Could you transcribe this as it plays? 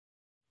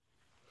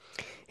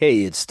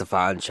Hey, it's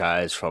Stefan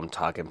Chise from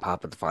Talking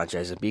Pop with Stefan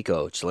Chise and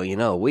Biko. Just to let you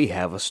know, we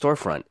have a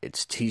storefront.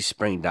 It's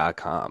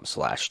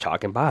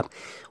teespring.com/talkingpop.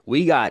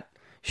 We got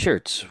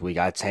shirts. We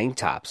got tank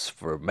tops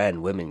for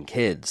men, women,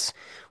 kids.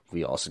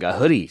 We also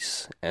got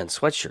hoodies and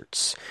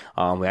sweatshirts.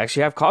 We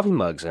actually have coffee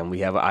mugs, and we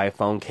have an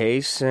iPhone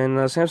case and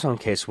a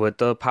Samsung case with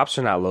the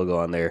Popsternaut logo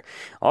on there.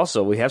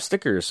 Also, we have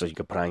stickers, so you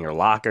can put on your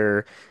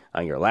locker,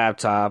 on your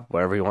laptop,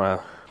 whatever you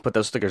want to put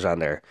those stickers on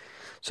there.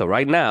 So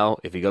right now,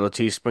 if you go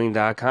to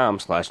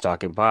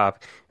teespring.com/talkingpop,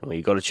 and when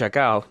you go to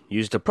checkout,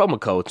 use the promo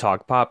code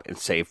TALKPOP and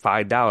save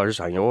 $5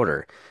 on your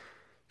order.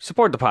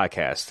 Support the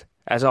podcast.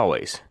 As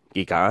always,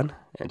 geek on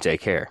and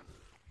take care.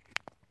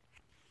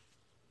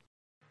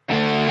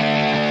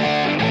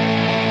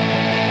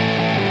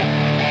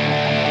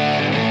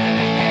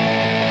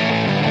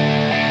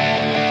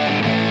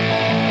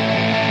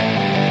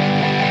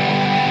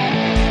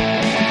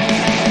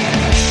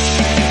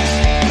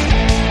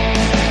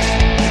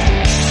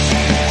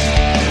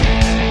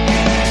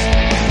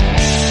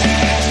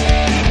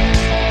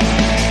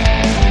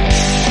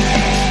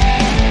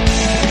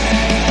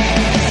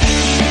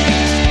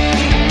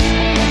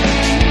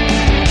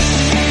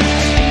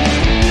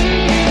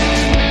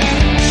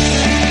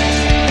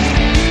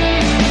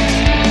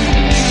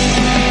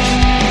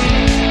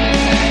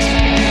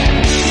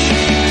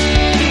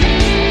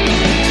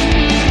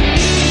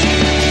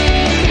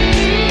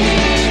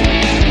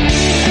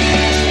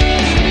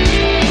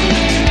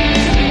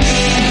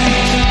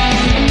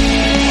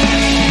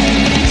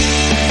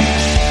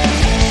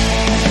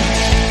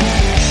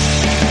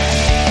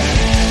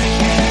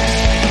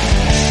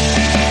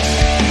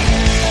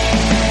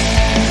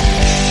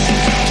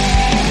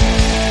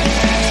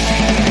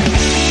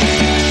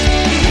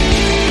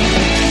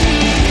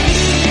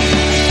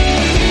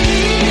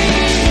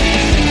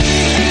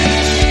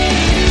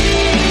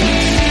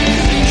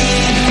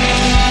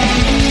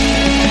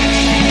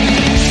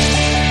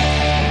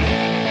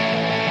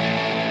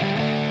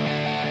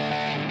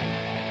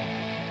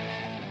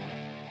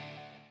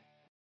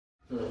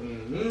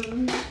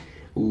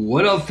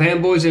 What up,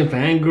 fanboys and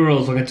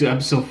fangirls? Welcome to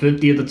episode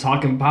 50 of the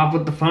Talking Pop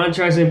with Stefan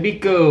Chise and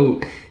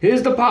Biko.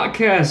 Here's the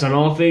podcast on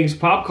all things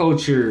pop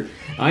culture.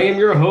 I am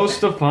your host,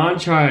 Stefan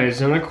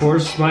Chise, and of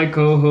course, my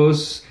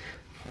co-host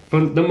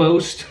from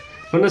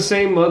the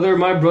same mother,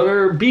 my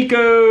brother,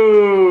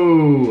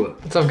 Biko.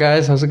 What's up,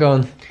 guys? How's it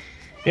going?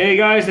 Hey,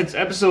 guys, it's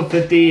episode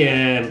 50,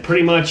 and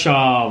pretty much,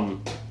 I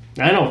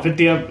know,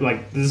 50 up,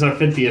 like, this is our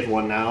 50th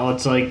one now.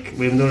 It's like,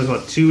 we've been doing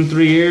this,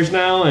 2-3 years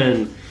now,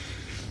 and,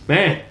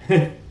 man,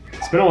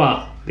 it's been a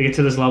while to get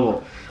to this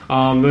level.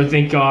 I want to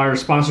thank our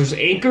sponsors,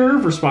 Anchor,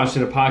 for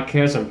sponsoring the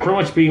podcast and pretty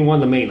much being one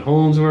of the main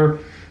homes of our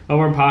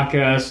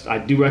podcast. I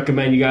do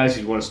recommend you guys,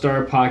 if you want to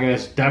start a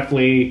podcast,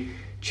 definitely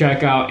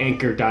check out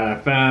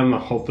Anchor.fm.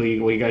 Hopefully,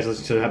 when you guys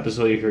listen to the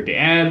episode, you heard the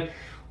ad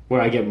where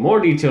I get more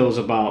details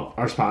about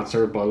our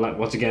sponsor. But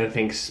once again,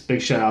 thanks,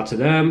 big shout out to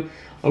them.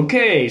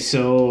 Okay,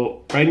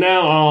 so right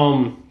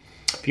now,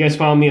 if you guys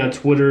follow me on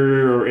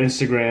Twitter or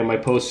Instagram, I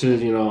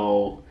posted,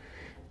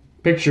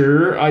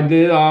 picture I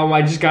did.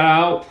 I just got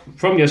out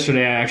from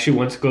yesterday. I actually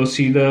went to go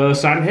see the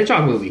Sonic the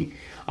Hedgehog movie.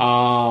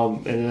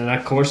 And then,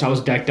 of course, I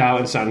was decked out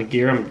in Sonic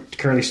gear. I'm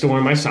currently still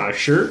wearing my Sonic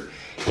shirt.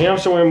 And I'm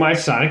still wearing my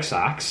Sonic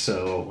socks.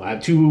 So I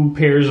have two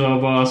pairs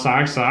of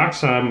Sonic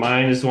socks.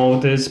 Mine is the one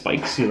with the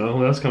spikes,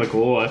 That's kind of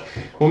cool. I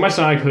wore my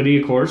Sonic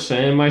hoodie, of course,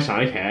 and my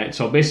Sonic hat.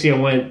 So basically I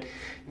went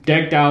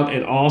decked out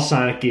in all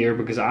Sonic gear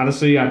because,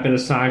 honestly, I've been a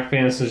Sonic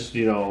fan since,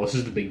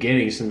 since the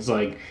beginning. Since,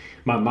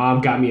 my mom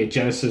got me a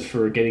Genesis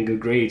for getting good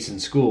grades in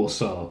school,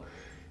 so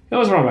that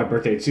was around my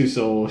birthday too.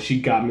 So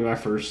she got me my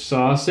first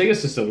Sega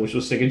system, which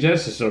was Sega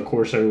Genesis. So of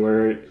course,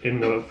 everywhere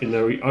in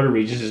the other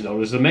regions is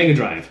known as the Mega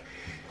Drive.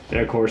 And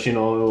of course,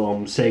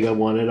 Sega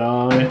wanted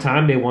at the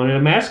time they wanted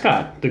a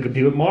mascot to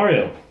compete with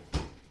Mario.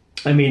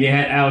 I mean, they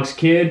had Alex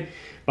Kidd,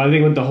 but I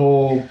think with the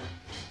whole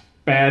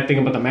bad thing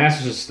about the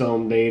Master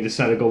System, they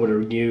decided to go with a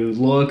new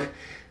look.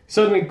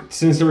 Suddenly,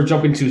 since they were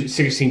jumping to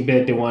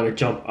 16-bit, they wanted to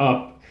jump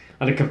up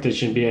on the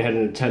competition, be ahead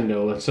of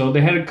Nintendo. So they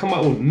had to come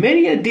up with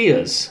many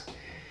ideas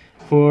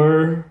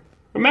for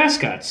a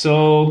mascot.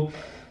 So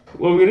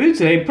what we're going to do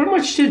today, pretty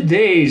much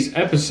today's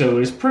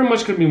episode is pretty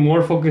much going to be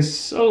more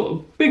focused.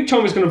 So Big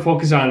Chum is going to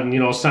focus on,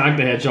 Sonic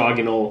the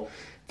Hedgehog,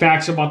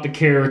 facts about the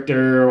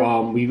character.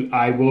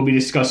 I will be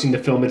discussing the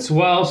film as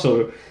well,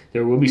 so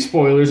there will be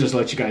spoilers, just to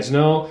let you guys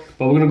know.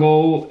 But we're going to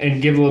go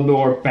and give a little bit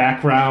more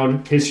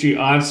background history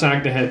on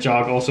Sonic the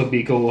Hedgehog. Also,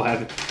 Biko will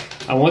have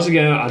once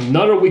again,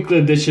 another weekly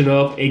edition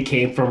of It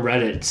Came From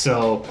Reddit.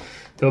 So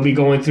they'll be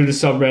going through the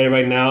subreddit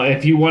right now.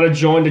 If you want to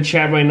join the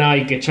chat right now,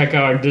 you can check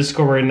out our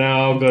Discord right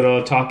now. Go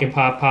to Talking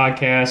Pop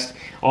Podcast,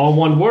 all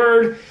one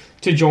word,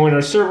 to join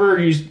our server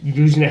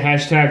using the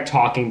hashtag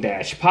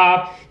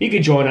Talking-Pop. You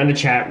can join on the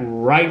chat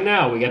right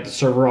now. We got the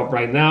server up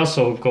right now,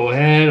 so go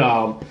ahead,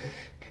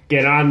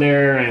 get on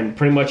there and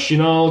pretty much,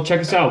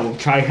 check us out. We'll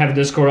try to have a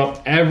Discord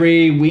up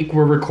every week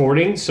we're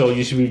recording. So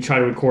usually we try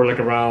to record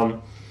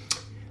around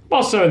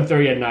about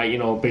 7:30 at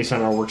night, based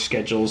on our work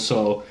schedules.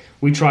 So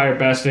we try our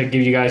best to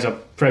give you guys a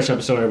fresh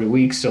episode every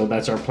week. So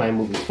that's our plan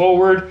moving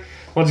forward.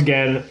 Once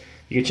again,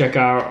 you can check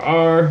out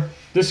our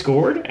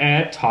Discord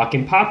at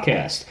Talking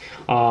Popcast.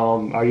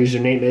 Our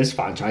username is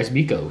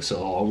FranchiseBiko,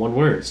 so all one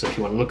word. So if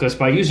you want to look us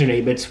by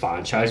username, it's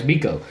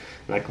FranchiseBiko.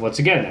 Like, once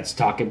again, that's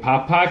Talking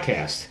Pop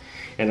Podcast.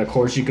 And of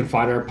course, you can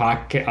find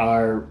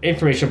our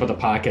information about the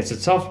podcast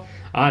itself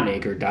on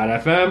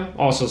Anchor.fm,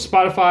 also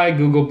Spotify,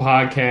 Google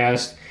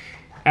Podcast,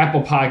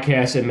 Apple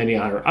Podcasts, and many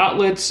other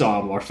outlets.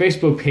 Our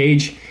Facebook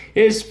page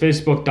is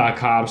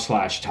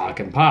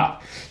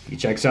facebook.com/talkingpop. You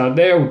check us out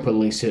there. We put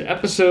links to the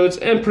episodes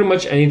and pretty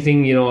much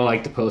anything, I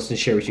like to post and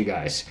share with you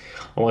guys.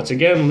 Once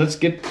again, let's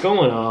get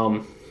going.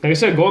 Like I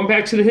said, going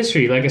back to the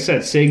history, like I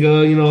said,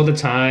 Sega, at the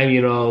time,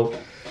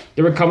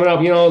 they were coming up,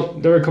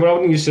 with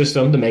a new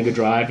system, the Mega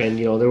Drive, and,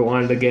 they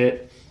wanted to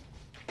get,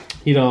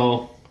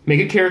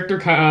 make a character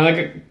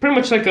pretty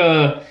much like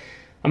a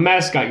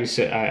mascot,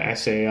 I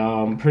say.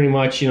 Pretty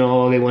much,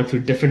 they went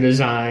through different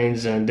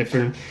designs and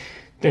different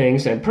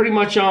things, and pretty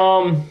much,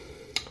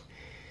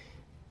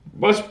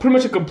 was pretty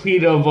much a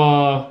complete of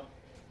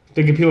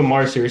the Computer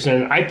Mario series.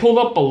 And I pulled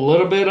up a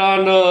little bit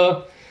on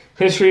the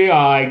history.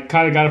 I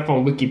kind of got it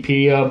from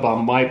Wikipedia, but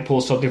I might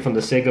pull something from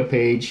the Sega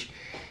page.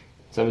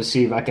 So let me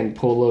see if I can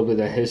pull a little bit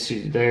of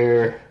history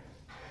there.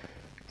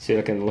 See if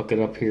I can look it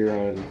up here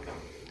on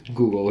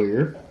Google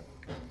here.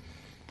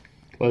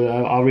 But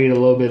I'll read a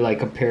little bit like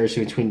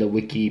comparison between the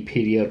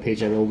Wikipedia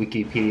page. I know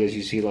Wikipedia, as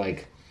you see,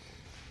 like,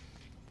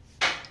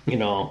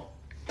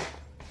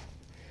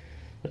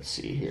 let's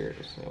see here.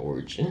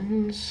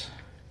 Origins.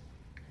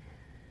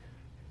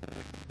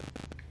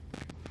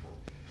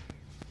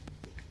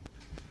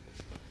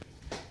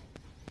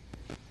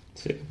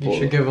 You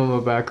should give them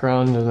a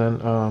background, and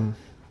then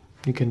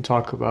you can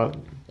talk about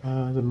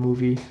the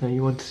movie that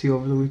you went to see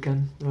over the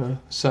weekend.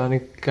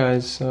 Sonic,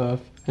 guys.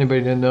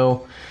 Anybody didn't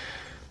know,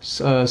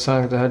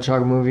 Sonic the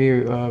Hedgehog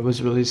movie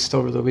was released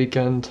over the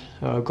weekend,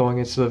 going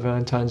into the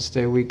Valentine's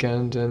Day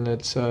weekend, and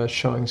it's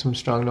showing some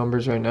strong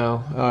numbers right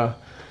now.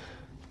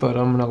 But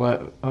I'm going to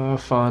let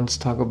Fonz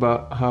talk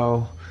about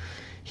how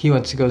he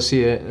went to go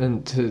see it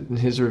and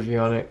his review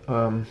on it,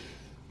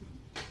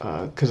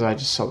 because I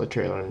just saw the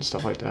trailer and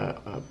stuff like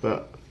that.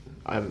 But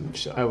I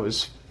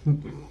was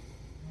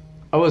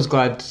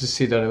glad to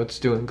see that it's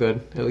doing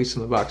good, at least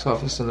in the box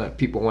office, and that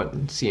people went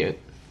and see it.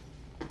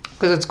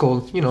 Because it's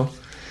cool,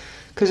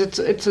 because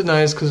it's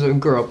nice, because I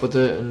grew up with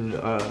it, and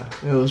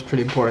it was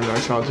pretty important in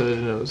our childhood,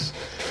 and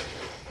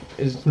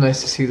it's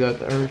nice to see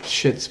that our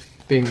shit's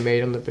being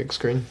made on the big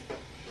screen.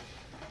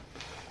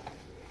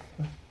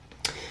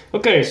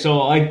 Okay,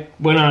 so I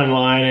went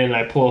online and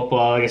I pulled up,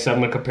 like I said, I'm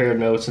going to compare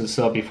notes and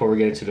stuff before we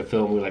get into the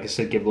film. Like I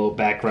said, give a little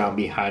background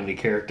behind the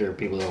character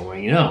people don't want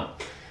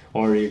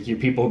or you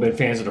people who've been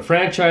fans of the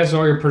franchise,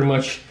 or you're pretty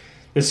much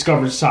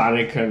discovered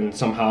Sonic and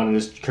somehow in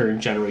this current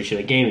generation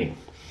of gaming.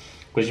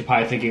 Because you're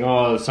probably thinking,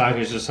 Sonic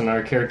is just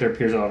another character that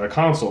appears on other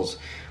consoles.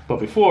 But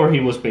before, he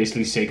was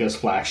basically Sega's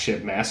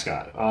flagship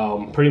mascot.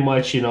 Pretty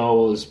much, it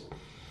was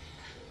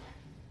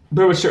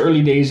pretty much the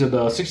early days of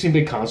the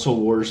 16-bit console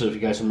wars, if you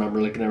guys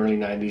remember, like in the early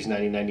 90s,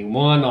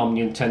 1991.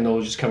 Nintendo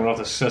was just coming off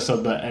the success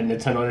of the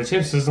Nintendo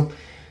Entertainment System.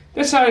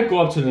 They decided to go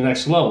up to the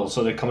next level.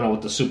 So they're coming out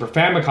with the Super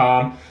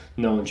Famicom,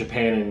 known in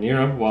Japan and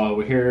Europe, while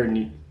we're here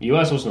in the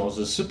US was known as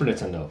the Super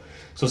Nintendo.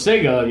 So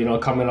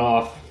Sega, coming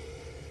off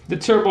the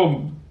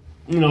turbo,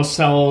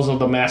 cells of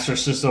the Master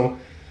System,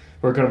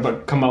 we're going to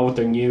come out with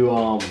their new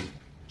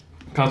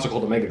console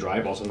called the Mega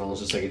Drive, also known as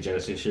the Sega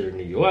Genesis here in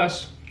the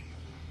US.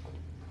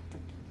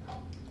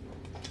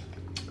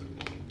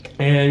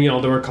 And, they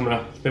were coming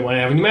up, they wanted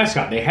to have a new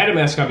mascot. They had a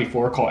mascot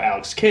before called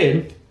Alex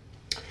Kidd,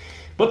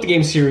 but the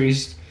game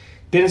series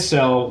didn't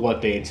sell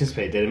what they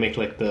anticipated. They didn't make,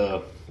 like,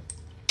 the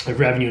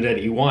revenue that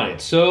he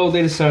wanted. So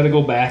they decided to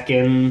go back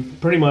and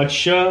pretty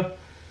much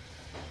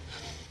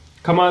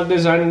come out with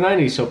design in the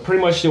 90s. So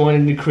pretty much they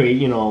wanted to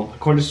create,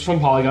 according to this from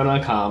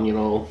Polygon.com,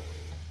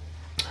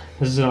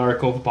 this is an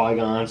article for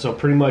Polygon. So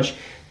pretty much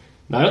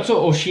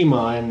Naoto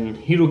Oshima and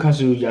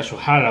Hirokazu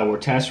Yasuhara were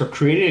tasked for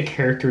creating a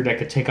character that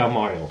could take on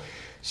Mario.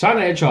 Sonic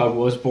the Hedgehog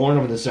was born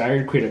of a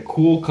desire to create a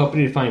cool,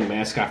 company-defining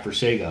mascot for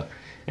Sega,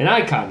 an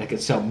icon that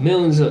could sell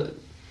millions of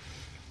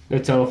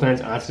Nintendo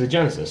fans onto the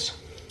Genesis.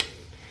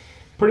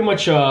 Pretty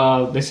much,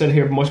 they said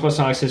here, most about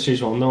Sonic's history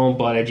is well known,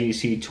 but at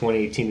GDC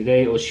 2018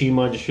 today,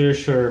 Oshima and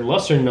Shursher,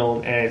 lesser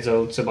known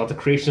anecdotes about the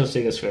creation of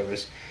Sega's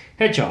favorite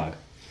Hedgehog.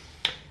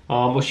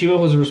 Oshima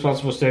was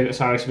responsible for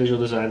Sonic's visual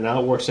design and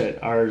now works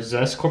at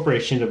Arzest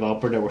Corporation,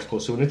 developer that works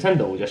closely with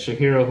Nintendo.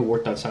 Yasuhiro, who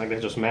worked on Sonic the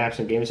Hedgehog's maps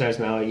and game designs,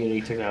 now at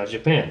Unity Technology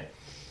Japan.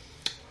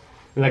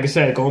 And like I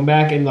said, going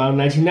back in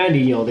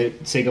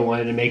 1990, Sega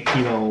wanted to make,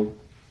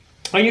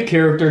 a new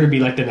character to be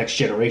like the next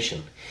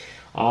generation.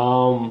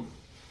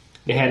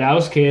 They had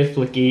Alex Kidd,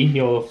 Flicky,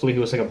 Flicky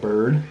was like a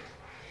bird.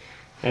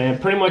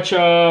 And pretty much,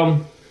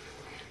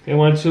 they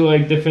went to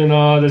like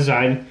different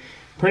design.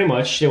 Pretty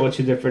much, they went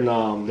to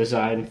different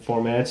design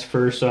formats.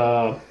 First,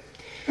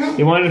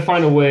 they wanted to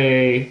find a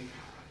way.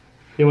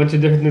 They went to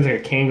different things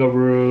like a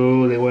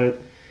kangaroo. They went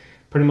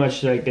pretty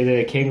much like they did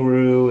a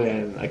kangaroo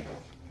and like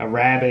a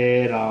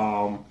rabbit.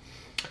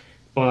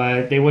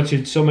 But they went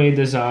through so many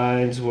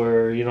designs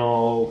where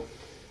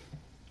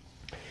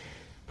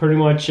pretty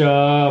much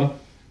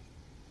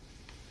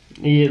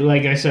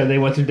like I said, they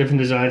went through different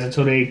designs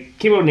until they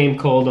came up with a name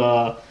called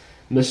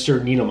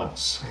Mr. Needle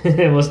Mouse.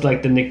 It was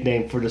like the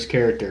nickname for this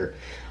character.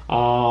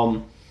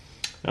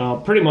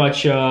 Pretty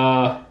much,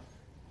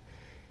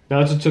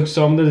 Naruto took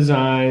some of the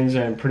designs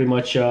and pretty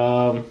much he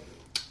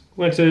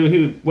went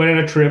on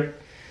a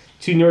trip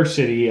to New York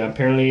City.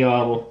 Apparently,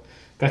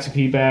 got some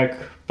feedback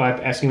by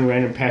asking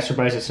random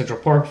passerbys at Central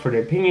Park for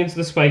their opinions of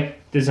the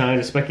Spike design.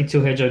 The Spiky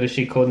Two Hedgehog, the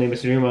sheet codenamed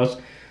Mr. Needle Mouse,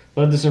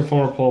 led this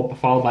informal poll,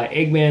 followed by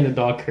Eggman, the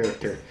dog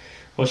character.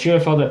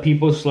 Oshima felt that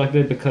people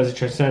selected because it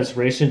transcends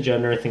race and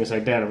gender and things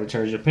like that in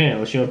Return to Japan.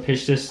 Oshima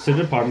pitched this to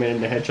the department,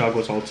 and the hedgehog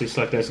was ultimately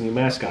selected as a new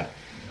mascot.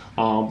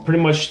 Pretty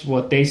much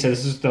what they said,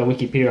 this is the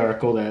Wikipedia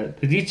article, that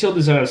the detailed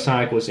design of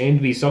Sonic was aimed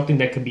to be something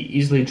that could be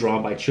easily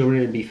drawn by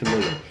children and be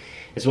familiar,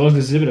 as well as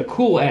exhibit a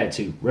cool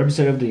attitude,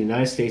 representative of the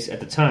United States at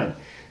the time.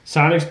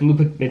 Sonic's blue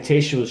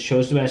pigmentation was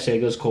chosen to match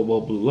Sega's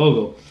Cobalt Blue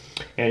logo,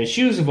 and his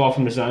shoes evolved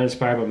from design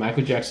inspired by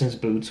Michael Jackson's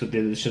boots with the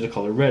addition of the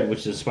color red, which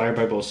is inspired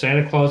by both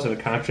Santa Claus and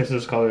the contrast of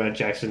his color on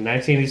Jackson's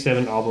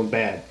 1987 album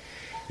Bad.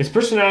 His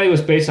personality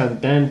was based on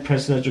then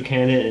presidential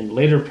candidate and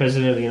later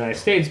president of the United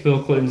States,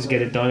 Bill Clinton's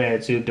get it done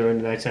attitude during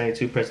the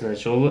 1992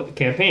 presidential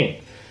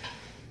campaign.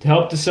 To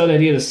help to sell the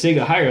idea to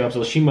Sega higher-ups,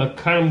 Oshima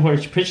kind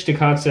of pitched the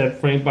concept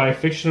framed by a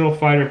fictional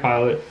fighter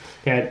pilot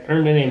that had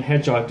earned the name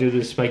Hedgehog due to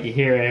his spiky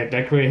hair and had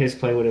decorated his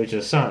play with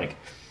images of Sonic.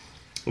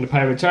 When the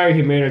pilot retired,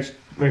 he married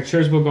a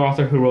children's book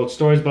author who wrote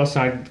stories about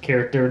Sonic the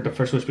character, the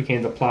first which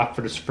became the plot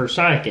for the first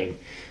Sonic game.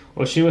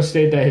 Oshima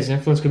stated that his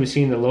influence could be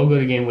seen in the logo of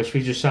the game, which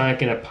features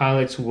Sonic in a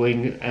pilot's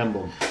wing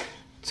emblem.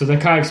 So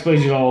that kind of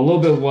explains, a little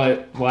bit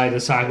why the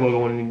Sonic logo,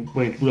 when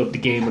he blew up the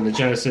game on the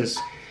Genesis,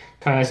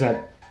 kind of has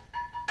that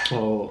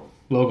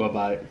logo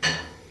about it.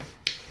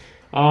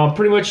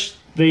 Pretty much,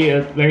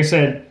 like I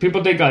said,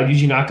 people think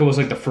Yuji Naka was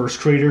like the first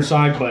creator of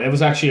Sonic, but it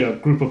was actually a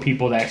group of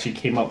people that actually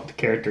came up with the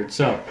character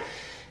itself.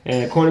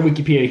 And according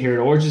to Wikipedia here,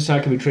 the origin of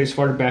Sonic can be traced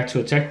farther back to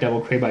a tech demo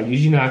created by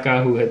Yuji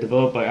Naka, who had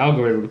developed an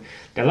algorithm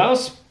that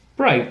allows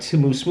Sprite to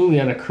move smoothly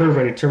on a curve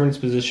and determine its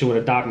position with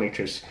a dot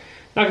matrix.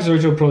 Naka's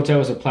original prototype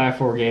was a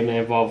platform game that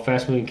involved a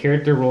fast-moving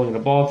character rolling the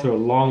ball through a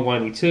long,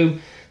 windy tube.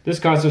 This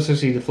concept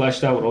succeeded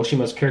fleshed out with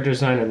Oshima's character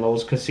design and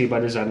levels conceived by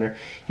designer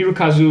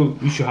Hirokazu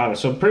Yoshiharu.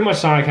 So pretty much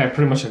Sonic had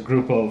pretty much a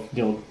group of,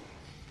 he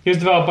was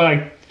developed by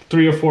like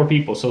 3 or 4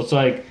 people. So it's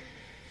like,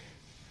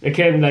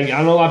 again, like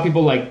I know a lot of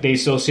people they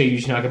associate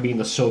Yuji Naka being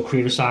the sole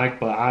creator of Sonic,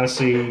 but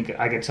honestly,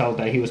 I can tell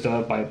that he was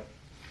developed by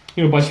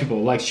a bunch of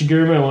people. Like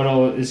Shigeru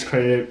Miyamoto is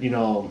credited,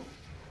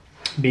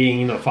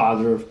 being the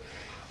father of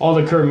all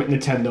the current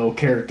Nintendo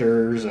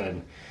characters,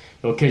 and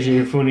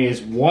Keiji Inafune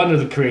is one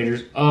of the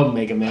creators of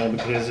Mega Man,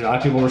 because a lot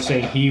of people were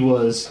saying he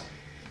was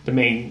the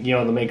main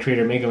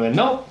creator of Mega Man.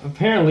 No,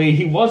 apparently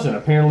he wasn't.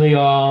 Apparently,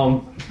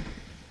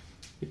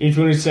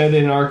 Inafune said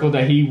in an article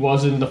that he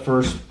wasn't the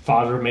first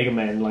father of Mega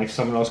Man. Like,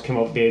 someone else came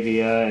up with the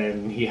idea,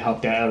 and he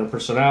helped that other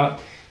person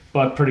out.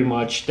 But pretty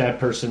much, that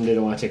person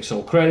didn't want to take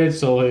sole credit,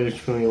 so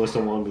Inafune was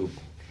the one who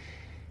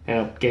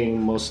ended up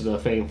getting most of the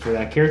fame for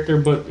that character.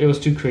 But it was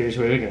 2 creators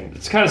who were Mega Man.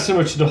 It's kind of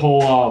similar to the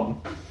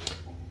whole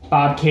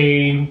Bob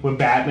Kane with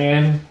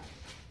Batman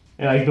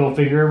and Bill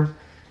Finger.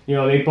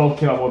 They both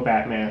came up with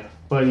Batman.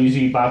 But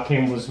usually Bob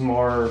Kane was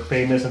more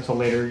famous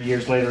until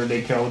years later,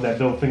 they came out with that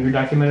Bill Finger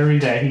documentary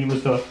that he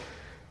was the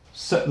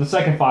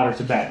second father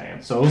to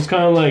Batman. So it was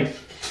kind of like,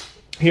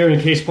 here in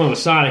Case Point with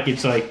Sonic,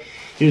 it's like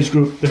his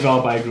group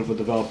developed by a group of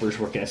developers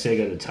working at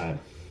Sega at the time.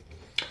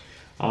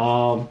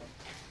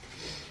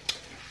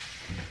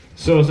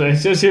 So it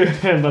says here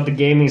about the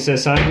gaming, it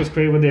says Sonic was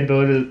created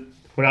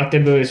without the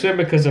ability to swim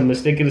because of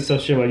mistaken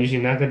assumption by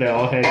Yuji Naka that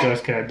all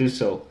hedgehogs cannot do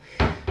so.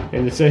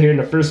 And it said here in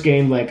the first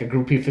game, a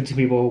group of 50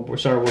 people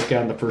started working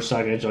on the first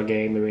Sonic Hedgehog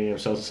game and renamed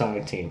themselves the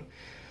Sonic Team.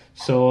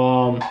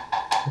 So,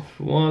 if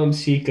you want to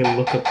see, you can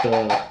look up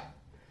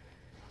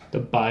the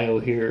bio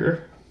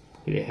here.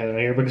 They have it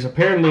here because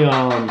apparently,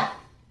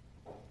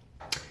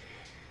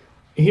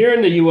 here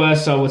in the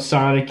U.S. With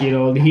Sonic,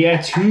 he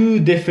had 2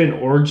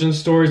 different origin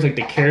stories. Like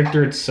the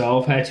character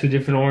itself had 2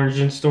 different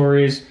origin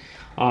stories.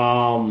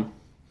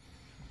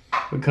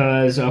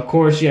 Because of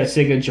course you had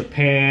Sega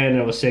Japan,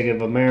 there was Sega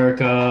of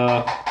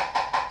America.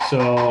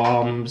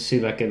 So let's see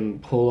if I can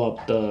pull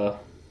up the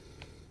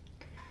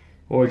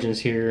origins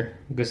here,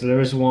 because there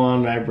was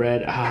one I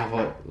read.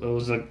 It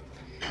was like.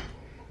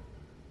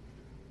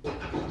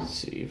 Let's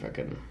see if I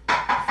can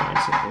find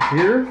something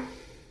here.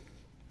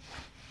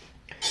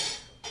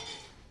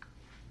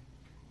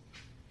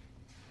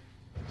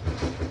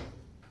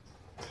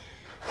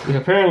 Because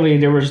apparently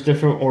there was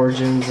different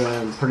origins,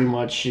 and pretty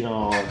much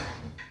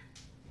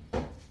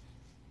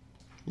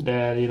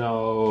that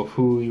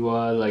who he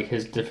was,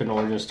 his different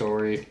origin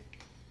story.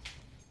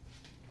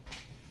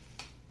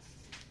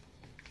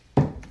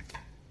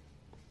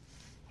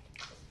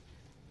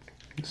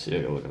 Let's see,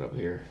 I can look it up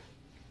here.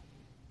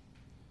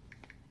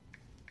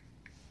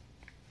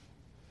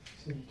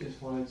 So you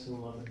just wanted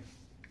some lemon.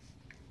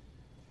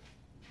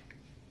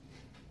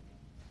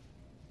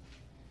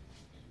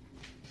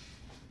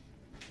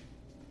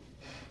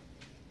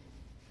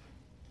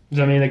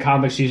 I mean, the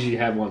comics usually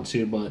have one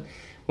too, but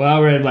I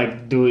read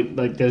like do it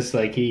like this,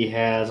 like he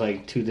has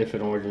like two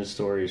different origin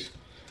stories.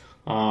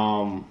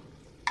 Trying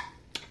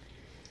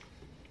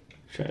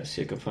to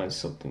see if I can find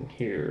something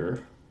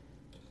here.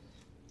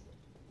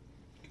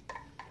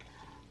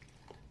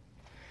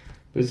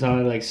 Because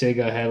how like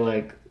Sega had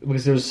like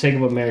because there was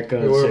Sega of America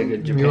and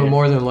Sega Japan. You were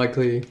more than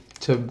likely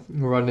to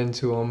run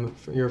into him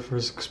for your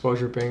first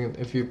exposure being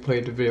if you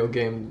played the video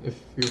game. If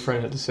your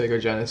friend had the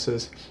Sega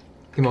Genesis,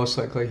 he most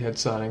likely had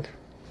Sonic.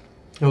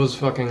 It was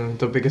fucking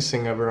the biggest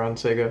thing ever on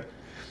Sega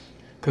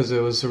because it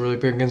was really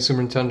big in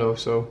Super Nintendo.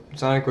 So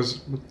Sonic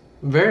was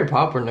very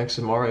popular next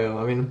to Mario.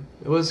 I mean,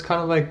 it was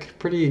kind of like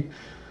pretty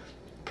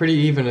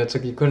even. It's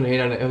like you couldn't hate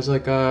on it. It was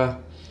like a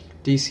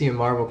DC and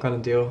Marvel kind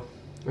of deal.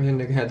 I think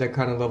they had that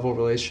kind of level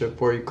relationship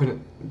where you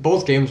couldn't.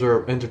 Both games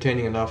were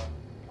entertaining enough,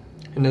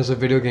 and as a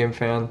video game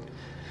fan,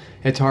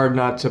 it's hard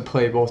not to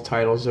play both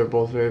titles. They're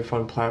both very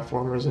fun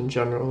platformers in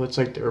general. It's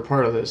like they're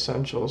part of the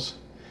essentials,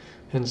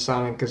 and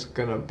Sonic is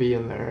gonna be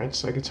in there.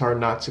 It's like it's hard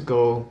not to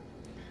go.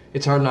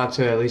 It's hard not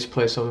to at least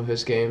play some of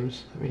his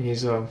games. I mean,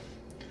 he's I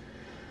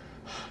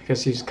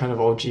guess he's kind of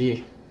OG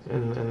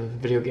in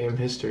video game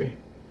history.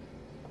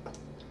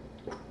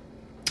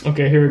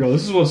 Okay, here we go.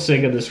 This is what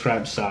Sega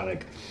describes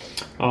Sonic.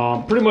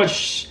 Pretty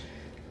much,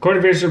 according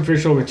to various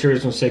official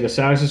materials from Sega,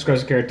 Sonic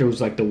describes the character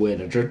who's like the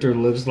wind. A drifter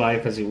lives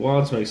life as he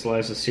wants, makes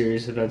lives a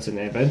series of events and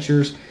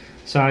adventures.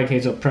 Sonic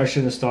hates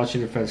oppression, nostalgia,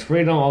 and defense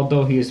freedom.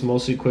 Although he is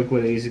mostly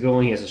quick-witted and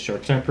easygoing, he has a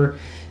short temper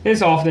and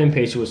is often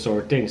impatient with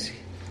sort of things.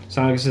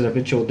 Sonic is an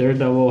habitual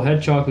daredevil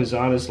hedgehog who's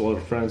honest, loyal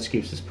to friends,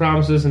 keeps his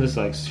promises, and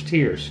dislikes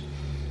tears.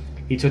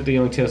 He took the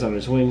young Tails on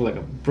his wing like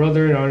a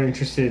brother and aren't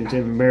interested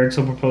in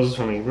marital proposals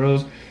from any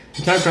rose.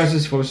 In Time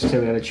Crisis forces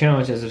him at a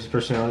challenge as his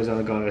personality is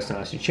undergone an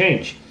astonishing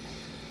change.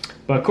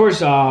 But of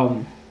course,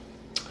 like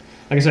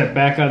I said,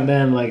 back on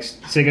then, like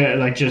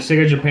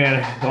Sega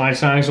Japan,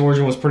 Sonic's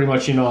origin was pretty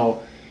much, he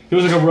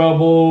was like a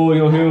rebel,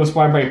 he was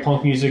inspired by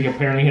punk music,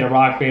 apparently he had a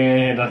rock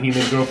band, and he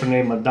had a girlfriend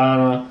named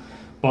Madonna.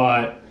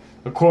 But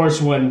of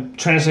course, when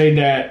translated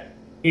that,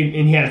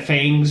 and he had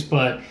fangs,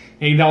 but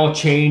it all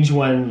changed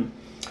when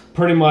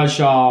pretty much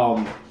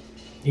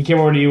he came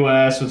over to the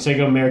US when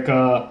Sega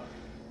America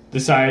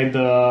decided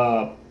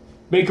to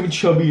make him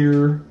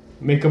chubbier,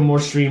 make him more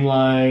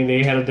streamlined.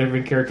 They had a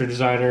different character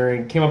designer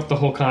and came up with the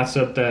whole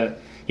concept that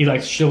he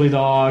likes chili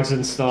dogs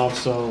and stuff.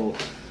 So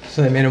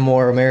they made him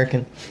more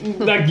American.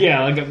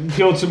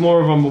 Appeal to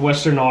more of a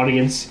Western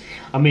audience.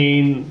 I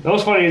mean, that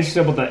was funny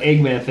interesting about the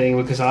Eggman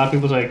thing because a lot of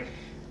people was like,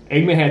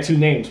 Eggman had two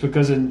names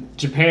because in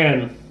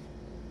Japan,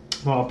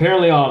 well,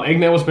 apparently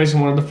Eggman was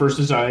basically one of the first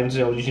designs.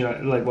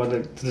 Like one of the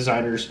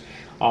designers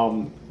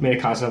made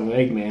a concept of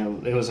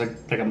Eggman. It was like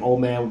an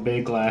old man with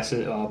big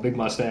glasses, big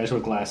mustache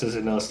with glasses,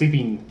 and a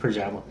sleeping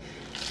pajama.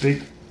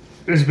 It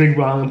was big,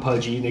 round, and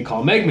pudgy, and they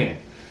call him Eggman.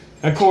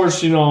 Of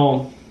course,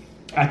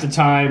 at the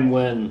time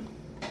when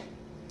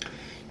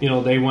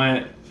they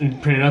went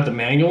and printed out the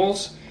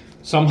manuals,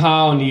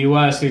 somehow in the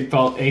U.S. they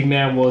felt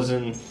Eggman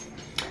wasn't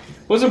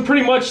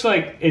pretty much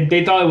like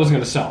they thought it wasn't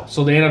going to sell,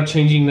 so they ended up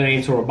changing the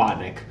name to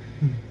Robotnik.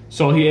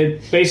 So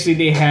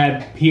he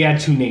had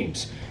two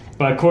names,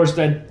 but of course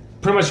that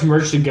pretty much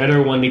merged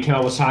together when they came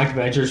out with Sonic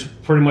Adventures,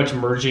 pretty much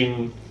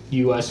merging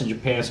U.S. and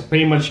Japan. So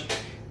pretty much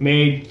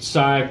made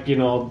Sonic,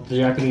 the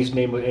Japanese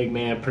name of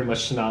Eggman pretty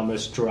much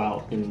synonymous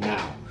throughout and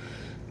now.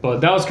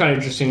 But that was kind of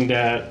interesting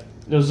that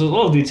there was a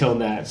little detail in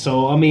that.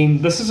 So, I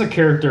mean, this is a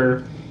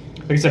character,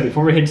 like I said,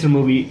 before we hit to the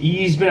movie,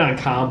 he's been on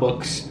comic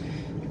books,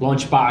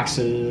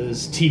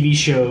 lunchboxes, TV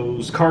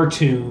shows,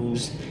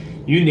 cartoons,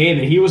 you name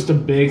it. He was the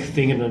big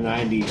thing in the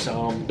 90s.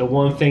 The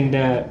one thing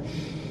that,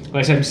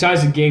 like I said,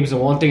 besides the games, the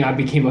one thing I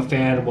became a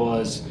fan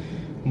was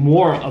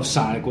more of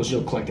Sonic was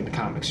collecting the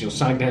comics.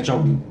 Sonic the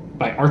Hedgehog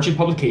by Archie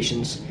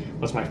Publications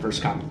was my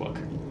first comic book.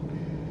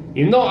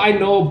 Even though I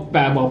know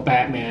about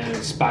Batman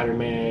and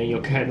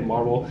Spider-Man, kind of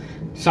Marvel,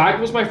 Sonic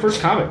was my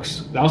first comics.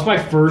 That was my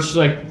first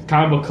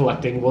comic book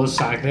collecting was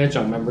Sonic the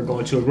Hedgehog. I remember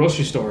going to a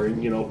grocery store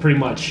and pretty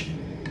much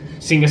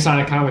seeing a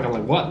Sonic comic. I'm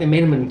like, what? They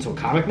made him into a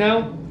comic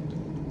now?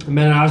 And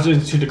then I was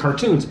into the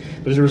cartoons,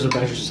 but there was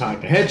Adventures of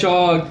Sonic the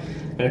Hedgehog.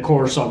 And of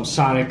course,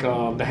 Sonic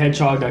the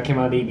Hedgehog that came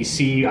out on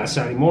ABC on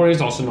Saturday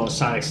mornings, also known as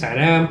Sonic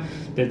Sat-Am,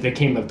 that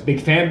became a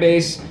big fan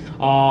base.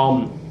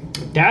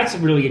 That's a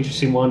really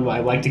interesting one.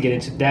 I'd like to get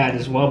into that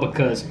as well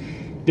because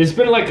there's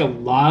been a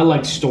lot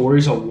of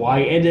stories of why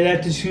it ended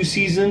after 2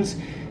 seasons.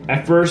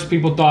 At first,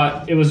 people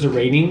thought it was the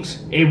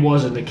ratings. It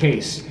wasn't the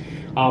case.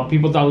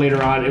 People thought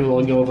later on it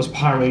was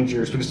Power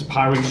Rangers because the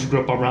Power Rangers grew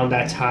up around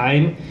that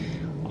time.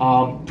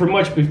 Pretty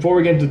much before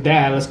we get into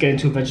that, let's get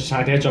into Adventures of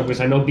Sonic the Hedgehog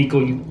because I know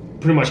Biko, you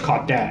pretty much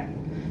caught that.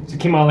 So it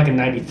came out in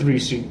 '93,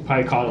 so you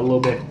probably caught it a little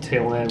bit at the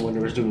tail end when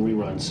they was doing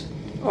reruns.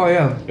 Oh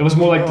yeah, it was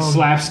more like the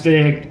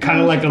slapstick, kind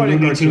of like a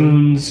Looney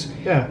Tunes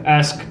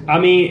esque. I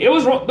mean, it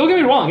was. Don't get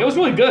me wrong, it was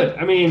really good.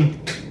 I mean,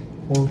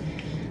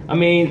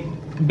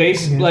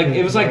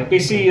 it was like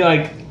basically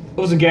like it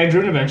was a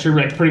gag-driven adventure.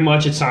 Like pretty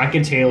much it's Sonic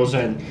and Tails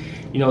and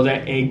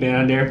that Eggman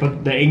on there.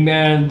 But the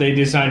Eggman they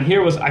designed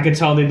here was I could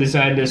tell they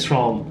designed this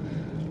from.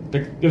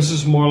 This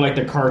is more like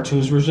the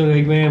cartoons version of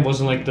Eggman. It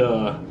wasn't like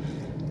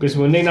because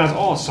when they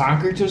announced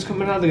Sonic cartoons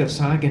coming out, they got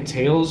Sonic and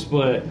Tails,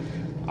 but.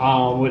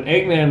 With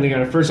Eggman,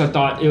 at first I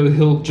thought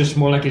he'll just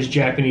more like his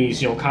Japanese,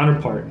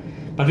 counterpart.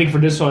 But I think for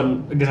this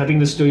one, because I think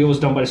the studio was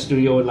done by the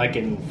studio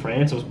in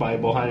France, it was by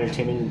Bohan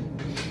Entertainment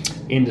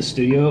in the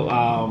studio.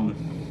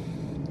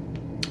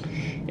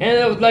 And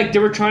it was like they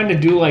were trying to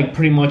do like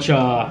pretty much,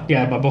 by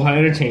Bohan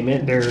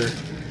Entertainment, they're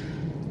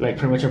like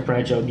pretty much a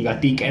branch of. You got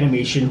Deke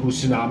Animation, who's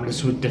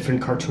synonymous with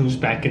different cartoons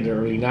back in the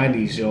early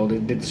 '90s. They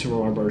did the Super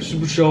Mario Bros.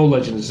 Super Show,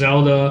 Legend of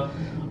Zelda.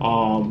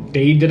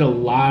 They did a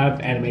lot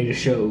of animated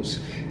shows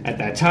at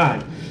that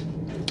time.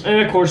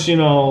 And of course, they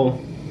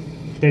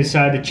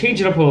decided to change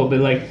it up a little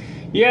bit. Like,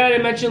 yeah, they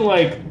mentioned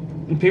like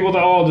people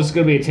thought, this is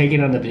gonna be a take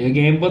on the video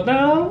game, but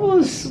no, it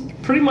was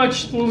pretty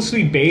much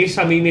loosely based.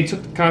 I mean, they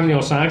took kind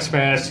of Sonic's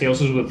fast, Tails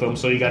was with them,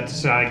 so you got the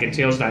Sonic and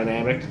Tails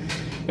dynamic.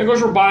 And of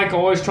course, Robotnik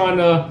always trying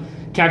to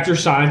capture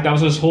Sonic. That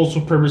was his whole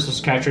purpose, was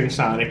capturing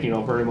Sonic,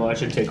 very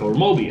much, and take over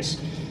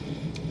Mobius.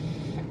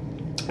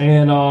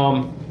 And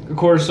of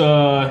course,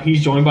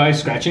 he's joined by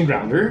Scratch and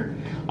Grounder.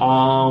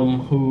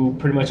 Who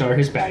pretty much are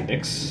his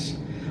bandits.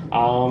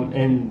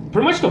 And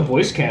pretty much the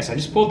voice cast. I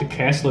just pulled the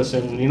cast list,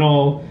 and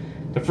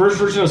the first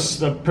version of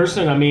the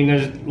person,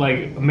 there's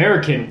like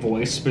American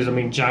voice, because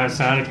John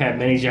Sonic had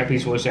many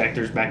Japanese voice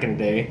actors back in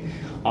the day.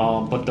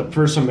 But the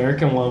first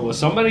American one was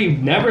somebody you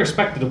never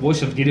expected to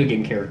voice a video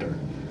game character.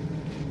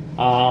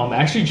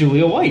 Actually,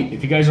 Julia White,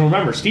 if you guys don't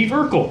remember. Steve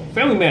Urkel,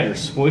 Family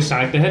Matters, voiced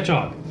Sonic the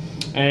Hedgehog.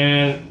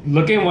 And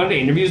looking at one of the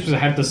interviews, because I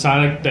had the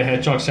Sonic the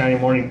Hedgehog Saturday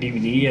Morning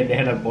DVD, and they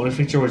had a bonus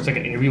feature where it's like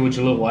an interview with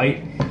Julia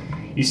White.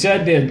 He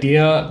said the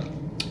idea,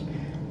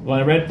 when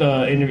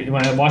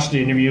I watched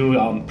the interview,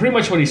 pretty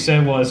much what he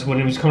said was when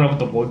he was coming up with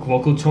the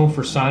vocal tone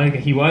for Sonic,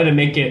 he wanted to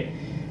make it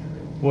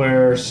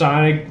where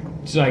Sonic,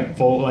 he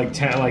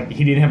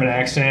didn't have an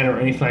accent or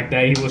anything like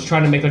that. He was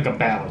trying to make like a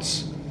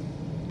balance.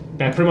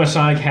 That pretty much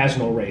Sonic has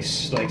no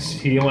race. Like,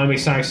 he didn't want to make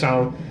Sonic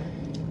sound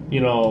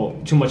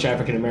too much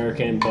African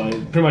American, but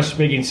pretty much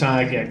making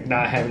Sonic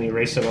not having any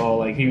race at all.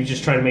 Like, he was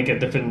just trying to make a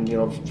different,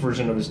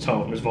 version of his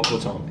tone, his vocal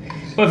tone.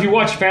 But if you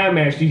watch Family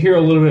Matters, you hear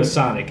a little bit of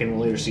Sonic in the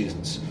later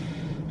seasons.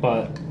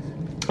 But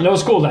and it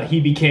was cool that he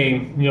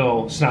became,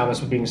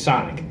 synonymous with being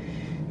Sonic.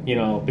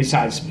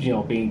 Besides,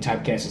 being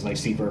typecast as like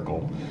Steve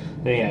Urkel.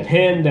 They had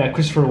him,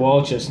 Christopher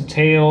Welch as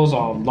Tails.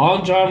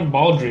 Long John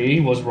Baldry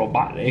was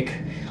Robotnik.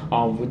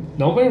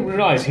 Nobody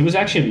realized he was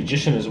actually a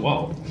magician as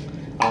well.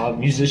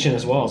 Musician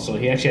as well, so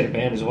he actually had a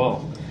band as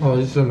well. Oh,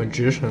 he's a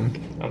magician.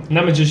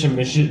 Not magician,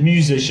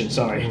 musician,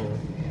 sorry.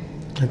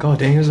 Like, oh,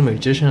 dang, he was a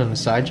magician on the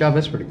side job?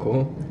 That's pretty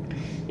cool.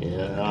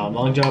 Yeah,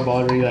 Long John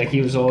Baldry,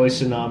 he was always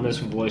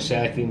synonymous with voice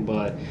acting,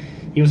 but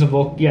he was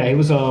one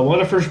of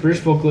the first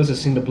British vocalists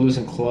to sing the blues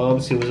in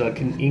clubs. He was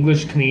an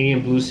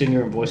English-Canadian blues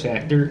singer and voice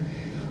actor.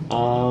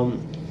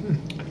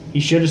 He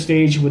shared a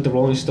stage with the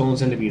Rolling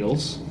Stones and the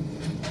Beatles.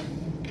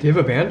 Do you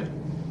have a band?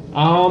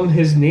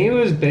 His name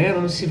was band.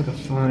 Let me see if I can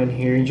find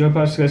here. He joined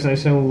Podcast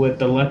Night with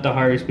the Let the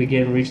Hearts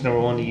Begin, reached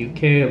 #1 in the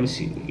UK. Let me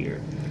see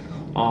here.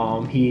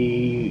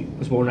 He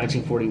was born in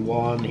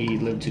 1941. He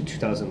lived to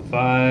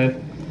 2005.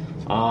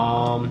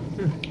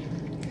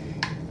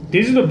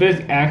 These are the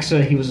big acts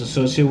that he was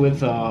associated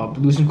with: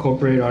 Blues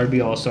Incorporated,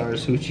 R&B All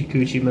Stars, Hoochie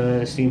Coochie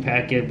Man, Steam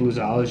Packet,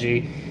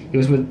 Bluesology.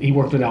 He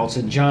worked with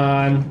Elton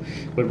John,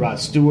 with Rod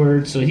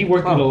Stewart. So he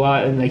worked with a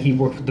lot, and he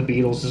worked with the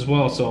Beatles as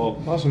well.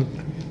 So awesome.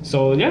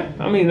 So yeah,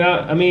 that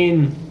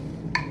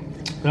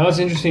was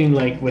interesting.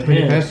 Like with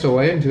him, he passed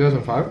away in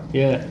 2005.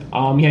 Yeah,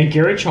 he had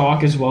Garrett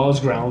Chalk as well as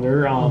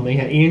Grounder. He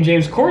had Ian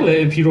James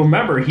Corlett. If you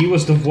remember, he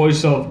was the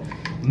voice of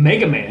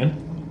Mega Man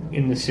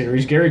in the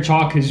series. Garrett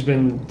Chalk has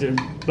been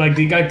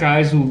they got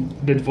guys who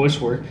did voice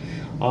work.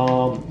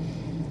 And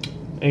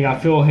you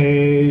got Phil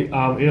Hayes.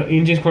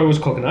 Ian James Corlett was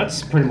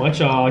Coconuts, pretty much.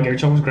 Garrett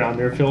Chalk was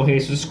Grounder. Phil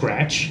Hayes was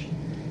Scratch.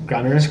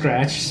 Grounder and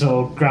Scratch.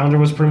 So Grounder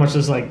was pretty much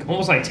this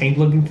almost like tank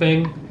looking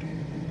thing.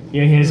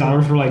 Yeah, he has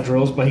arms for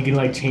drills, but he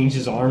can change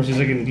his arms. He's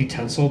like a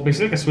utensil,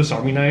 basically like a Swiss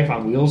Army knife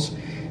on wheels.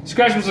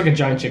 Scratch was like a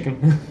giant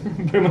chicken,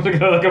 pretty much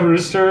like a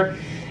rooster.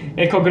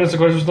 And Coconuts, of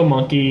course, was the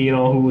monkey,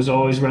 who was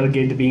always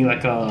relegated to being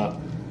like a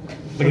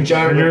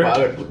janitor,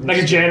 like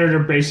a janitor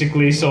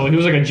basically. So he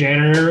was like a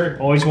janitor.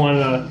 Always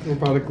wanted a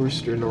robotic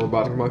rooster and a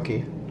robotic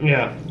monkey.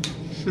 Yeah,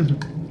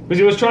 because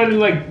he was trying to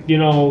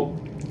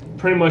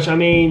pretty much.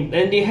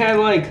 And he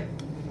had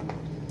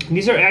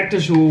these are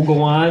actors who will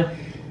go on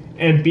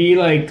and be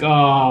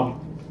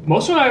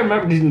most of what I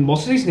remember,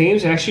 most of these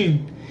names actually,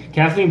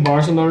 Kathleen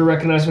Barnes will know to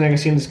recognize when I can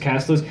see in this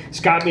cast list.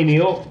 Scott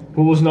McNeil,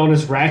 who was known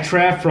as Rat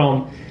Trap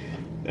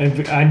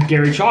and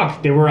Gary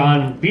Chalk, they were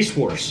on Beast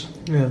Wars.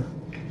 Yeah.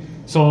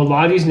 So a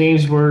lot of these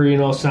names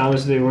were,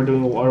 sounds they were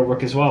doing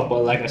artwork as well.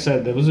 But like I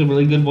said, there was a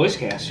really good voice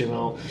cast,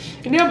 And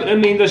yeah,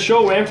 the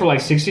show ran for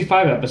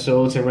 65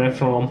 episodes. It ran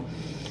from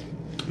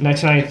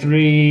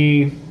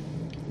 1993.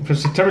 from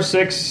September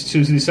 6th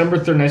to December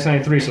 3rd,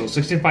 1993. So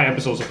 65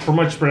 episodes, so pretty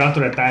much spread out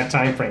there at that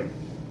time frame.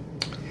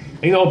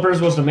 And the whole purpose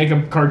was to make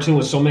a cartoon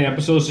with so many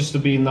episodes just to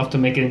be enough to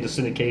make it into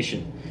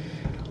syndication.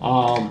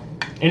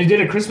 And he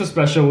did a Christmas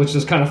special, which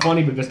is kind of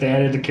funny because they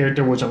added the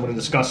character, which I'm going to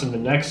discuss in the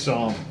next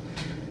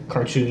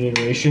cartoon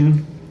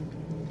iteration.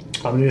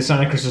 They did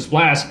Sonic Christmas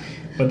Blast,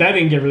 but that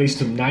didn't get released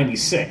until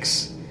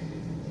 '96.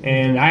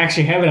 And I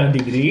actually have it on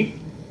DVD.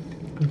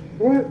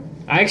 What?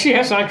 I actually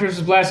have Sonic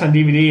Christmas Blast on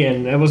DVD,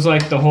 and it was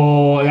like the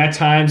whole at that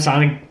time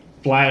Sonic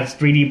Blast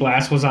 3D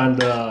Blast was on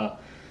the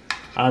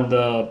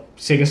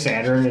Sega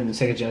Saturn and the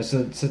Sega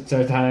Genesis at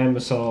that time.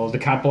 So to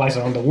capitalize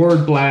on the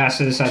word blast,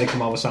 they decided to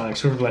come out with Sonic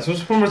Super Blast. It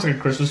was almost like a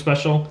Christmas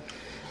special,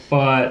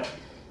 but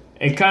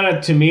it kind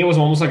of, to me, it was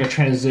almost like a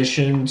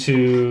transition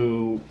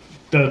to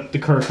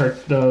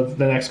the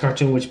next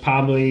cartoon, which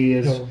probably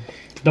is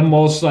the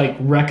most like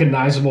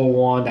recognizable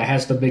one that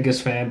has the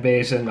biggest fan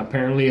base, and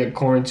apparently,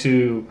 according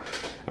to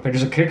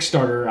there's a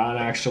Kickstarter on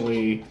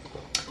actually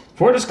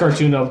for this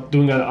cartoon of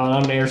doing it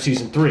on air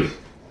season 3,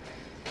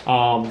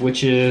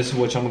 which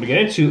I'm going to get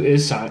into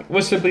is Sonic.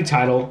 Was simply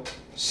titled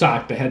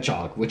Sonic the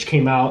Hedgehog, which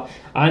came out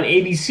on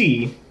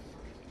ABC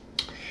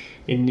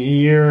in the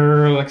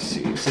year. Let's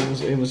see, so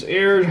it was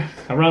aired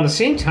around the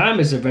same time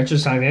as Adventure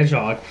Sonic the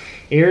Hedgehog.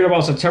 Aired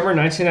about September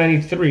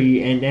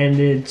 1993 and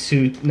ended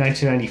to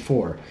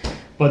 1994.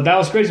 But that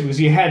was crazy because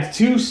you had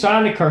 2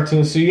 Sonic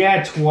cartoons, so you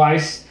had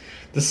twice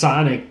the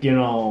Sonic,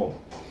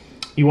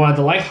 You wanted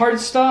the lighthearted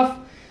stuff,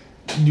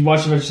 you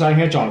watched Adventure Sonic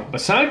Hedgehog.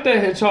 But Sonic the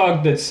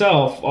Hedgehog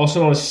itself,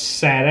 also known as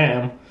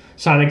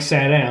Sonic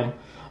SatAM,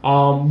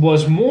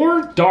 was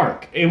more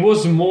dark. It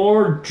was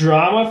more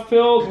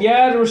drama-filled.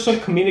 Yeah, there were some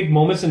comedic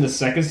moments in the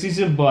second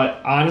season,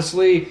 but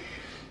honestly,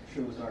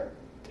 It was dark.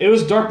 It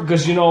was dark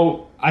because,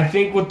 I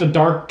think with the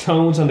dark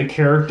tones on the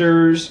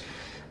characters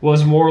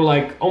was more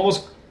like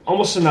almost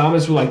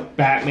synonymous with like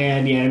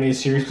Batman, the animated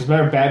series. Because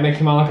remember, Batman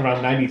came out like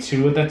around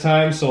 92 at that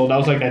time, so that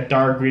was like that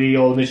dark, gritty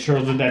old Ninja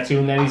Turtles did that too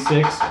in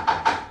 96.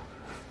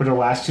 For the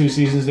last 2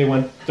 seasons, they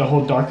went the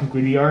whole dark and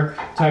gritty arc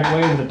type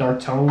way with the dark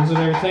tones and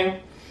everything.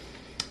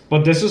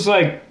 But this is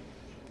like,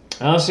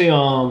 honestly,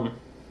 it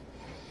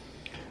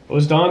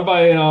was done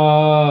by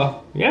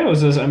it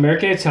was an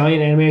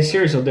American-Italian animated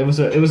series. So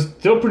it was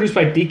still produced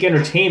by Deke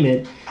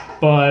Entertainment,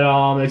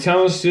 but the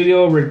Italian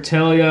studio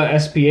Retalia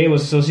SPA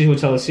was associated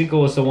with Telecinco,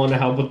 was the one to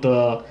help with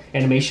the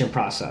animation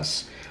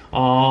process.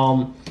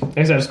 Like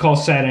I said, it's called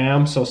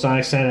SatAM, so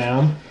Sonic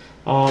SatAM.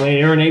 It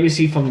aired on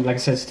ABC from, like I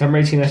said, September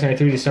 18,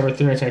 1993 to December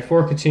 3,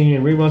 1994,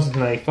 continuing reruns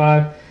until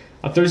 1995.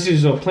 A third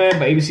season was planned,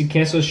 but ABC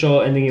canceled the show,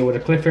 ending it with a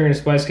cliffhanger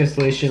despite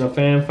cancellation of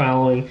fan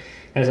following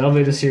has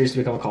elevated the series to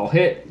become a cult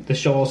hit. The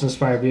show also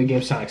inspired video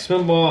game Sonic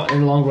Spinball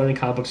and the long-running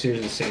comic book series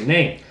of the same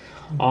name.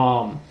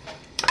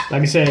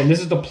 Like I said, and this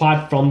is the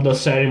plot from the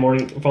Saturday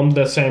morning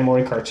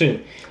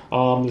cartoon.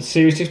 The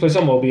series takes place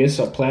on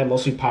Mobius, a planet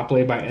mostly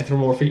populated by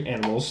anthropomorphic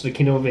animals. The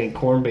kingdom of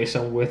Acorn, based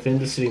on within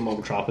the city of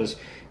Mobitropolis,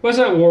 was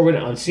at war with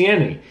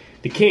Uncanny.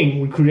 The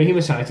king recruited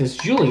human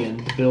scientist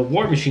Julian to build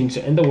war machines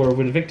to end the war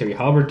with a victory.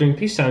 However, during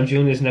peacetime,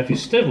 Julian and his nephew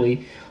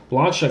Snively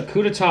launched a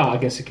coup d'etat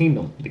against the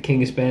kingdom. The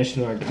king is banished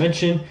to another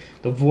dimension.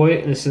 The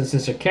Void, in this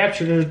instance, are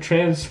captured and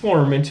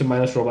transformed into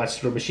mindless robots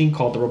through a machine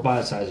called the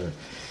Roboticizer.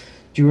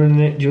 Julian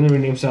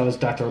renamed himself as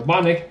Dr.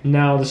 Robotnik.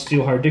 Now, the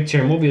Steelheart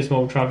Dictator Mobius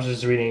Mobitropolis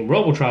is renamed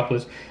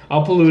Robotropolis,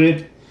 a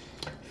polluted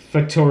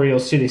factorial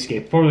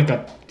cityscape, pretty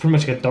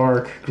much like a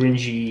dark,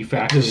 gringy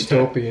factory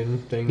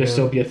dystopian thing.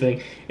 Dystopia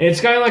thing. And it's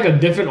kind of like a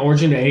different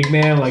origin to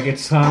Eggman. Like,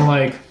 it's kind of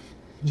like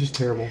just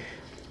terrible.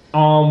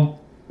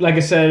 Like I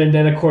said, and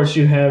then of course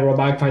you have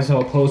Robotnik finds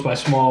himself opposed by a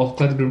small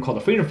collective group called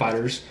the Freedom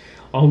Fighters,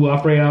 who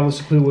operate out of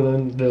secluded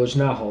within the village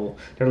Naho.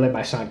 They're led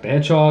by Sonic the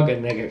Hedgehog,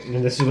 and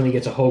this is when he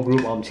gets a whole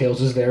group.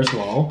 Tails is there as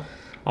well.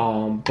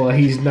 But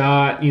he's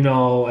not,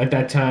 at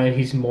that time,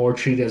 he's more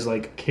treated as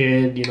like a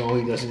kid, he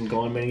doesn't go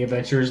on many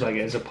adventures, like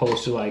as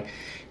opposed to like,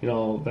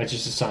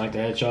 adventures of Sonic the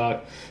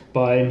Hedgehog.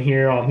 But in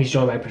here, he's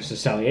joined by Princess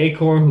Sally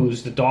Acorn,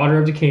 who's the daughter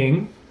of the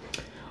king.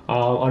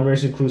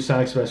 Unrest includes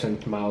Sonic's best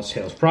friend Miles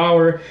Tails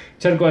Prower,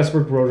 Ted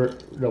Glassberg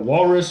wrote The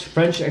Walrus,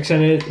 French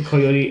accented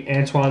Coyote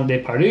Antoine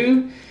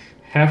Depardieu,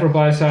 half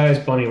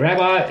roboticized Bunny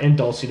Rabbit, and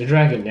Dulcie the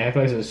Dragon. They have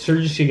like an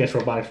insurgency against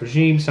robotics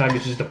regime. Sonic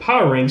uses the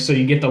power ring, so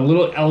you get the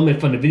little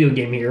element from the video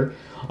game here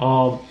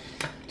to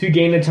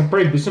gain a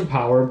temporary boost in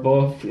power.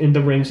 Both in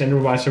the rings and the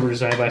robotics were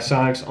designed by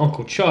Sonic's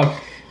Uncle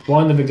Chuck,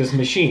 while in the biggest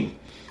machine.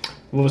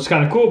 Well, it's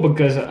kind of cool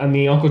because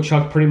Uncle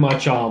Chuck pretty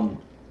much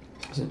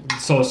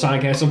so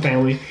Sonic has some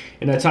family.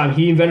 In that time,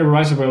 he invented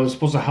Robotics that was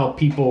supposed to help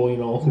people,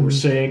 who were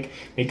sick,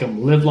 make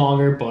them live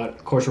longer. But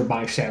of course,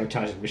 robotics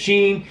sabotaged the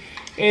machine,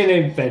 and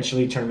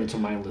eventually turned them into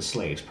mindless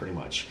slaves, pretty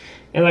much.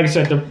 And like I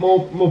said, the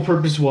whole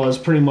purpose was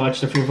pretty much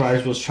the Freedom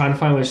Fighters was trying to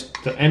find ways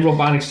to end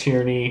robotics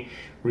tyranny,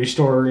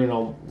 restore,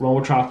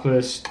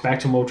 Mobitropolis back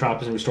to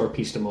Mobitropolis, and restore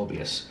peace to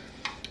Mobius.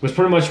 It was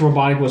pretty much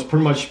Robotic was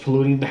pretty much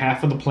polluting the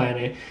half of the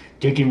planet,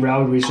 taking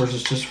valuable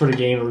resources just for the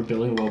game and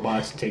rebuilding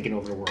robots and taking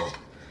over the world.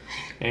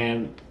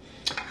 And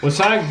with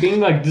Sonic being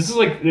like, this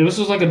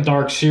was like a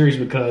dark series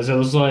because it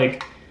was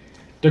like,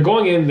 they're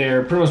going in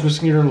there, pretty much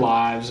risking their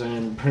lives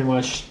and pretty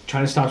much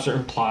trying to stop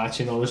certain plots.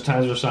 There's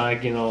times where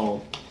Sonic,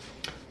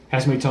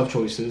 has to make tough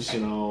choices.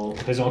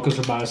 His uncle's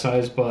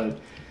roboticized, but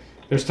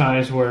there's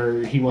times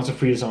where he wants to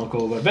free his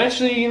uncle. But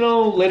eventually,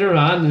 later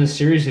on in the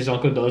series, his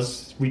uncle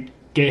does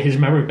get his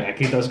memory back.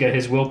 He does get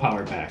his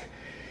willpower back.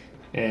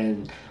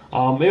 And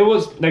it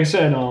was, like I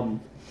said,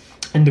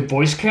 and the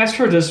voice cast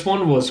for this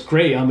one was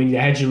great. I mean, they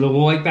had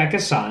Jalil White back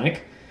as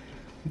Sonic,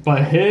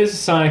 but his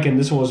Sonic in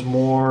this one was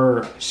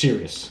more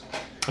serious.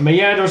 I mean,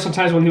 yeah, there were some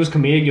times when he was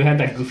comedic, you had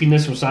that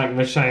goofiness from Sonic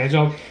and Sonic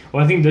Hedgehog.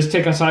 Well, I think this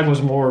take on Sonic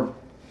was more,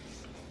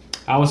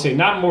 I would say,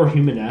 not more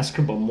human-esque,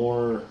 but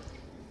more,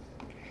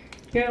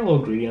 a little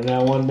greedy on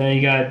that one. Then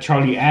you got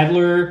Charlie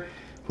Adler,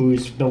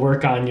 who's been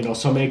working on,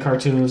 so many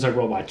cartoons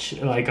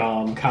like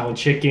Cow and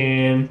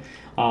Chicken,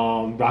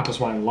 Rocko's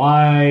Modern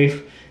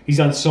Life. He's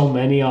done so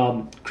many.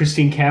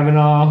 Christine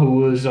Cavanaugh, who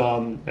was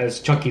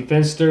as Chucky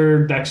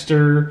Finster,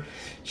 Dexter.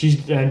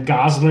 And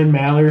Goslin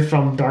Mallard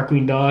from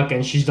Darkwing Duck,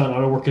 and she's done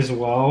other work as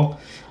well.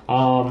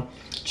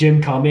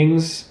 Jim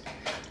Cummings,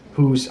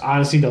 who's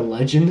honestly the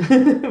legend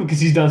because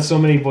he's done so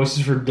many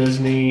voices for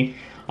Disney.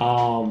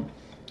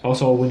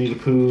 Also Winnie the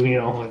Pooh,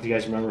 if you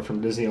guys remember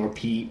from Disney, or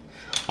Pete.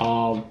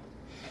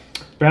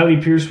 Bradley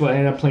Pierce will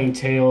end up playing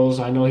Tails.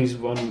 I know he's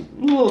one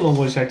little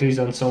voice actor. He's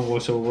done some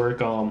voiceover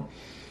work.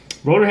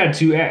 Rotor had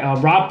two.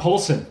 Rob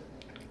Paulson,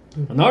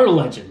 another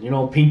legend.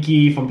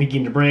 Pinky from Pinky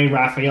and the Brain,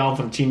 Raphael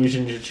from Teenage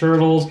Mutant Ninja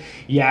Turtles,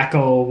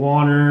 Yakko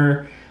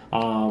Warner.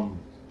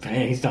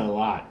 Man, he's done a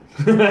lot.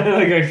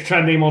 I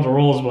tried to name all the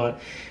roles, but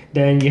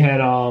then you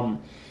had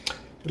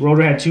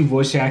Rotor had two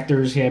voice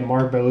actors. He had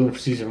Mark Bellew for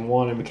season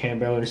 1 and McCann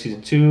Bellew in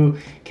season 2.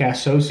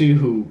 Cass Sosi,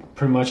 who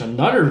pretty much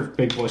another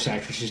big voice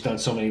actor. She's done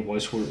so many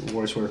voice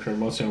work,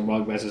 mostly on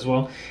Rugrats as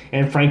well.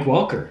 And Frank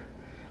Welker.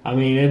 I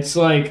mean, it's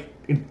like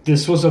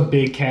this was a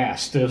big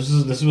cast.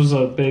 This was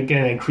a big,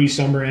 and Cree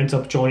Summer ends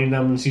up joining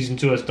them in season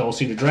 2 as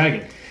Dulcie the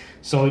Dragon.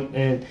 So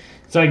and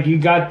it's like you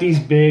got these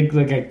big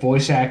like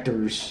voice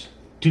actors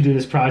to do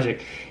this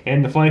project.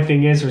 And the funny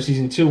thing is, for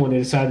season 2, when they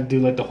decided to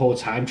do the whole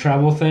time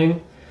travel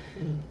thing,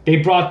 they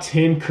brought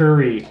Tim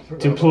Curry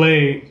to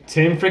play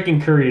Tim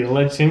freaking Curry, the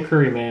legend Tim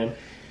Curry, man.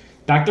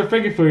 Dr.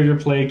 Frankenfurter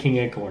to play King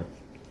Acorn.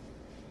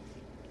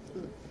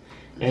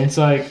 And it's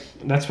like,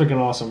 that's freaking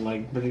awesome.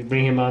 Like,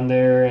 bring him on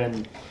there.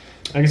 And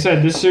like I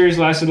said, this series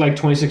lasted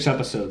 26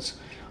 episodes.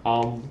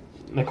 Of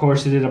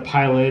course, they did a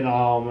pilot.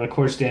 And of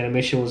course, the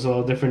animation was a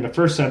little different. The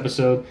first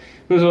episode,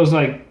 because it was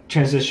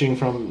transitioning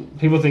from,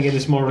 people think it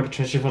is more of a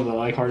transition from the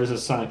lighthearted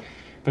Sonic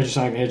the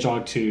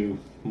Hedgehog to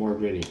more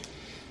gritty.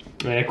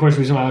 And of course, the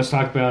reason why I was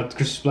talking about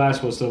Christmas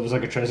Blast was it was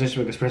like a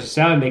transition because Princess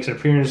Sally makes an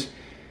appearance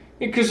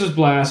in Christmas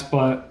Blast,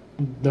 but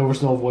there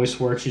was no voice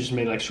work. She just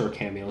made short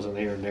cameos in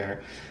here and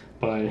there.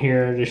 But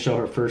here they show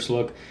her first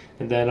look,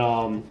 and then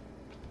of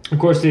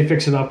course they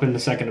fix it up in the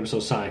second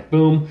episode, Sonic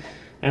Boom.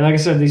 And like I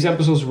said, these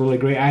episodes were really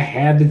great. I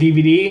had the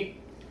DVD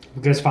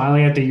because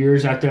finally, after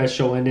years after that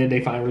show ended,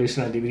 they finally released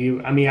it on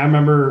DVD. I mean, I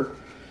remember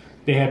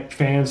they had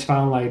fans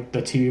found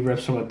the TV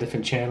rips from a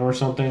different channel or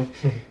something.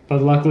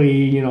 But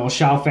luckily,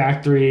 Shout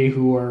Factory,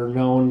 who are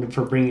known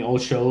for bringing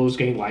old shows,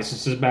 getting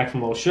licenses back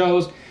from old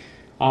shows,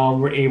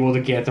 were able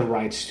to get the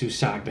rights to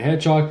Sonic the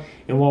Hedgehog.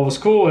 And what was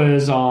cool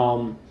is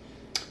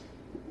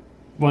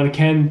when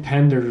Ken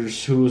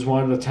Penders, who was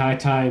one of the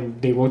time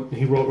he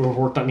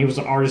was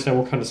an artist that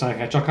worked on the Sonic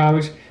Hedgehog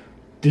comics,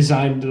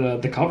 designed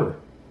the cover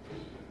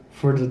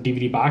for the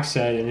DVD box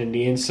set, and in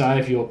the inside,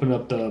 if you open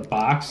up the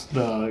box,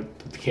 the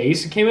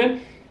case it came in,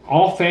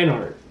 all fan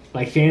art.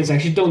 Fans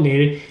actually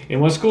donated.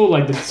 And what's cool,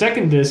 the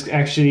second disc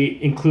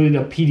actually included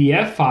a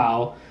PDF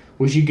file,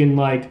 which you can,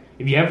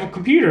 if you have a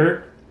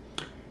computer,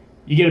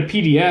 you get a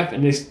PDF,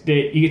 and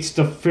you get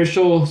the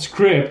official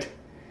script,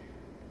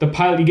 the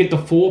pilot, you get the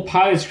full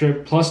pilot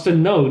script, plus the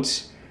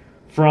notes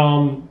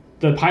from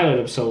the pilot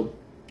episode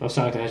of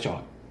Sonic the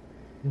Hedgehog.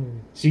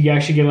 So you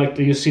actually get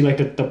you'll see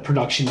the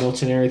production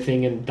notes and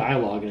everything and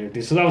dialogue and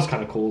everything. So that was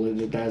kind of cool.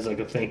 That as a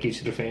thank you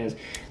to the fans.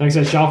 Like I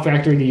said, Shout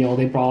Factory,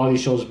 they brought all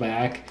these shows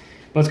back,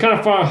 but it's kind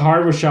of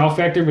hard with Shout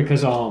Factory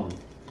because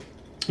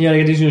they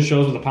get these new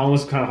shows, but the problem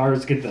was kind of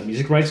hard to get the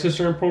music rights to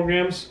certain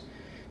programs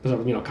because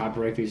of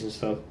copyright fees and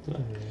stuff.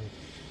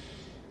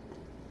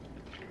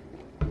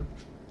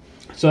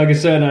 So like I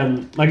said,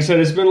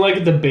 it's been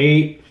a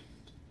debate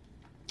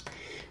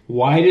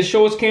why this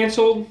show was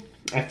canceled.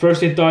 At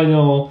first, they thought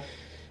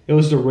it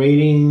was the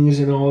ratings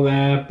and all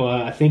that,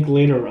 but I think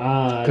later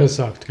on... It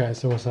sucked,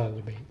 guys. It was not a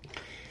debate.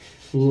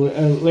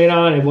 Later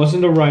on, it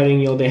wasn't the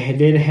writing. They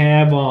did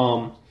have...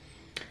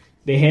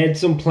 they had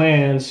some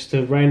plans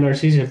to write another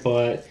season,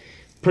 but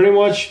pretty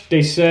much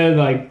they said,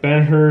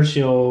 Ben Hurst,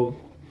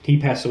 he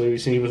passed away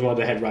recently. He was one of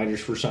the head writers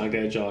for Sonic the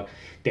Hedgehog.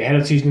 They had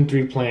a season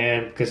 3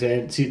 plan because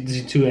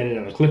season 2 ended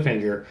on a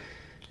cliffhanger.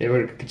 They were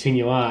going to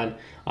continue on.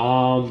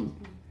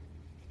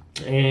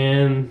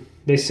 And...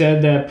 they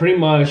said that pretty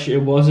much it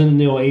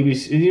wasn't,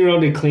 ABC.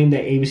 They claimed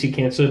that ABC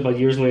canceled it, but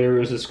years later it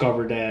was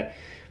discovered that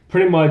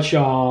pretty much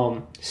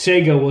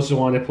Sega was the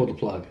one that pulled the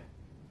plug.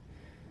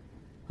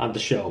 on the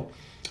show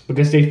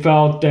because they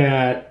felt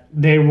that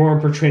they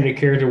weren't portraying the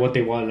character what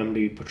they wanted them to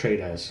be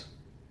portrayed as.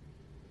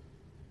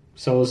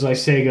 So it was like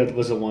Sega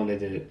was the one that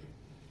did it,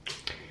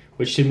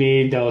 which to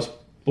me that was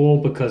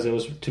bull because it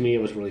was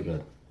really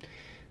good.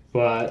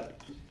 But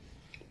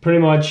pretty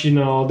much,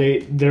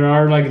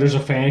 there's a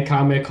fan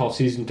comic called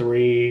Season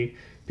 3.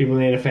 People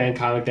made a fan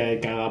comic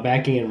that got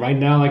backing, and right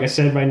now, like I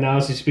said, right now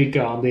as we speak,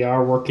 they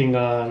are working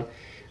on.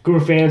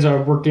 Group of fans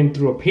are working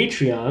through a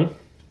Patreon.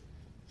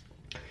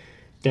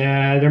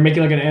 That they're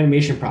making like an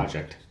animation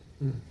project.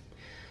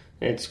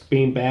 It's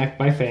being backed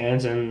by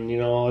fans, and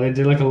they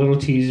did like a little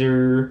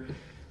teaser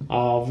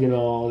of they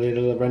did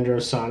a render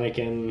of Sonic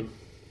and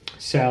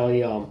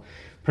Sally.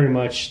 Pretty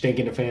much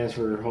thanking the fans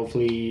for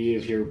hopefully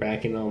if you're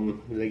backing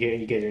them,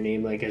 you get your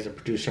name like as a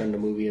producer in the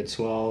movie as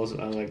well.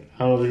 I don't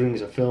know if they're doing as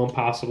a film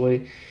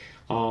possibly.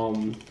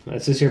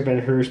 It says here Ben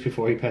Hurst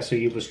before he passed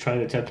away was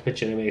trying to attempt to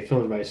pitch an animated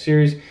film by a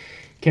series.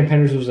 Ken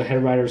Penders, who was the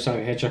head writer of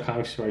Sonic Hedgehog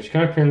comics,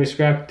 apparently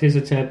scrapped his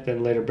attempt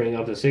and later bring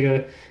up to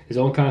Sega his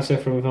own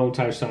concept from a film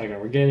titled Sonic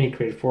Armageddon. He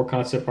created 4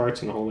 concept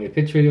arts and a homemade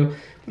pitch video,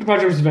 but the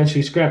project was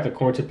eventually scrapped.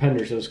 According to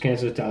Penders, it was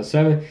canceled in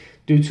 2007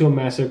 due to a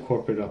massive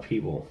corporate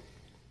upheaval.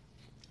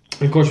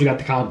 And of course, we got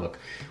the comic book,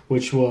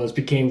 which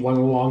became one of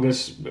the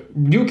longest.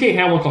 UK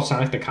had one called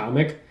Sonic the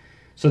Comic,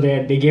 so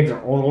they gave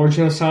their own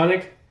origin of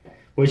Sonic,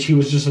 which he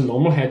was just a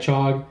normal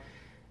hedgehog,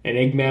 and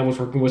Eggman was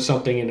working with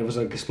something, and it was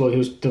like exploded.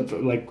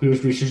 He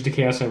was researching the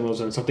Chaos Emeralds,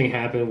 and something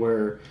happened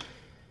where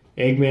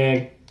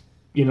Eggman,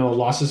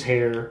 lost his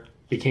hair,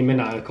 became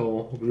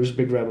maniacal, grew his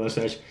big red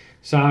mustache.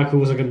 Sonic, who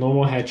was like a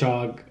normal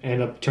hedgehog,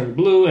 ended up turning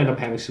blue, ended up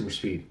having super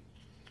speed.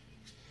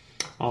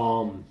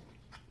 And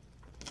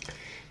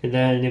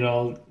then,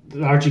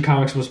 the Archie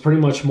Comics was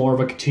pretty much more of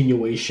a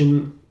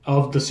continuation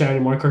of the Saturday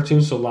morning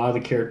cartoon. So a lot of the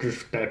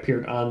characters that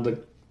appeared on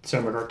the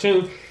Saturday morning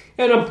cartoon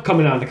ended up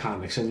coming out in the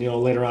comics. And,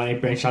 later on,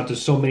 it branched out to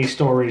so many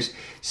stories,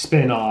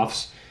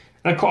 spin-offs.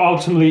 And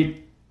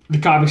ultimately, the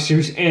comic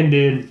series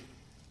ended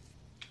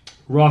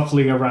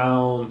roughly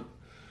around,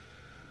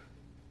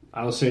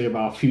 I would say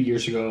about a few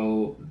years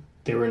ago.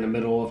 They were in the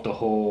middle of the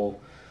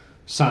whole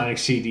Sonic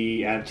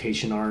CD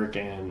adaptation arc,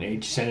 and they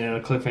just ended on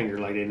a cliffhanger.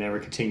 Like, they never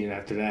continued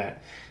after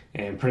that.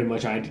 And pretty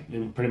much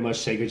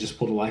Sega just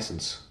pulled a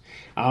license.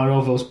 I don't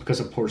know if it was because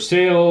of poor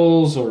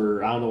sales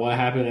or I don't know what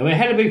happened. It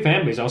had a big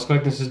fan base. I was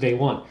collecting since day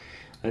one.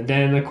 And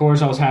then, of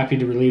course, I was happy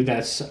to relieve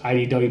that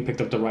IDW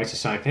picked up the rights to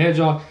Sonic the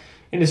Hedgehog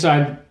and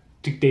decided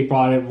they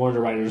brought in one of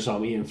the writers,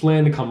 Ian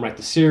Flynn, to come write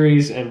the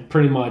series. And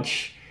pretty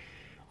much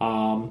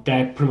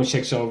that pretty much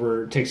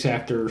takes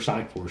after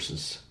Sonic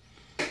Forces.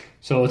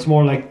 So it's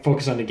more like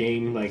focus on the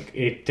game. Like,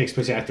 it takes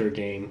place after a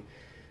game.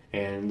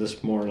 And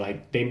this more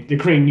like they're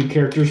creating new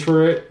characters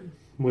for it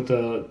for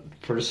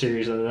the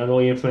series. And not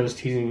only influence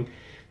teasing,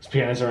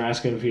 fans are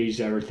asking if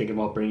he's ever thinking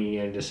about bringing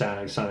in the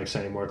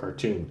Sonic more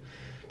cartoon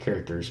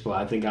characters. But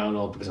I don't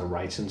know because of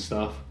rights and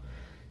stuff.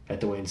 I have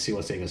to wait and see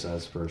what Sega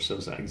says first. So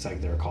it's like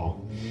their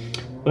call.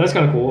 But that's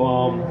kind of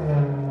cool.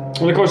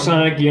 And of course,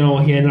 Sonic, he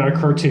had another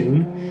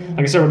cartoon.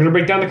 Like I said, we're gonna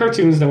break down the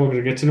cartoons, then we're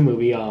gonna get to the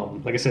movie.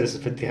 Like I said, this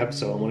is the 50th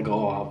episode. I'm gonna go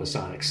all out with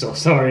Sonic. So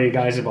sorry,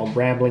 guys, if I'm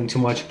rambling too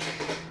much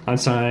on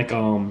Sonic.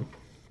 Like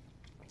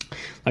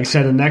I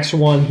said, the next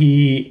one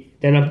he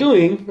ended up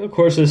doing, of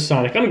course, is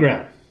Sonic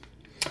Underground.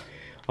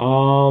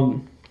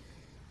 Like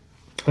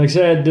I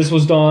said, this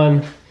was done,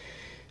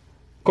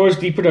 of course,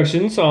 D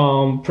Productions.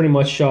 Pretty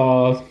much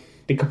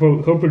they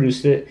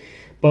co-produced it,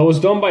 but it was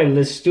done by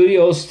Les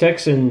Studios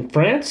Tex in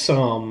France.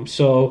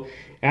 So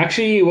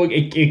actually,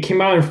 it came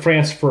out in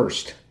France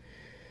first.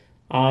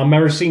 I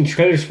remember seeing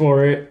trailers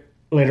for it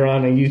later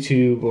on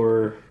YouTube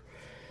or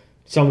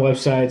some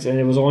websites, and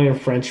it was only in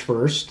French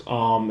first.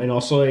 And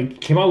also, it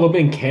came out a little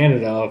bit in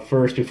Canada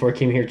first before it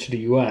came here to the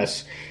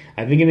U.S.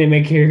 I think it didn't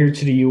make it here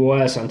to the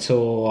U.S.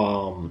 until,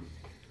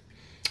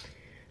 I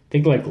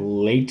think, like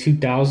late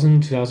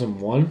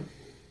 2001.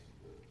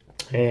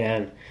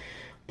 And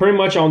pretty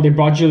much they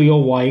brought Julio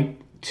White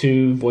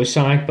to voice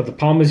Sonic, but the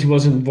problem is he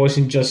wasn't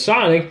voicing just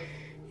Sonic.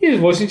 He was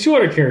voicing 2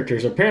 other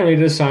characters. Apparently,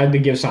 they decided to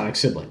give Sonic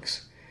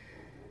siblings.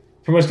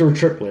 Pretty much they were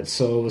triplets.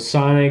 So it was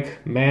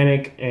Sonic,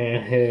 Manic,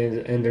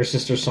 and their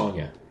sister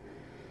Sonia.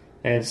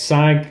 And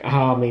Sonic,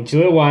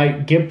 Julio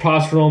White, give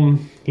props for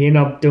him. He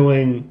ended up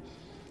doing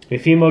the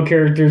female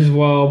characters as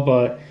well,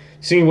 but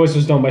singing voice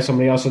was done by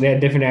somebody else. So they had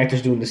different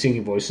actors doing the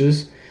singing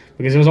voices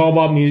because it was all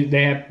about music.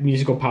 They had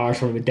musical powers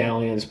from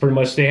medallions. Pretty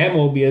much, they had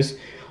Mobius.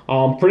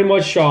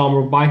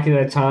 Robotnik at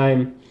that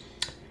time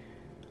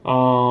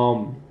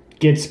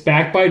gets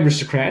backed by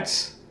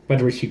aristocrats, by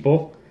the rich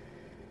people.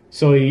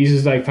 So he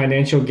uses like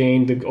financial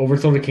gain to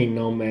overthrow the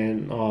kingdom,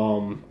 and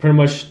pretty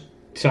much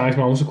Sonic's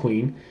mom was a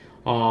queen.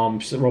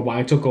 So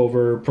Robotnik took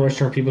over, pretty much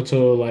turned people to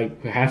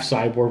like half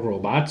cyborg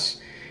robots,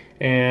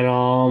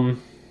 and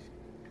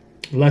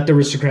let the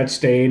aristocrats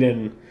stay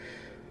and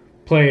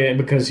play it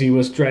because he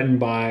was threatened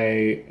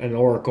by an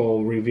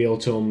oracle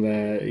revealed to him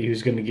that he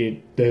was going to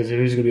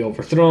be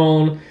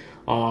overthrown.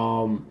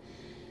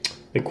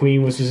 The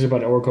queen was visited by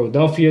the Oracle of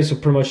Delphia, so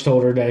pretty much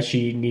told her that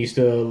she needs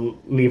to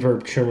leave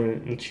her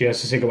children. She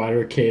has to say goodbye to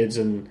her kids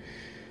and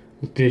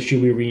they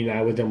should be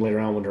reunited with them later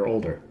on when they're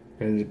older.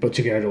 But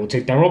together will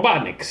take down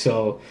Robotnik.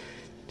 So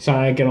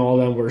Sonic and all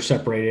of them were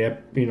separated,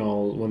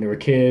 when they were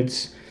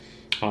kids.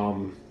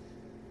 And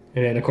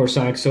then, of course,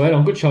 Sonic still had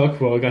Uncle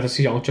Chuck. Well, we got to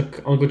see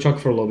Uncle Chuck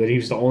for a little bit. He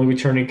was the only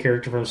returning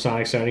character from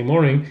Sonic Saturday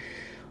Morning.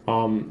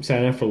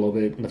 Sat in for a little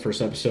bit in the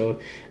first episode.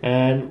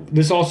 And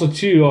this also,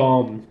 too,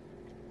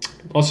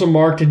 also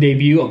marked the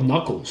debut of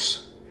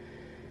Knuckles.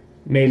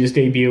 Made his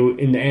debut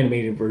in the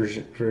animated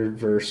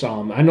verse.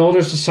 I know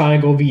there's the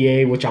Sonic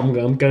OVA, which I'm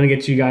gonna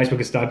get to you guys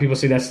because a lot of people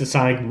say that's the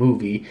Sonic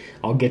movie.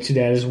 I'll get to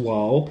that as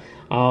well.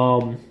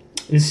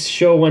 This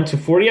show went to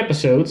 40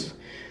 episodes.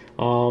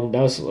 That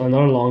was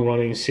another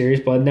long-running series,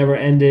 but it never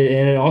ended,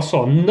 and it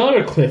also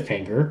another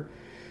cliffhanger.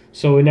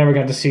 So we never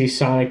got to see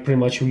Sonic pretty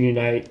much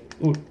reunite.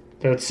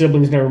 The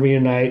siblings never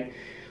reunite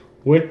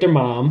with their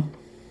mom.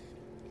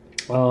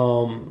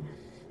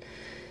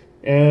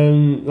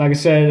 And like I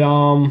said,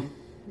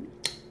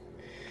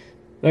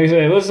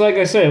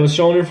 it was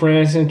shown in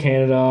France and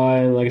Canada,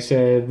 and like I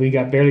said, we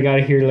barely got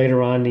it here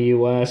later on in the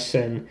U.S.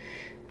 And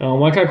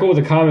what kind of cool with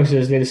the comics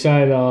is they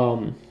decided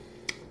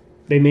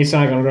they made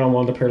Sonic Underground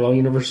one of the parallel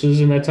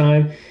universes in that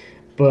time,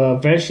 but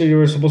eventually they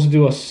were supposed to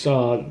do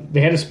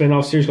they had a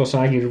spin-off series called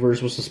Sonic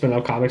Universe, was a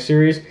spin-off comic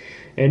series,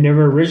 and they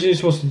were originally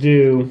supposed to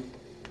do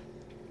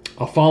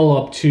a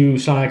follow-up to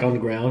Sonic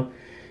Underground,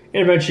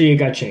 and eventually it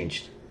got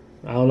changed.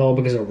 I don't know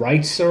because of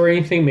rights or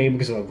anything, maybe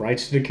because of the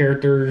rights to the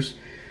characters.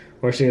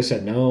 Or Sega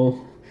said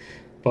no.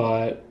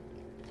 But,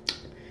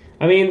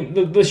 I mean,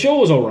 the show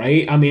was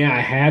alright. I mean,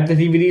 I had the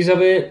DVDs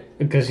of it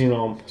because,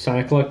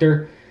 Sonic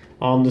Collector.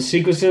 The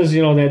sequences, they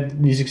had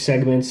music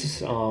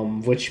segments,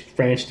 which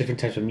branched different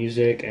types of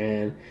music.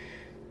 And,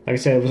 like I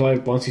said, it was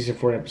like one season,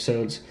 4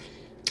 episodes.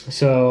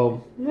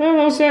 So, that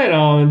was it.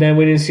 And then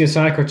we didn't see a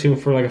Sonic cartoon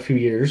for like a few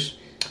years.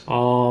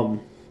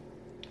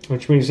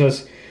 Which brings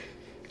us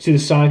to the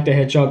Sonic the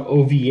Hedgehog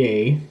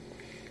OVA.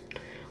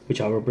 Which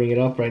I will bring it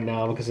up right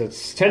now because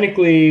it's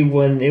technically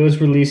when it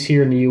was released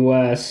here in the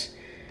U.S.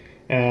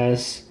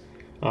 as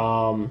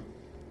Sonic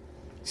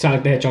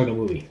the Hedgehog the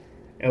movie.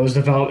 It was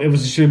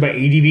distributed by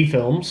ADV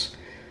Films.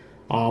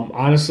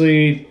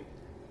 Honestly,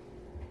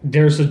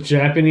 there's a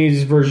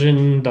Japanese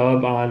version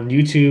dub on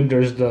YouTube.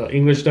 There's the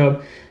English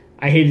dub.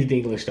 I hated the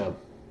English dub.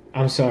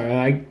 I'm sorry.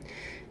 I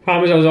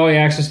promise I was only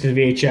access to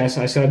the VHS.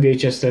 I still had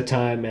VHS at that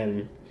time,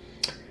 and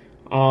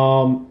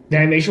the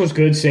animation was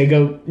good.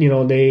 Sega,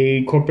 they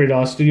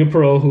incorporated Studio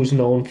Pro, who's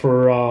known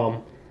for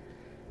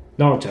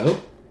Naruto,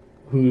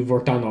 who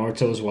worked on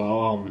Naruto as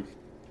well.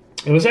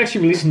 It was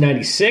actually released in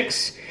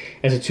 '96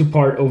 as a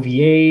 2-part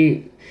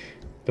OVA.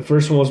 The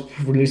first one was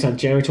released on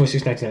January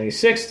 26,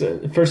 1996.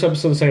 The first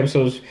episode, the second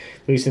episode was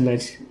released in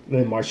March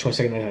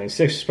 22nd,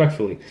 1996,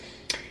 respectively.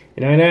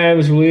 And 99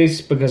 was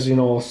released because,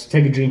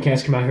 Sega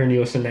Dreamcast came out here in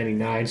the US in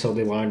 99, so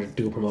they wanted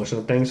to do a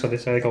promotional thing, so they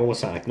decided to go with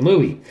Sonic the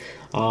movie.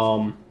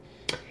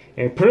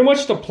 And pretty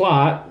much the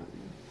plot,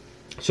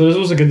 so this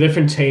was like a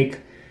different take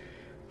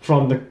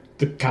from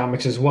the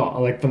comics as well,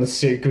 like from the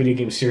video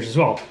game series as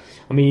well.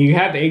 I mean, you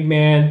have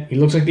Eggman, he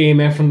looks like the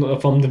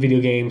Eggman from the video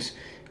games,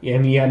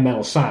 and you have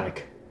Metal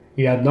Sonic.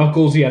 You have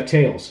Knuckles, you have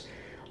Tails.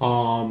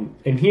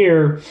 And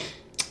here,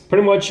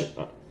 pretty much,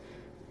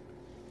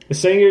 the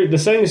setting of the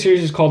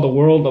series is called The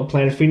World of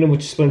Planet Freedom,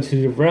 which is split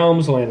into 2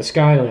 realms, the Land of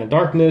Sky, the Land of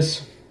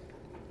Darkness.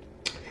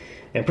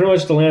 And pretty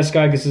much the Land of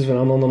Sky consists of an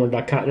unknown number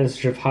of continents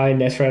which have high in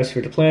the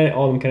stratosphere of the planet,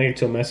 all of them connected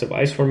to a massive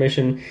ice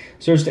formation,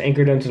 serves to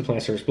anchor them to the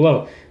planet's surface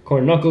below.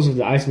 According to Knuckles, if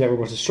the ice network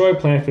was destroyed,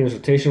 Planet Freedom's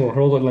rotation will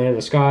hurl the Land of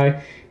the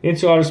Sky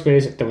into outer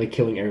space, actively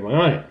killing everyone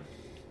on it.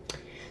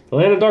 The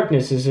Land of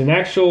Darkness is an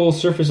actual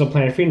surface of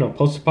Planet Freedom,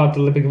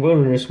 post-apocalyptic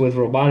wilderness with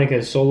Robotnik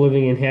as sole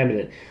living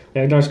inhabitant.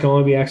 Land of Darkness can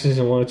only be accessed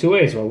in one of 2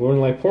 ways: by a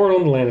world-like portal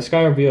in the Land of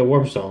Sky or via a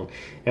warp zone.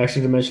 An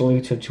extra dimensional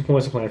link between 2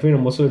 points of Planet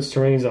Freedom. Most of its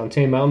terrain is on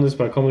tame mountains,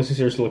 but a commonly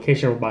considered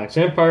location of Robotnik's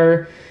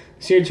Empire.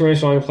 The series terrain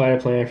surrounding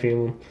Planet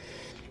Freedom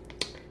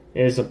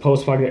is a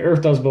post-apocalyptic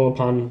Earth that was built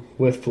upon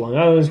with flung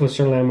islands, with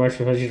certain landmarks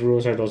for countries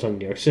ruins are those of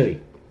New York City.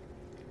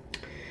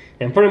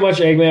 And pretty much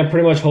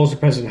Eggman holds the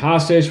president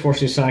hostage,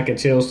 forcing Sonic and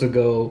Tails to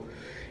go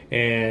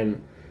and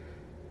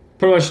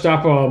pretty much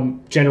stop a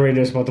generator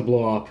that's about to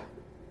blow up,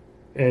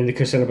 and it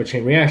could set up a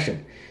chain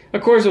reaction.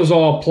 Of course, it was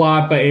all a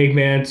plot by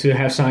Eggman to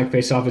have Sonic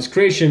face off his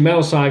creation,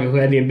 Metal Sonic, who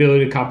had the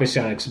ability to copy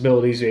Sonic's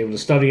abilities, be able to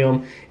study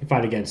them and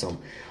fight against them.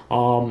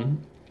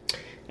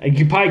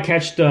 You probably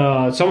catch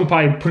someone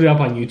probably put it up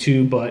on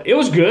YouTube, but it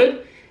was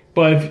good.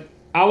 But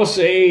I would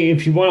say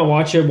if you want to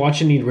watch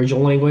it in the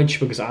original language,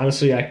 because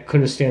honestly, I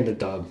couldn't stand the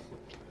dub.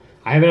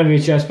 I have it on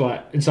VHS,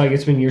 but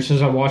it's been years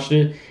since I watched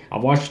it.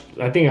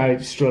 I think I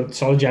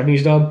saw the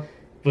Japanese dub.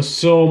 It was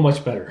so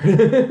much better.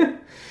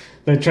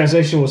 The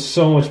translation was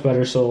so much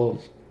better, so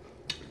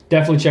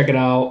definitely check it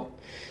out.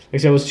 Like I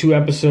said, it was 2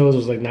 episodes. It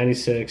was like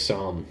 96.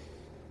 And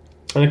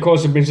of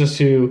course, it brings us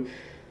to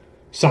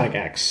Sonic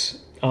X.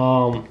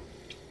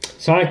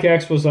 Sonic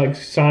X was like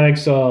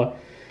Sonic's... at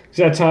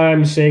that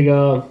time,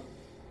 Sega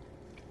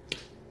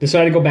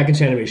decided to go back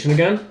into animation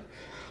again.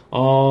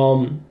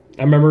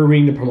 I remember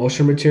reading the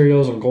promotional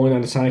materials and going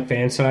on the Sonic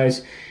fan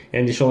sites,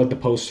 and they show like the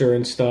poster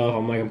and stuff.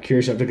 I'm like, I'm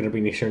curious if they're going to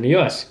bring this here in the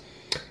US.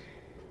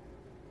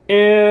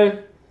 And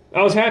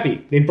I was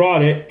happy. They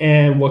brought it,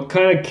 and what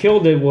kind of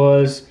killed it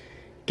was,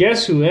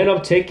 guess who ended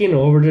up taking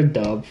over the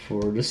dub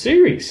for the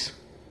series?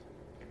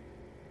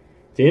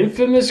 The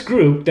infamous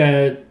group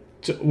that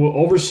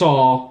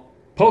oversaw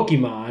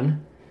Pokemon,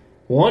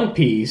 One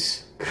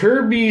Piece,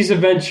 Kirby's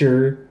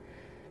Adventure,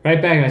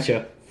 right back at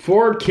you,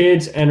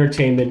 4Kids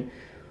Entertainment,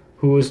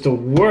 who was the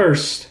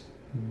worst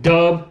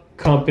dub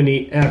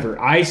company ever.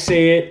 I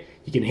say it.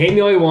 You can hate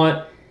me all you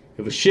want.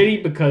 It was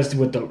shitty because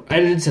with the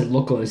edits and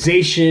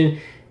localization,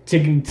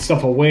 taking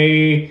stuff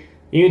away,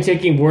 even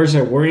taking words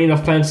that weren't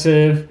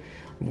offensive,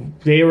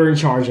 they were in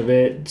charge of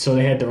it. So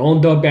they had their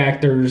own dub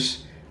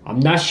actors. I'm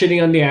not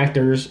shitting on the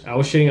actors. I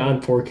was shitting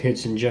on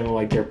 4Kids in general.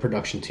 Like, their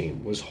production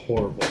team was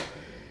horrible.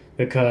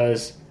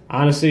 Because,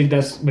 honestly,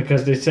 that's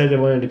because they said they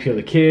wanted to appeal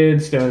to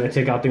kids. They wanted to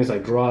take out things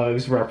like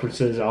drugs,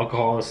 references,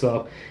 alcohol, and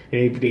stuff.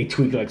 They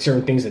tweaked, like,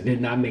 certain things that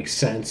did not make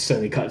sense.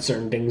 And they cut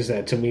certain things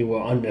that, to me,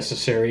 were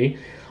unnecessary.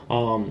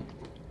 And,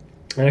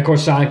 of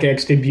course, Sonic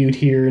X debuted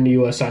here in the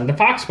U.S. on the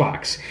Fox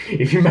Box.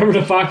 If you remember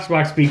the Fox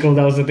Box, Beagle,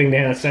 that was the thing they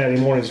had on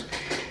Saturday mornings.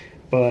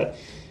 But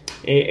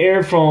it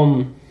aired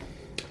from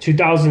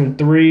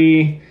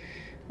 2003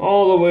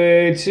 all the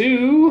way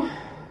to...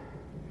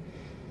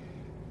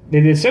 They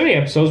did 70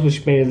 episodes,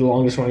 which made it the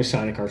longest running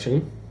Sonic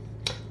cartoon.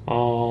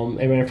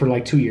 It ran for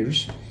like 2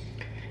 years.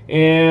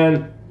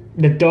 And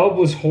the dub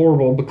was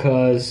horrible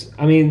because,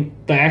 I mean,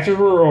 the actors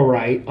were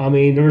alright. I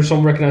mean, there were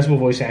some recognizable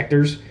voice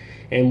actors.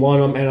 And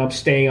one of them ended up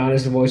staying on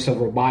as the voice of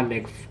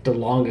Robotnik, the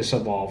longest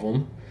of all of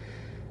them.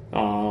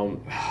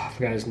 I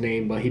forgot his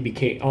name, but he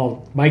became...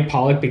 Mike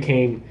Pollock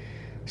became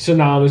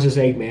synonymous as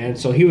Eggman.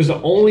 So he was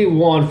the only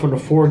one from the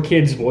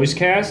 4Kids voice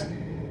cast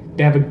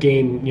to have a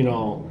game,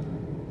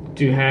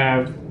 to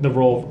have the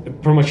role...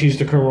 Pretty much he's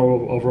the current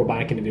role of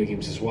Robotnik in the video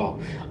games as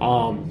well.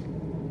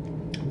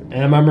 And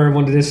I remember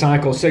when they did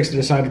Sonic 06, they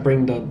decided to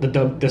bring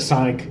the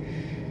Sonic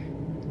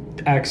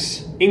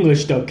X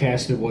English dub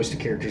cast to voice the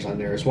characters on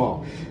there as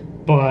well.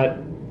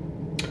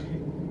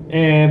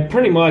 And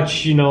pretty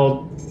much,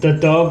 the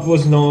dub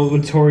was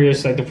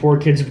notorious, like the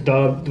 4Kids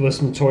dub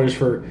was notorious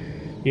for,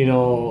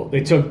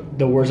 they took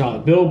the words out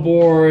of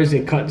billboards,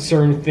 they cut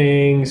certain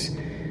things,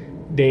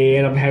 they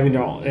ended up having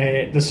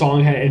the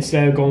song had,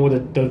 instead of going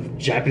with the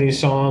Japanese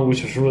song,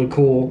 which was really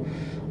cool,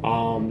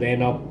 they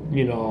ended up,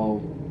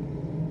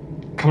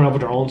 coming up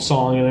with their own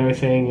song and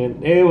everything,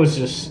 and it was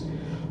just,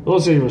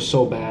 those things were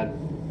so bad.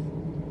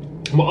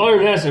 But other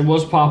than that, it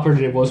was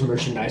popular, it was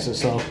merchandise and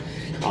stuff.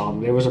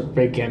 There was a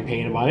big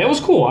campaign about it. It was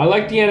cool. I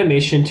liked the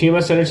animation.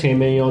 TMS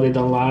Entertainment, they've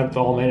done a lot of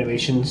film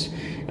animations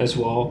as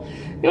well.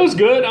 It was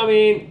good. I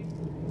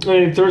mean,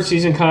 the third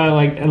season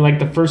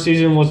the first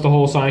season was the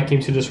whole Sonic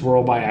came to this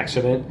world by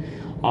accident,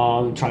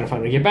 trying to find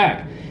a way to get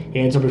back. He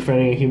ends up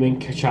befriending a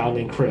human child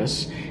named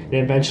Chris. And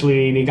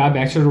eventually, they got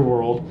back to the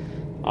world.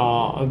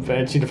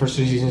 Eventually, the first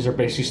two seasons are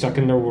basically stuck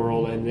in their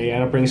world, and they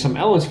end up bringing some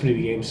elements to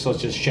the games,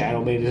 such as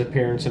Shadow made his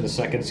appearance in the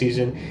second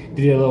season.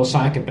 They did a little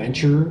Sonic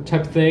Adventure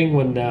type thing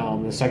when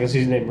the second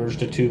season they merged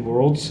the two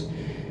worlds,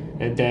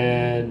 and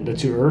then the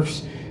two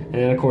Earths, and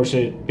then of course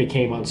it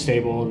became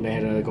unstable and they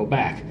had to go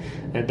back.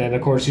 And then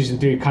of course season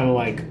 3 kind of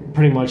like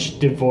pretty much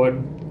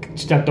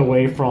stepped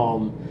away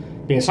from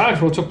being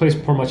Sonic's world, took place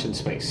pretty much in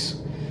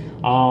space.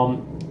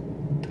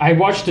 I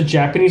watched the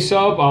Japanese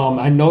sub.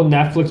 I know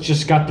Netflix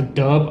just got the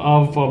dub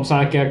of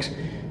Sonic X.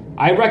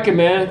 I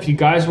recommend, if you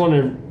guys want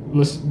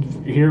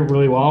to hear it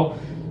really well,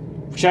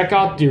 check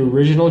out the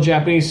original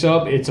Japanese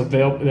sub. It's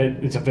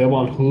available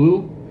on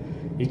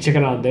Hulu. You check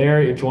it out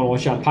there. If you want to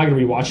watch it, I'm probably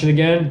going to rewatch it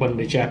again, but in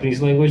the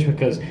Japanese language,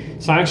 because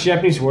Sonic's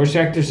Japanese voice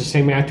actor is the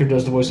same actor who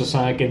does the voice of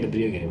Sonic in the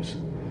video games.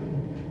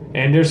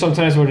 And there's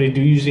sometimes where they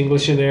do use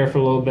English in there for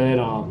a little bit,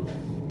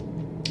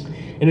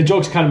 and the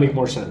jokes kind of make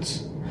more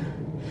sense.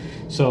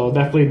 So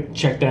definitely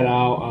check that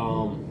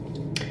out.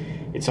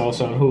 It's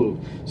also on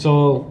Hulu.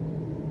 So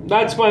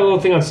that's my little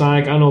thing on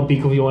Sonic. I don't know,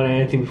 Beako, if you want to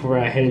add anything before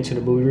I head into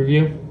the movie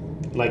review?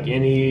 Like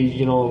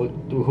any,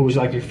 who's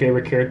like your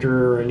favorite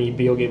character or any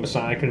video game of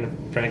Sonic in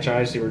the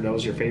franchise, or that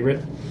was your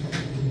favorite?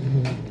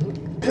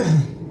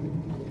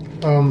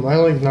 I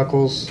like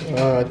Knuckles.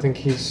 I think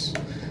he's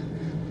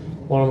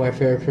one of my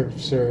favorite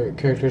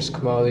characters to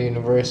come out of the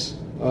universe.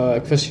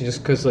 Especially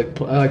just because I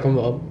like him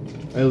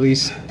at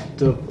least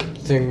the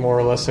thing more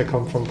or less I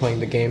come from playing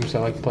the games. I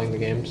like playing the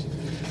games.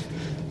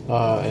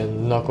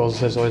 And Knuckles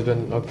has always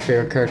been a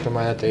favorite character of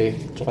mine that they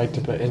like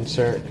to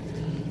insert.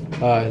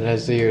 And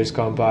as the years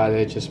gone by,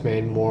 they just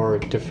made more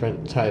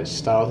different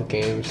style of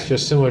games.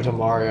 Just similar to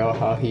Mario,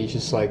 how he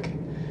just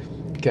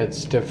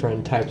gets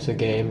different types of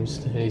games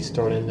and he's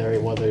thrown in there,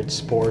 whether it's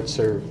sports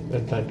or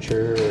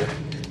adventure or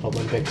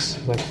Olympics.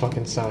 Like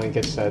fucking Sonic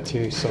gets that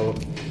too. So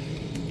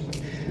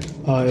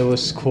it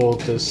was cool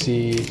to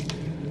see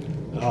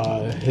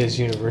his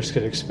universe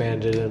get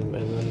expanded, and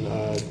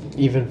then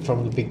even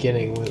from the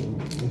beginning when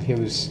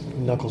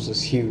Knuckles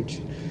is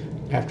huge.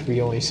 after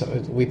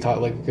we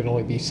thought like it could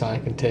only be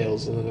Sonic and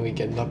Tails, and then we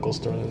get Knuckles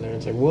thrown in there.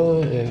 It's like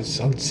what? And it's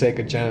on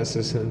Sega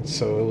Genesis, and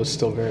so it was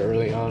still very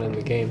early on in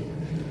the game.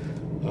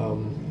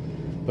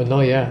 But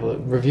no, yeah,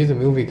 review the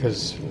movie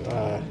because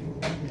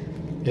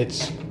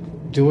it's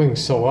doing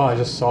so well. I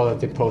just saw that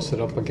they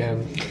posted up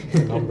again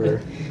the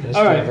number. It's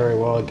doing very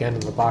well again in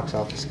the box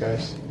office,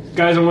 guys.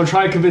 Guys, I'm gonna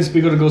try to convince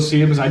Pico to go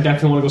see it because I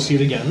definitely want to go see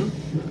it again.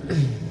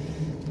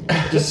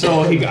 Just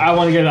so I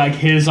want to get like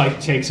his like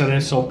takes on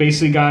it. So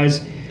basically, guys,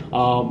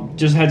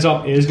 just heads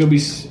up, it is gonna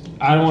be.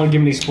 I don't want to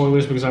give any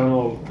spoilers because I don't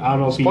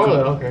know. If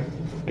Spoiler, okay.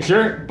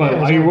 Sure, but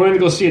Yeah, are you willing to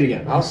go see it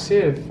again? I'll see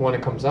it when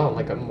it comes out in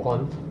like a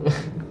month.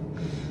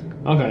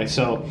 Okay,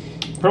 so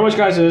pretty much,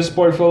 guys, it is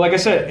spoiler filled. Like I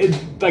said,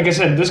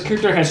 this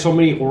character has so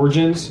many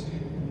origins,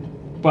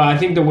 but I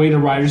think the way the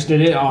writers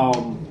did it,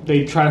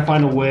 they try to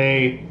find a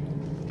way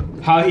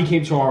how he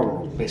came to our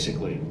world,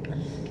 basically.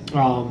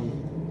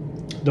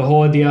 The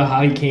whole idea of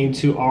how he came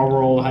to our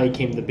world, how he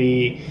came to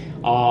be,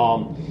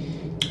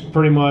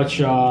 pretty much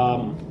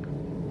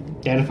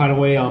they had to find a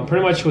way.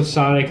 Pretty much with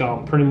Sonic,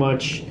 pretty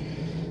much.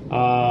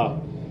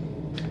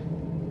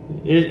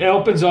 It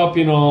opens up,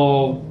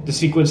 the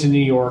sequence in New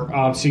York,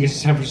 sequence in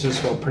San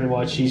Francisco, pretty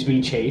much. He's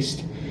being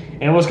chased.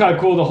 And it was kind of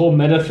cool, the whole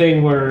meta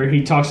thing where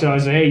he talks to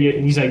us, hey,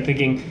 and he's like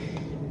thinking,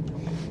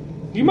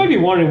 you might be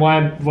wondering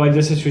why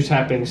this is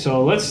happening,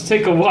 so let's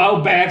take a while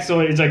back.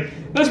 So it's like,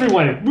 let's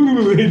rewind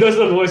it. He does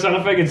the voice sound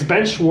effect. It's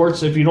Ben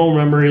Schwartz, if you don't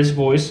remember his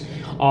voice.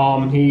 He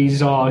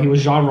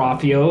was Jean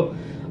Ralphio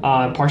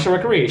in Parks and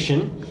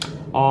Recreation.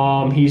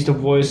 He's the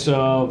voice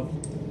of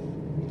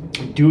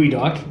Dewey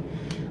Duck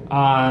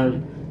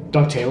on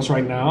DuckTales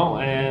right now,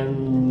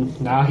 and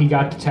now he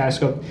got the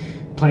task of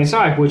playing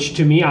Sonic, which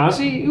to me,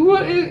 honestly,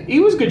 he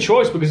was a good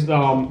choice because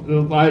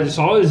I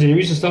saw his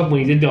interviews and stuff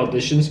when he did the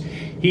auditions.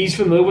 He's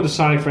familiar with the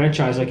Sonic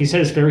franchise. Like he said,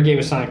 his favorite game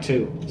is Sonic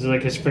 2. It's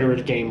like his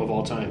favorite game of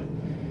all time.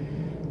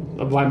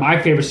 Like my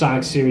favorite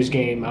Sonic series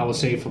game, I would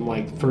say from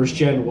like first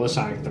gen was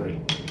Sonic 3.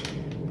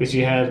 Because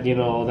you had, the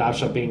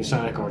option of being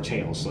Sonic or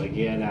Tails. Like,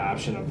 you had the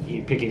option of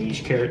picking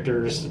each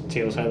character.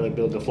 Tails had, like,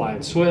 ability to fly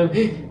and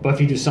swim. But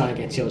if you do Sonic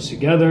and Tails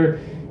together,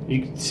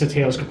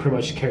 Tails could pretty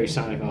much carry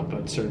Sonic up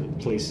at certain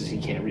places he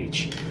can't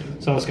reach.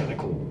 So that was kind of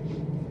cool.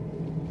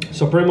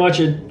 So pretty much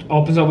it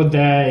opens up with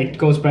that. It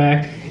goes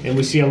back, and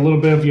we see a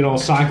little bit of,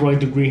 Sonic running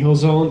through Green Hill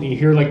Zone. You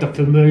hear, like, the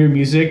familiar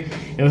music.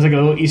 It was like a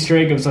little Easter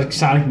egg. It was like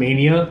Sonic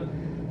Mania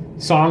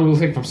song. It looks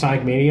like from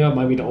Sonic Mania. It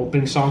might be the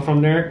opening song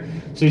from there.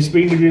 So he's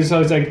speaking to Green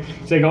Hill. It's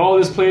like, oh,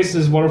 this place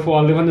is wonderful. I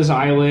live on this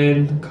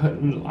island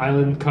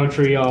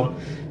country.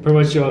 Pretty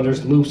much,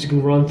 there's loops you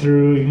can run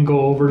through. You can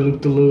go over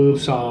loop the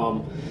loops.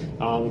 Go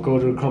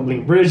to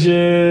crumbling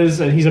bridges.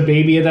 And he's a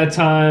baby at that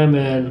time.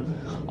 And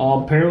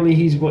apparently,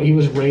 he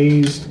was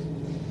raised.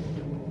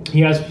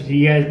 He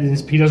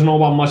doesn't know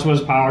about much of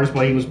his powers,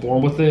 but he was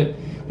born with it,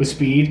 with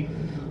speed.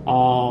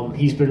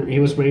 He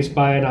was raised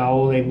by an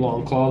owl named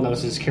Longclaw. That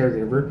was his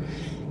caregiver,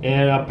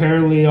 and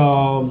apparently,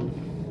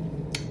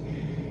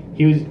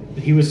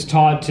 he was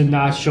taught to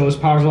not show his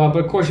powers a lot.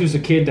 But of course, he was a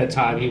kid that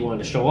time. He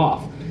wanted to show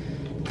off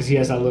because he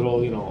has that little,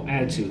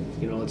 attitude.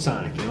 It's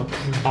Sonic.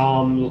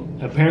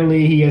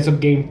 Apparently, he ends up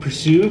getting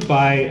pursued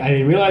by. I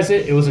didn't realize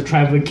it. It was a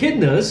tribe of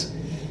echidnas.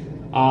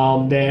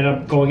 They end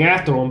up going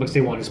after him because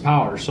they want his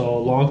power. So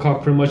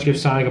Longclaw pretty much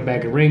gives Sonic a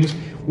bag of rings,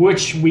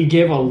 which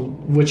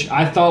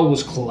I thought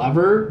was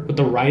clever with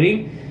the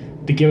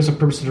writing to give us a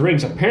purpose to the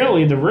rings.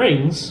 Apparently, the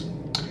rings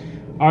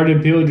are the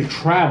ability to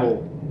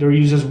travel. They're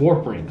used as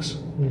warp rings.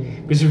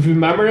 Because if you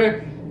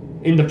remember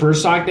in the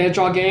first Sonic the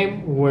Hedgehog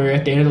game, where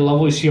at the end of the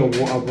level you see a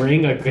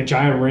ring, a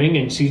giant ring,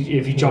 and see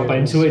if you jump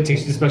into it, it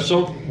takes you to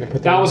special.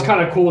 That was kind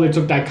of cool. They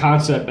took that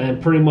concept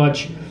and pretty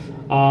much.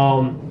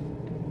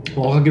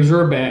 Longclaw gives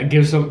her a bag,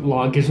 gives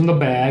him the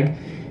bag,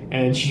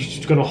 and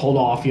she's gonna hold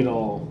off,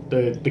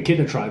 the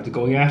Echidna tribe to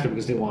going after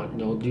because they want,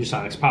 to use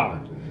Sonic's power.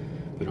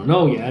 We don't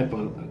know yet,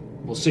 but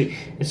we'll see.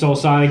 And so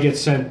Sonic gets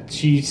sent.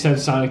 She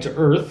sends Sonic to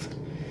Earth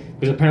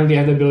because apparently they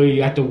have the ability.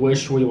 You have to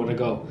wish where you want to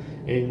go,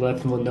 and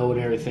let them know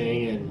and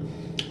everything. And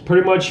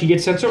pretty much he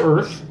gets sent to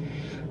Earth,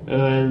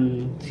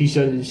 and he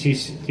said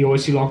he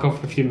always see Longclaw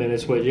for a few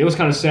minutes. Which it was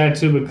kind of sad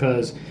too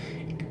because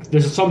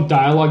there's some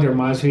dialogue that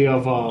reminds me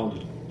of.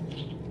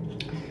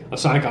 A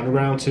Sonic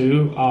Underground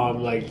too,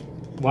 like,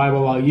 why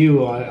about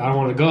you? I don't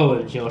want to go,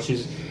 and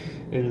she's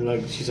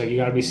like, you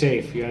gotta be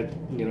safe. You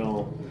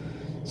got,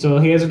 So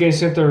he ends up getting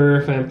sent to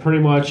Earth, and pretty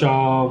much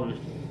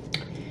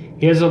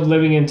he ends up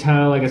living in a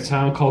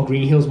town called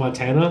Green Hills,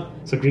 Montana.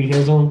 So Green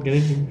Hills Zone, get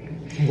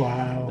it?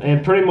 Wow.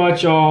 And pretty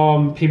much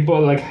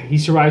people he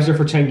survives there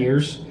for 10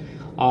 years.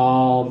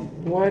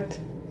 What?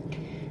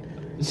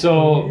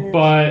 So,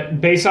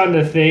 but based on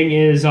the thing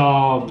is,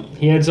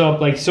 he ends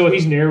up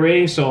he's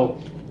narrating so.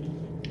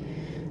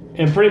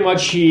 And pretty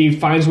much he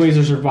finds ways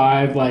to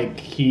survive. Like,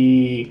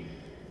 he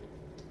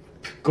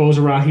goes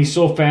around. He's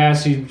so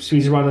fast. He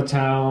speeds around the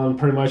town.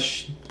 Pretty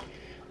much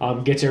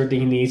gets everything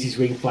he needs. He's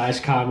reading Flash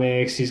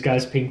comics. He's got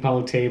his ping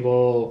pong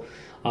table.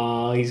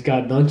 He's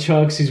got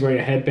nunchucks. He's wearing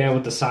a headband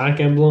with the Sonic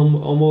emblem,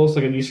 almost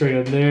like an Easter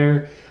egg in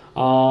there.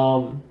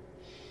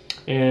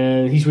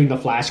 and he's reading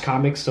the Flash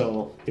comics,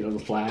 so the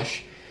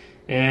Flash,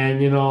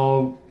 and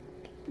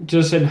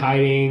just in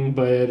hiding,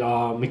 but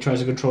he tries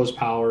to control his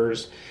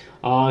powers.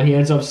 He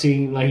ends up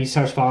seeing he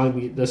starts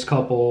following this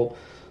couple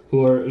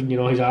who are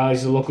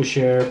he's the local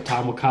sheriff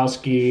Tom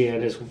Wachowski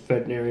and his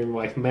veterinarian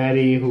wife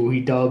Maddie, who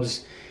he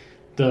dubs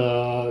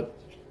the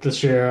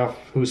sheriff,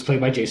 who's played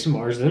by Jason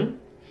Marsden,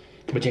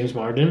 by James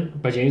Marsden,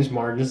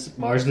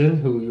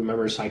 who you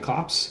remember as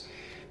Cyclops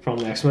from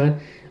the X-Men.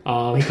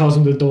 He calls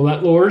him the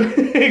Donut Lord.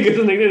 He gives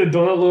him the nickname the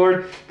Donut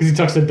Lord because he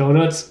talks to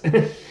donuts.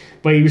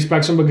 But he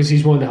respects him because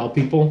he's willing to help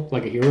people,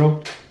 like a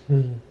hero.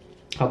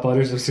 Help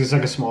others. It's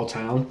like a small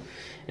town.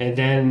 And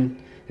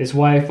then his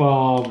wife,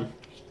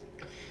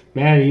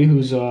 Maddie,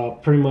 who's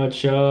pretty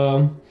much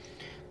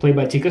played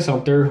by Tika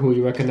Sumpter, who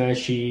you recognize.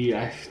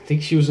 I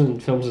think she was in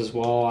films as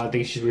well. I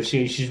think she's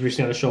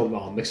recently on a show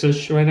about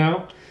Mixes right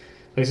now.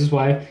 Plays his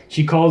wife.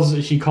 He calls her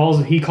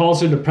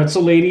the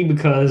pretzel lady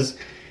because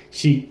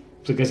I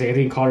think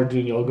he caught her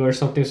doing yoga or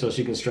something, so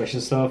she can stretch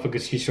and stuff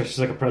because she stretches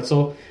like a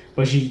pretzel.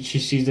 But she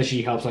sees that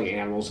she helps like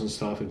animals and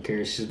stuff and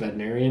cares. She's a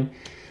veterinarian.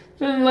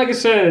 And like I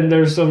said,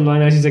 there's some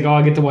nights he's like, oh,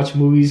 I get to watch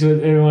movies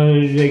with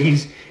everyone.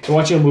 He's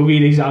watching a movie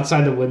and he's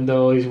outside the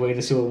window. He's waiting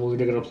to see what movie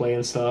they're gonna play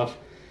and stuff.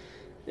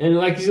 And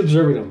he's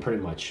observing them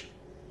pretty much.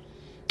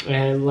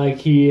 And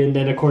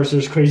then of course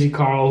there's Crazy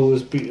Carl,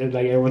 who's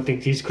everyone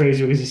thinks he's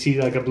crazy because he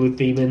sees a blue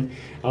demon,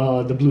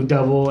 the blue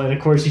devil, and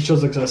of course he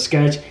shows a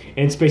sketch,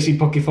 and it's basically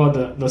poking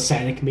fun the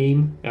Sonic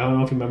meme. I don't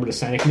know if you remember the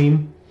Sonic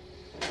meme.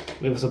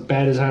 It was a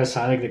bad design of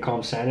Sonic. They call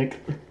him Sonic.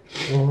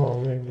 Oh,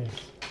 maybe.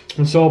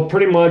 And so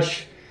pretty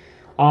much,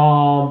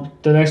 the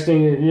next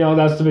thing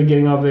that's the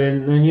beginning of it,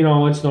 and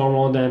it's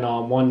normal. And then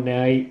one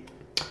night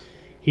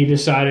he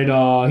decided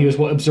he was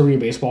observing a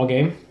baseball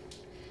game.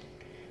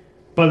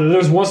 But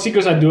there's one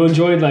sequence I do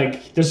enjoy.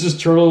 There's this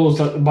turtle who's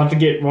about to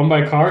get run by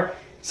a car.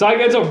 Sonic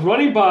ends up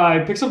running by,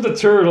 picks up the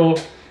turtle,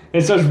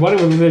 and starts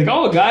running with him.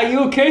 Oh, guy,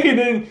 you okay? And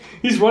then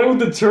he's running with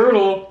the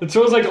turtle. The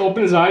turtle's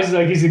open his eyes,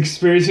 he's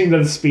experiencing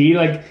the speed.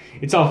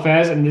 It's all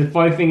fast. And the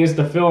funny thing is,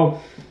 the film,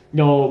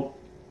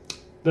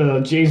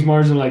 the James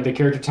Marsden, the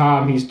character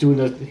Tom,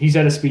 he's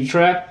at a speed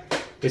trap.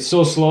 It's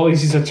so slow. He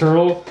sees a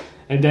turtle,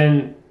 and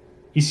then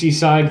you see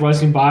Sonic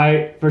racing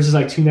by versus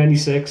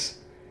 296.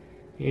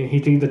 And he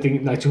thinks the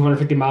thing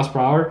 250 miles per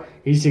hour.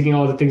 He's thinking,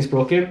 the thing's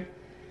broken.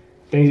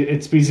 Then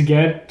it speeds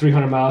again,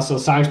 300 miles. So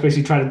Sonic's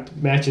basically trying to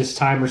match his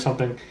time or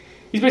something.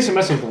 He's basically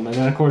messing with him. And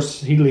then, of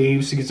course, he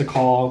leaves. He gets a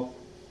call.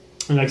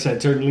 And like I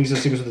said, leaves the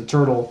sequence with the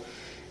turtle.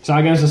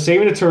 Sonic ends up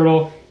saving the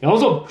turtle. And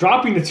also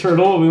dropping the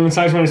turtle when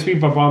Sonic's running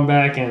speed, but brought him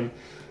back. And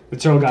the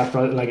turtle got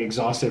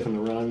exhausted from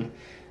the run.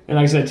 And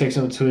like I said, it takes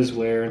him to his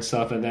lair and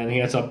stuff. And then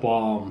he ends up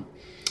knowing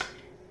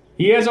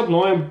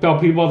about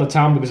people at the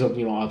town because of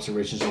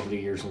observations over the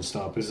years and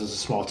stuff, because it's a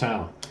small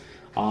town.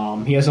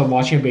 He ends up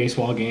watching a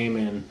baseball game,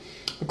 and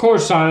of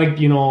course Sonic,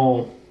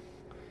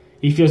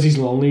 he feels he's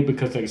lonely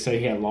because, like I said,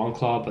 he had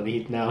Longclaw, but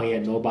now he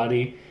had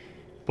nobody.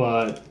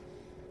 But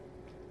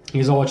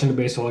he's all watching the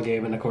baseball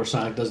game, and of course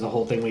Sonic does the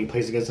whole thing when he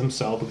plays against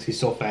himself because he's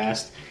so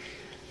fast,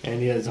 and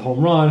he has a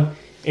home run.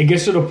 It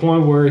gets to the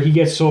point where he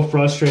gets so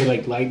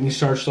frustrated, lightning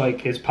starts,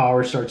 his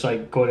power starts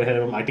going ahead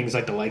of him. I think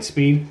it's the light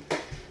speed.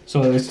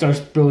 So it starts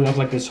building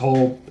up this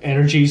whole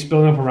energy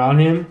building up around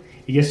him.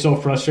 He gets so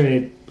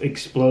frustrated, it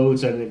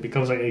explodes, and it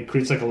becomes it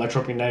creates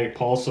electromagnetic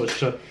pulse. So it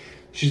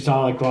shoots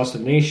out across the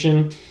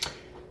nation.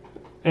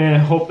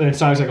 And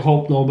Sonic's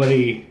hope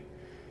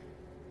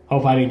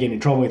I didn't get in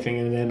trouble or anything.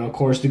 And then of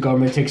course the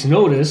government takes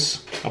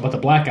notice about the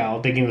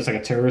blackout, thinking it was a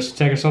terrorist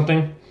attack or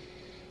something.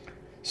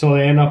 So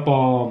they end up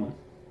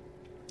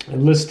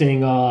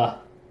enlisting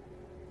Dr.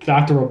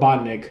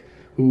 Robotnik,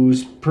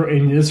 who's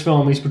in this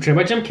film he's portrayed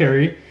by Jim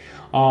Carrey.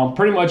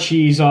 Pretty much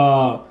he's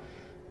an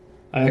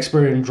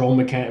expert in drone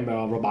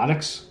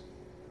robotics,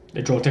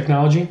 the drone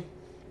technology.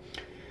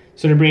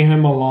 So they bring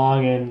him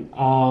along, and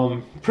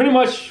pretty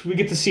much we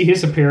get to see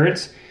his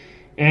appearance.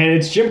 And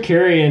it's Jim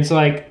Carrey, and it's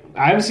I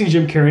haven't seen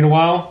Jim Carrey in a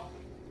while.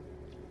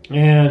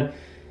 And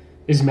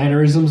his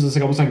mannerisms, it's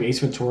almost Ace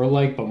Ventura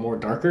but more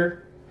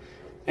darker.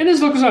 And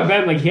his look was not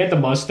bad. He had the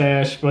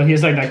mustache, but he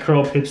has that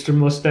curled hipster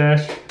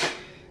mustache.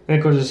 And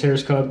of course his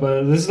hair's cut,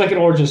 but this is an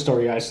origin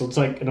story, guys. So it's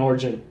an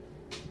origin.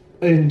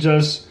 And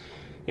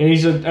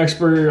he's an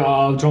expert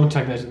drone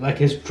technician.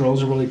 His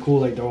drones are really cool.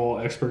 They're all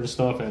expert and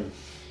stuff. And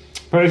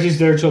pretty much he's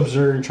there to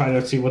observe and try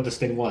to see what this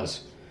thing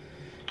was.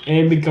 And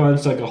it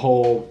becomes a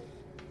whole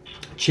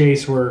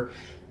chase where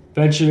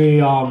eventually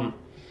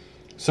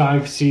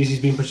Sonic sees he's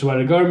being pursued by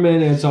the government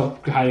and ends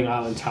up hiding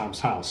out in Tom's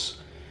house.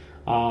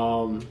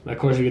 Of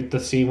course, we get to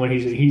see when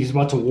he's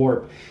about to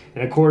warp.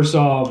 And of course,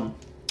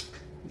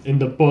 in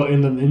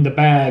the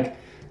bag,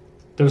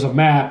 there's a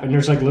map and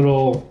there's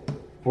little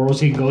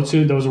worlds he can go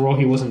to. There was a world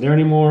he wasn't there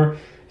anymore.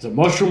 There's a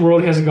mushroom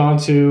world he hasn't gone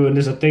to, and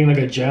there's a thing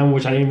a gem,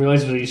 which I didn't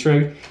realize was an Easter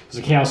egg.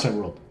 There's a Chaos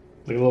Emerald.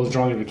 A little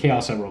drawing of a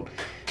Chaos Emerald.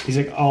 He's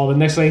the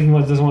next thing he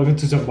doesn't want to go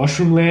to is a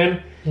mushroom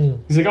land.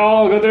 He's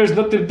there's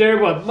nothing there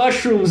but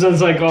mushrooms. And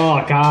it's oh,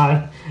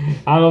 God.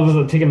 I don't know if it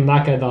was taking a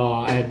knock at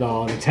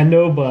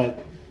Nintendo,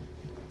 but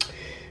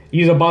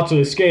He's about to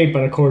escape,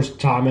 but of course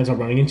Tom ends up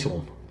running into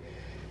him.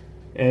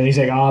 And he's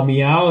like,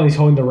 meow, and he's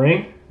holding the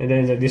ring. And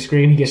then at this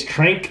screen, he gets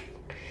Trank.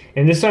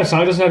 And this time,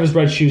 Sonic doesn't have his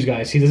red shoes,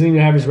 guys. He doesn't even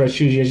have his red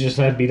shoes. He has just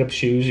had beat up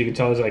shoes. You can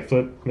tell it's like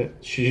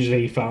flip shoes that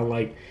he found,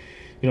 like,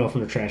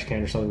 from the trash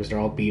can or something, because they're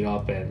all beat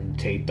up and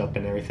taped up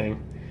and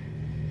everything.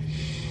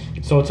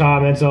 So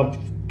Tom ends up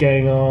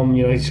getting him.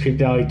 He's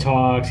creeped out. He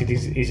talks. He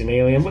thinks he's an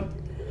alien,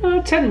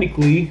 but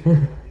technically,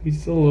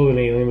 he's still a little bit an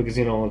alien because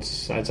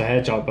it's a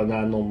hedgehog, but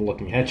not a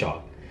normal-looking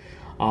hedgehog.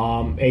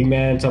 Eggman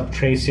ends up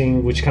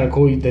tracing, which is kind of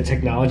cool. The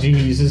technology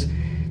he uses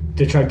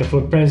to track the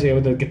footprints,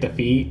 able to get the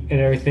feet and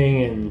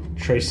everything, and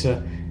trace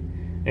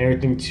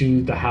everything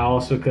to the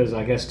house because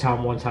I guess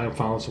Tom one time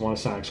found one of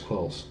Sonic's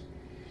clothes.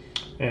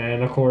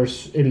 And of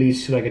course, it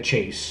leads to like a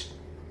chase,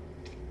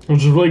 which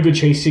is a really good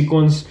chase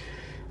sequence.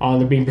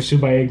 They're being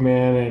pursued by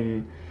Eggman,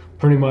 and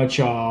pretty much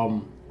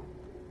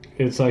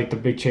it's like the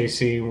big chase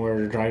scene where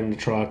they're driving the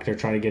truck. They're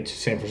trying to get to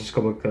San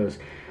Francisco because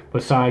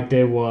what Sonic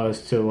did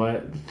was to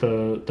let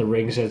the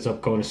rings ends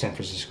up going to San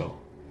Francisco.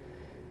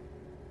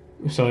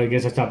 So he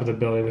gets to the top of the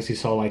building because he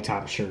saw like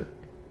Tom's shirt.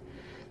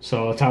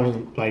 So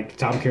Tom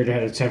character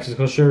had a San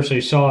Francisco shirt, so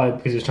he saw it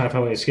because he was trying to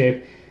find a way to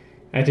escape.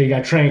 After he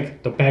got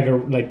Trank, the bag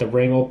of, the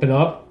ring opened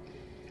up,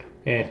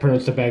 and pretty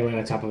much the bag went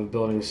on top of the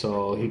building.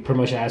 So he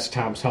pretty much asked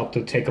Tom's help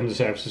to take him to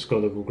San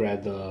Francisco to go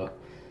grab the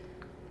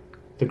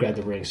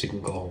ring so he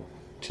can go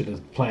to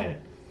the planet.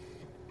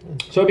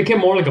 So it became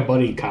more like a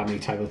buddy comedy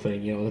type of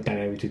thing. The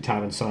dynamic between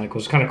Tom and Sonic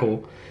was kind of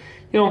cool.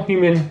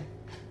 Human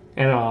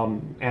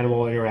and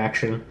animal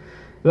interaction.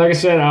 Like I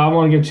said, I don't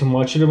want to give too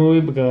much of the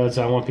movie because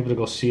I want people to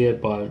go see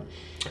it. But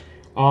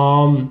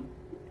in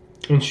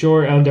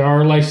short, there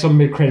are like some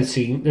mid-credit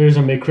scene. There's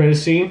a mid-credit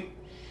scene,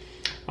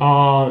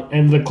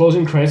 and the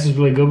closing credits is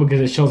really good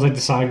because it shows like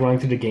the Sonic running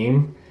through the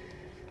game.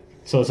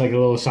 So it's like a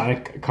little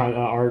Sonic kind of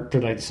art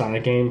through like the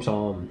Sonic games.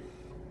 The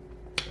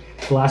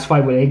last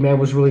fight with Eggman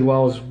was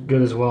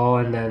good as well,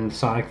 and then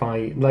Sonic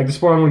finally, like the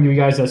sport I'm going to give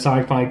you guys that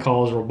Sonic finally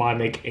calls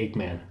Robotnik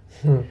Eggman.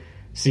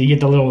 So you get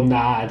the little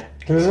nod.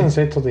 He doesn't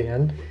say it till the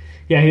end.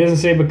 Yeah, he doesn't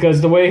say because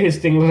the way his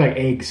thing looks like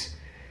eggs.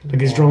 Like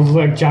his drones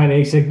look like giant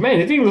eggs. Like, man,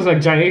 the thing looks like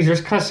giant eggs.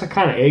 There's kind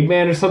of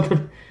Eggman or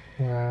something.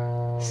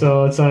 Wow.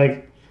 So it's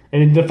like,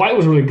 and the fight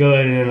was really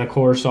good. And then of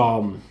course,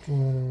 to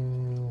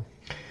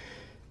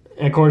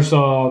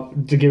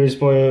give you a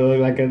spoiler,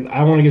 like I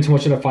don't want to get too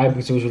much of the fight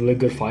because it was a really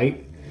good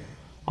fight.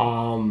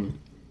 And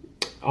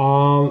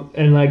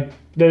like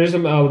there's a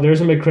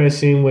mid-credit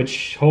scene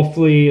which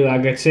hopefully,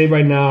 like I say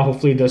right now,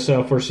 hopefully it does set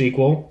up for a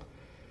sequel.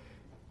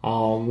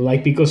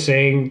 Like Pico's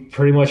saying,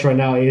 pretty much right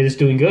now it is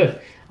doing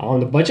good.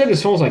 The budget of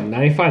this film is like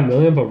 $95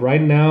 million, but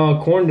right now,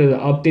 according to the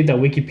update that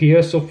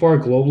Wikipedia so far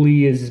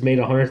globally is made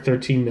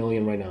 $113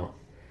 million right now.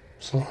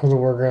 So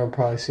we're gonna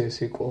probably see a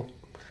sequel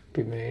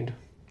be made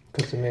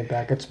because it made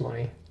back its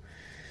money.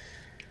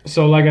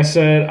 So, like I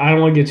said, I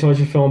don't want to get too much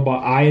of the film, but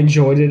I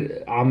enjoyed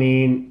it. I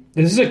mean,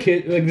 this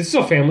is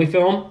a family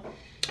film.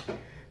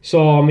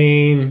 So, I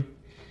mean,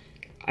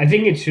 I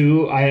think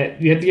you have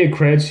to give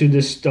credit to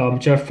this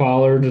Jeff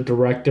Fowler, the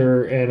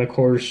director, and of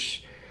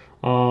course,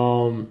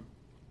 the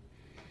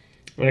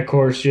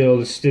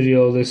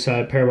studio this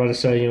side, Paramount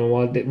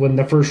decided, when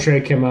the first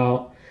trailer came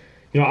out,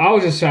 I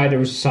was excited there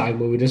was a Sonic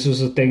movie. This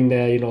was a thing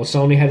that,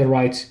 Sony had the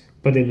rights,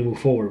 but they didn't move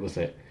forward with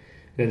it.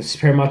 And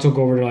Paramount took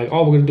over and they're like,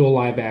 oh, we're going to do a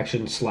live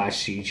action /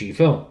 CG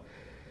film.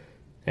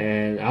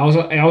 And I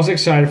was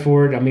excited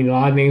for it. I mean, a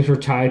lot of names were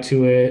tied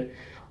to it.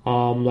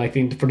 I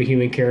think for the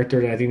human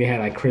character, I think they had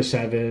like Chris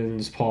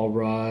Evans, Paul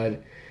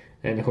Rudd,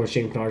 and of course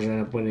James Marsden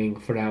ended up winning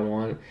for that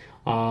one.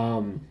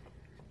 And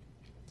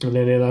then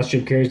they announced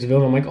Jim Carrey's the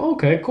villain. I'm like, oh,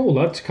 okay, cool,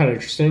 that's kind of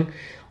interesting.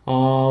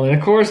 And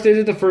of course they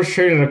did the first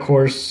trailer, and of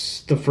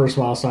course the first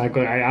Wild Sonic.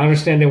 I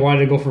understand they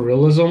wanted to go for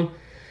realism,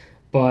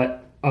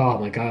 but oh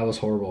my god, it was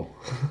horrible.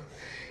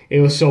 It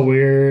was so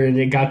weird, and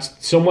it got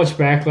so much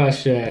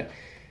backlash that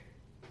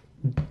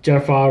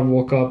Jeff Fowler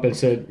woke up and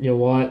said, you know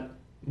what,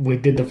 we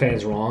did the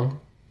fans wrong.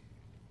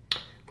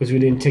 Because we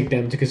didn't take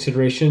them into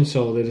consideration,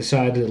 so they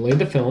decided to delay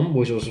the film,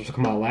 which was supposed to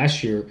come out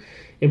last year,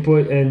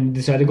 and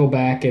decided to go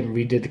back and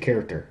redid the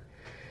character.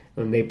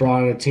 And they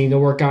brought in a team to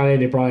work on it.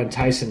 They brought in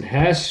Tyson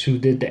Hess, who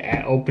did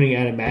the opening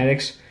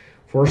animatics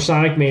for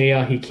Sonic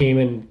Mania. He came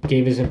and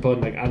gave his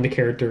input on the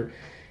character,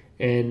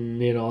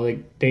 and they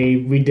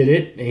redid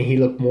it, and he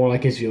looked more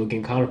like his video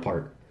game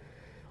counterpart.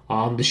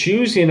 The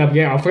shoes he ended up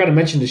getting, I forgot to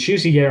mention the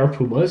shoes he get are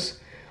Pumas.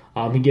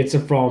 He gets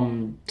it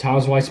from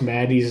Tom's wife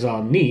Maddie's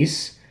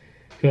niece,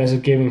 who ends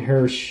up giving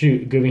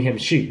him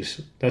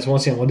shoes. That's one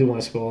thing I do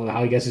want to spoil,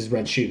 how he gets his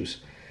red shoes,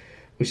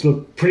 which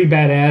look pretty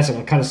badass. And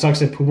it kind of sucks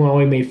that Puma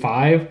only made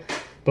 5,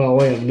 but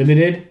only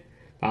limited.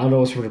 I don't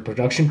know if it's for the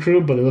production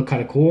crew, but they look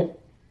kind of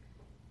cool.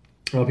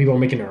 People are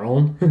making their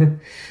own,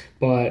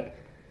 but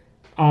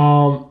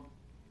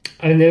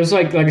and it was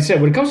like I said,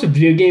 when it comes to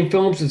video game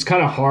films, it's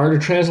kind of hard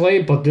to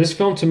translate. But this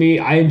film, to me,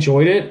 I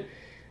enjoyed it.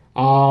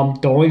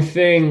 The only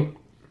thing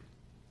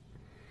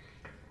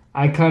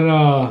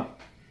the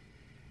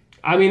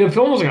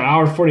film was like an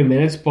hour 40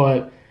 minutes,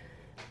 but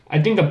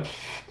I think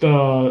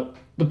the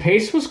the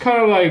pace was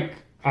kind of like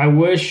I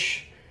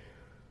wish.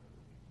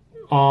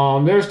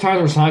 There's times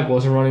where Sonic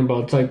wasn't running,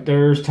 but it's like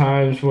there's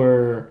times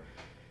where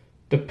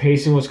the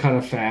pacing was kind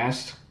of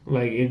fast.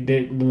 Like it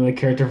did, the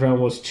character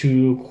development was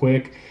too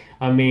quick.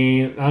 I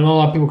mean, I know a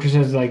lot of people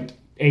criticize like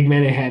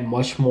Eggman had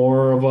much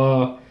more of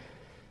a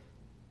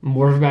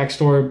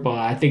backstory, but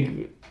I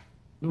think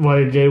what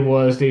it did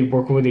was they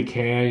work what they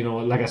can. You know,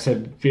 like I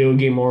said, video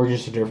game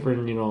origins are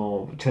different. You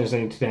know,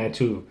 translating to that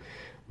to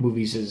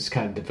movies is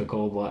kind of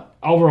difficult. But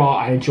overall,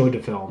 I enjoyed the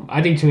film.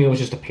 I think to me it was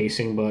just the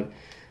pacing, but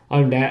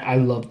other than that, I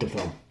loved the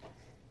film.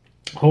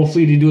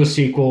 Hopefully, they do a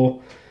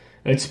sequel.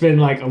 It's been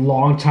like a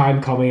long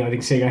time coming. I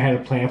think Sega had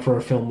a plan for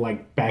a film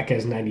like back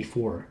as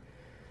 '94.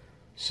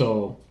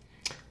 So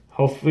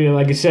hopefully,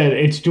 like I said,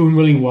 it's doing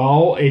really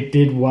well. It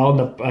did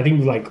well. I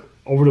think like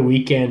over the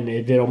weekend,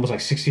 it did almost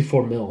like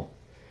 64 mil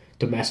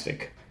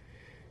domestic.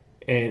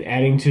 And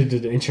adding to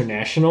the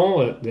international,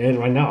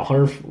 right now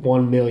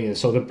 101 million.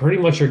 So they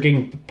pretty much are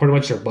getting pretty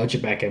much their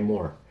budget back and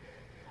more.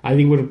 I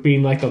think would have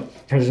been like the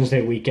President's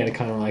Day weekend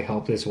kind of like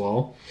helped as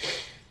well.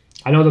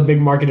 I know the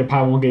big market that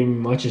probably won't get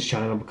much is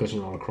China because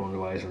you know the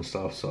coronavirus and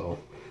stuff. So,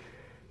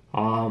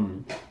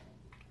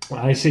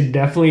 I say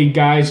definitely,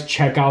 guys,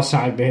 check out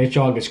Sonic the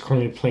Hedgehog. It's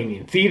currently playing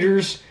in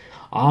theaters.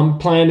 I'm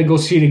planning to go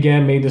see it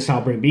again. Maybe this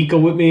I'll bring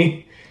Biko with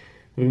me.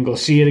 We can go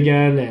see it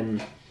again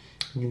and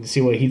you can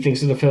see what he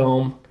thinks of the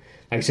film.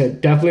 Like I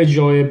said, definitely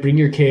enjoy it. Bring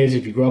your kids.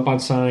 If you grew up on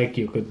Sonic,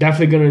 you're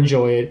definitely going to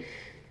enjoy it.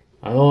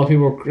 I know a lot of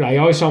people. I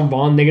always saw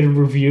one negative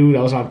review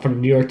that was on from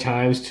the New York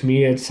Times. To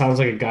me, it sounds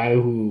like a guy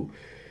who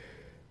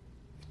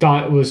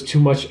thought it was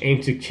too much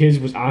aimed to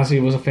kids. Honestly,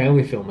 it was a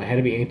family film. It had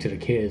to be aimed to the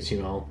kids, you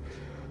know.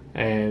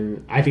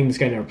 And I think this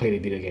guy never played any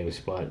video games,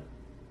 but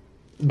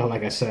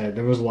like I said,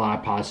 there was a lot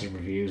of positive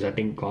reviews. I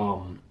think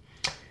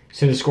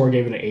CinemaScore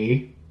gave it an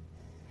A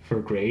for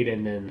grade,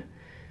 and then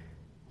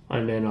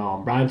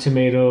Rotten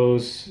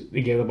Tomatoes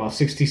they gave it about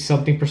 60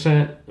 something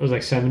percent. It was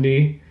like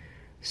 70.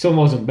 Still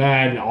wasn't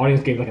bad. The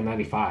audience gave like a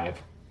 95%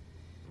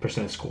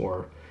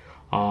 score.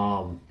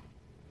 IGN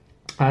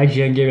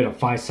gave it a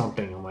 5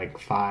 something. I'm like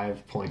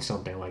 5 point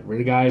something. Like,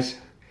 really, guys?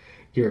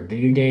 You're a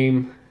video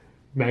game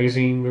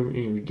magazine.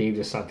 You gave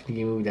this a video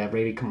game movie that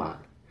rated? Come on.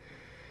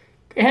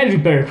 It had to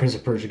be better than Prince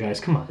of Persia, guys.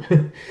 Come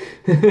on.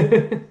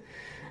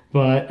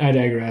 But I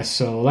digress.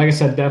 So, like I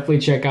said, definitely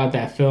check out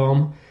that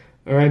film.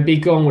 All right,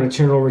 Biko, I'm going to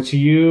turn it over to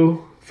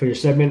you for your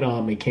segment.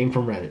 It came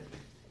from Reddit.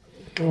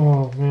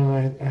 Oh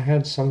man, I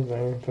had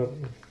something, but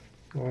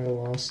I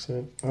lost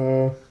it.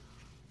 God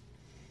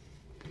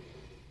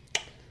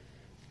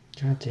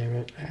damn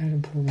it! I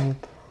had to pull it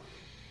up.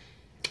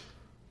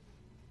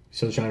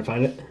 Still trying to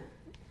find it?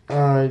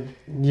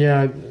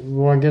 Yeah.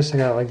 Well, I guess I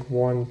got like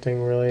one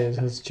thing really. It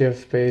says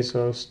Jeff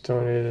Bezos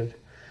donated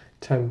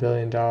 $10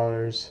 billion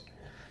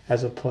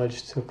as a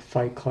pledge to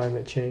fight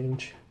climate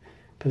change,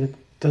 but it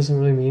doesn't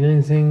really mean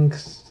anything.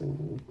 'Cause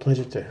pledge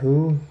it to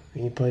who? Are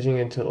you pledging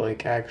it to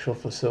like actual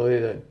facility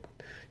that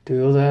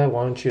do that?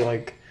 Why don't you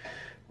like?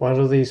 Why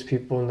do these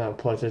people not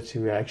pledge it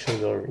to actually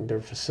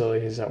their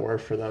facilities that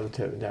work for them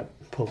that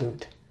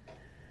pollute?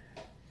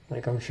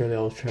 Like I'm sure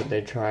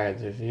they try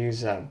to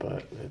use that,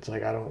 but it's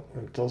like I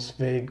don't. Those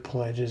vague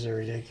pledges are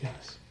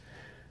ridiculous.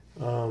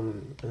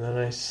 And then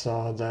I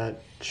saw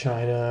that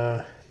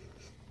China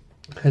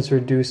has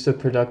reduced the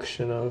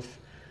production of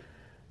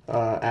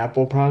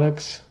Apple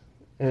products.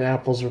 And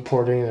Apple's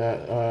reporting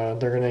that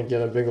they're going to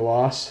get a big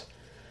loss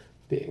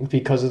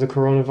because of the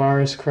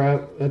coronavirus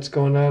crap that's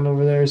going on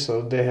over there.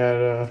 So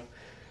they're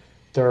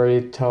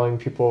already telling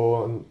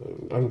people,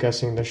 I'm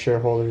guessing the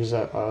shareholders,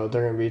 that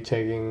they're going to be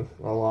taking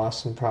a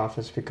loss in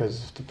profits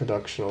because of the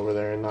production over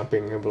there and not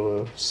being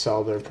able to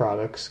sell their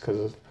products because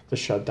of the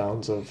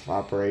shutdowns of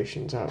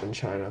operations out in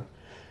China.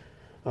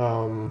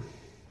 What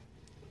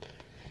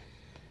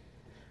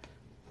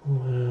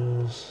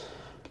else?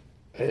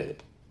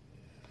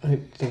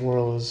 The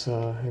world is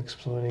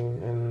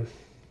exploding, and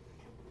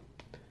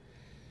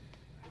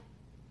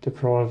the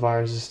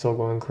coronavirus is still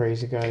going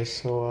crazy, guys.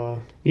 So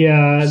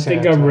yeah, I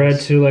think I've read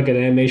too. Like an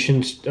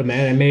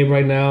anime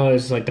right now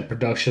is like the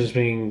production is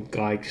being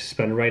like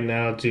suspended right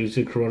now due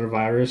to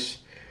coronavirus.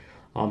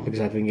 Because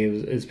I think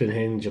it's been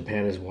hitting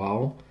Japan as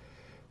well.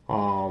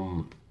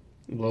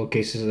 Low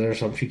cases there's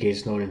some few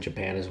cases known in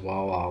Japan as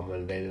well.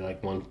 And they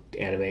like one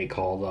anime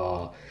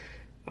called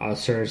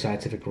Certain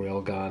Scientific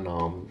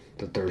Railgun,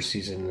 the third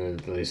season,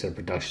 they said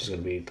production is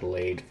going to be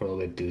delayed for a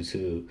little bit due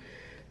to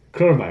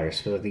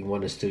coronavirus. But I think one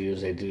of the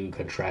studios, they do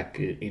contract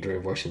either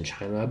it works in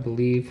China, I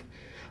believe.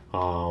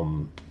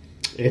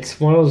 It's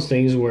one of those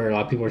things where a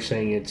lot of people are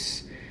saying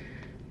it's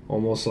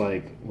almost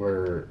like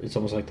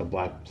the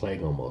Black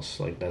Plague almost.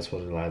 Like that's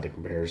what a lot of the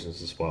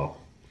comparisons as well.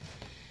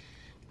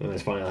 And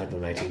it's finally like the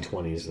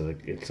 1920s.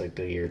 Like it's like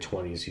the year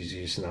 20s.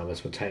 Usually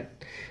synonymous with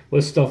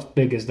what stuff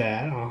big is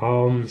that?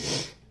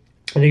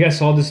 I think I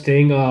saw this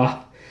thing.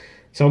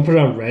 Someone put it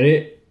on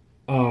Reddit.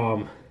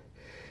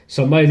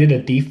 Somebody did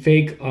a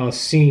deepfake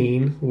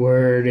scene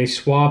where they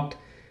swapped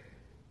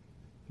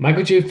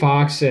Michael J.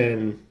 Fox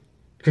and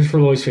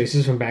Christopher Lloyd's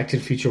faces from Back to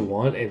the Future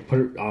 1 and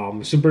put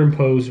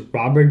superimpose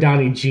Robert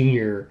Downey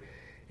Jr.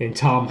 and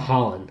Tom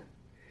Holland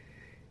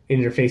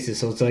in their faces.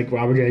 So it's like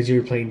Robert Downey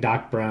Jr. playing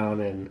Doc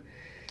Brown and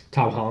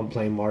Tom Holland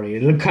playing Marty.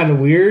 It looked kind of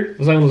weird. It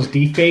was like one of those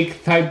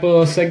deepfake type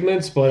of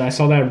segments, but I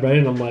saw that on Reddit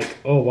and I'm like,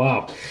 oh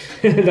wow,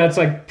 that's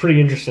like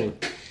pretty interesting.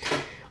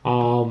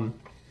 And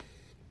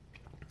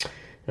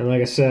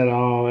like I said,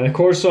 and of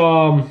course,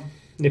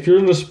 if you're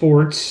into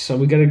sports,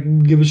 we gotta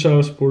give a shout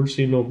out to sports.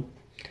 You know,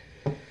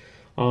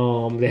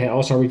 they had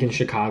All-Star Week in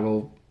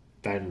Chicago.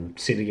 I didn't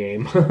see the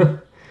game.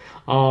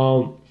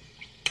 For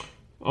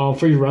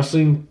your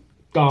wrestling.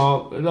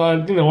 I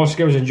think the All-Star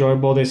game was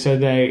enjoyable. They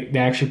said they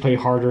actually played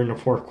harder in the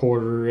fourth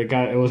quarter.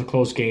 It was a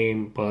close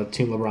game, but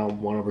Team LeBron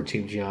won over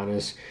Team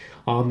Giannis.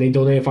 They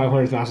donated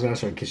 $500,000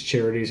 for kids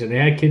charities, and they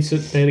had kids.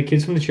 They had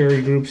kids from the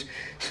charity groups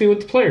sitting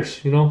with the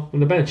players, you know, on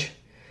the bench.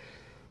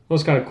 That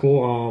was kind of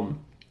cool.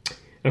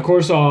 And of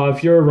course,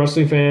 if you're a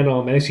wrestling fan,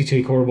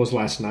 NXT Takeover was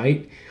last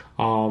night.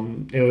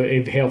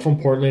 It hailed from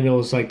Portland. It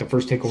was like the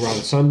first takeover on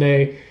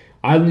Sunday.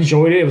 I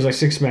enjoyed it. It was like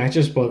 6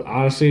 matches, but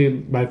honestly,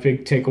 my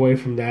big takeaway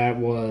from that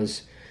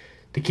was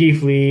the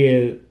Keith Lee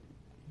and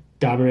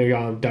Dominic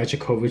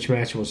Dijakovic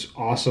match was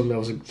awesome. That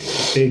was a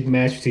big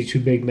match between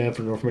two big men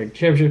for the North American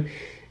Championship.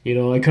 You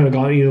know, it could have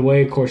gone either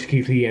way. Of course,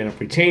 Keith Lee ended up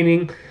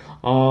retaining.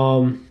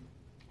 And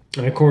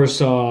of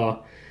course,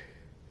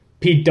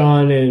 Pete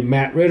Dunne and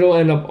Matt Riddle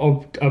end up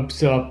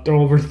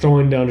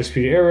overthrowing the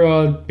Undisputed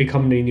Era,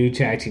 becoming the new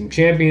tag team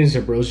champions.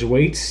 They're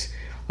Broserweights.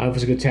 It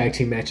was a good tag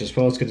team match as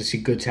well. It's good to see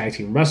good tag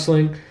team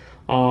wrestling.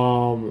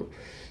 You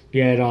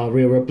had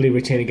Rhea Ripley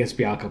retain against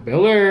Bianca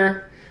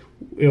Belair.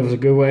 It was a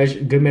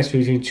good match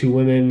between two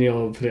women, you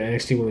know, for the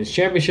NXT Women's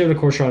Championship. Of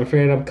course, Charlotte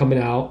Flair ended up coming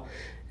out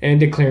and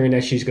declaring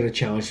that she's going to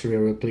challenge Rhea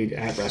Ripley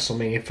at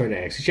WrestleMania for the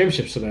NXT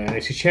Championship. So the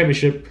NXT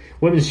Championship,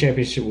 Women's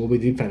Championship, will be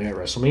defended at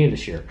WrestleMania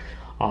this year.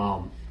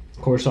 Of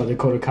course,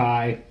 Dakota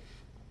Kai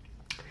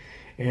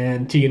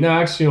and Tegan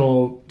Nox, you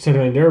know,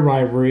 centering their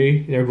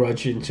rivalry, their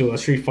grudge into a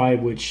street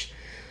fight, which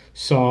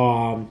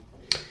saw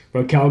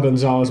Raquel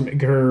Gonzalez make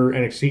her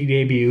NXT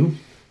debut,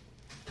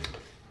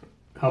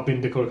 helping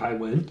Dakota Kai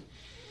win.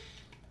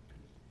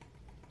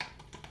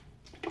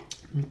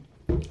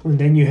 And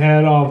then you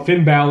had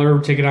Finn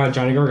Balor taking on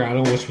Johnny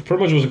Gargano, which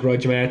pretty much was a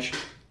grudge match.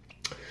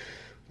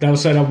 That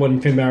was set up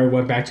when Finn Balor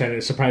went back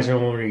to surprise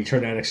everyone when he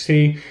turned to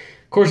NXT.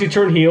 Of course, he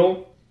turned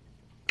heel.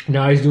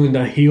 Now he's doing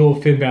the heel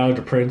Finn Balor,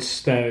 the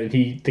Prince,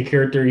 the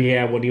character he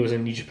had when he was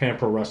in New Japan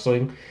Pro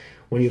Wrestling.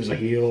 When he was a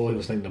heel, he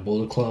was like the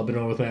Bullet Club and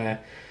all of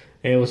that.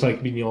 And it was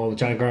like, you know,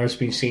 Johnny Gargano's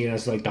being seen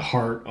as like the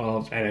heart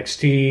of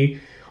NXT.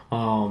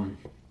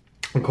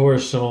 Of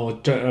course,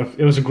 so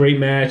it was a great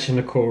match, and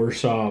of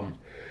course, Johnny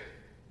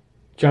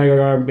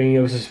Gargano it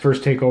was his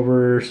first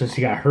takeover since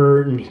he got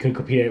hurt and he couldn't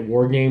compete at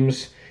War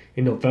Games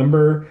in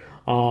November.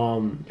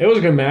 It was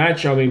a good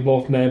match. I mean,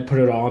 both men put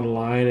it all on the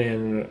line,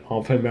 and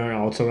Finn Balor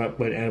also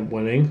ended up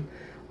winning.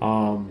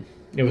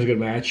 It was a good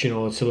match, you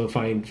know,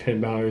 solidifying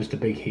Finn Balor as the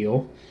big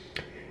heel.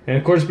 And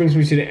of course, it brings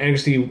me to the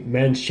NXT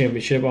Men's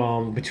Championship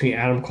between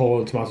Adam Cole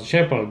and Tommaso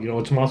Ciampa. You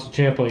know, Tommaso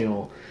Ciampa, you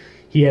know,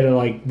 he had to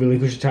like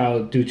relinquish the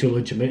title due to a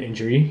legitimate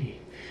injury.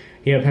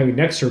 He ended up having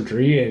neck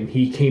surgery, and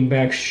he came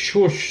back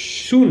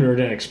sooner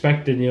than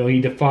expected. You know, he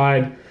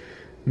defied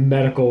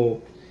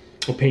medical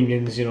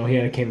opinions. You know,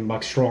 he came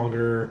back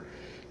stronger.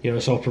 You know,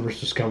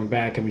 Self-Purpose was coming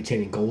back and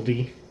retaining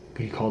Goldie.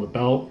 He called the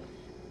belt.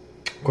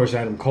 Of course,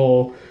 Adam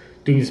Cole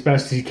doing as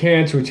best as he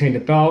can to retain the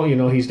belt. You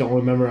know, he's the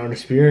only member of the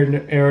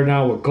Undisputed Era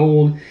now with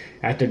gold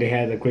after they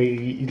had a great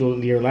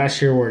year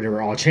last year where they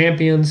were all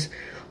champions.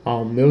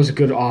 It was a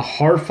good,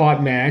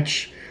 hard-fought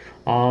match.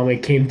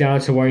 It came down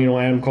to where, you know,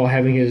 Adam Cole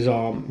having his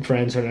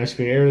friends on the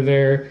Undisputed Era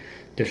there,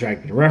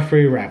 distracting the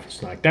referee, ref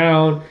was knocked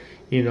down,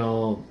 you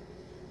know.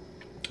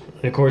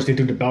 And of course, they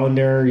threw the belt in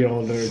there, you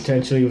know,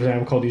 intentionally was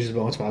Adam Cole uses the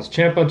belt on Tommaso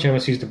Ciampa.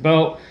 Ciampa sees the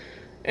belt,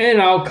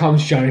 and out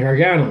comes Johnny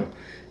Gargano.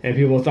 And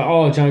people thought,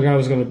 oh, Johnny Gargano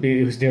was going to be,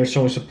 he was there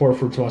showing support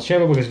for Tommaso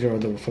Ciampa because they were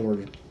the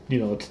former, you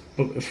know,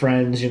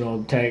 friends, you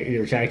know, they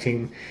were tag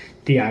team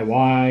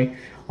DIY,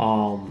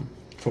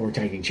 former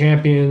tag team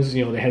champions,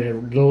 you know, they had a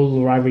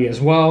little rivalry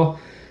as well.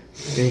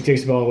 And he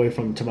takes the belt away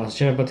from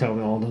Tommaso Ciampa, telling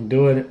him, oh, don't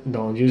do it,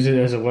 don't use it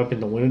as a weapon,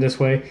 don't win it this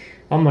way.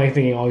 I'm like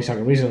thinking, oh, he's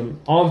talking reason.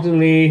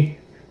 Ultimately,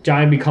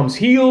 Johnny becomes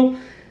heel,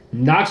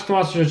 knocks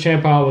Tommaso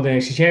Ciampa out with the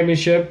NXT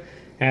Championship,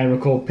 and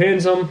Cole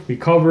pins him,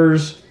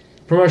 recovers,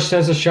 pretty much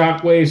sends a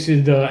shockwave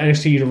to the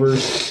NXT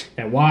universe.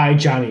 And why,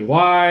 Johnny?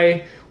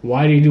 Why?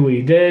 Why did he do what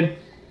he did?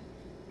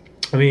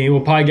 I mean,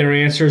 we'll probably get our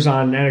answers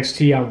on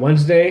NXT on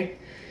Wednesday,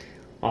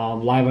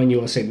 live on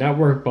USA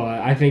Network, but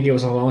I think it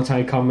was a long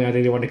time coming. I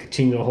think they wanted to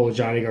continue the whole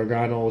Johnny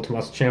Gargano,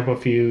 Tommaso Ciampa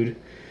feud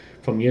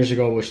from years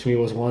ago, which to me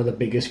was one of the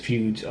biggest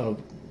feuds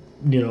of,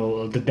 you know,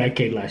 of the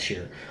decade last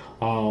year.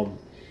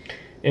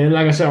 And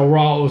like I said,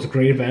 overall, it was a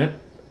great event.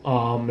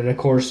 And of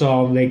course,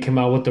 they came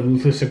out with the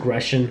Ruthless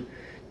Aggression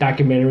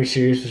documentary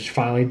series, which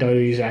finally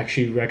WWE's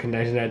actually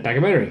recognizing that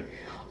documentary.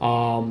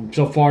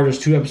 So far, there's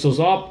 2 episodes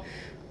up.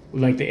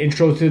 Like the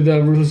intro to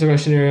the Ruthless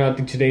Aggression area, I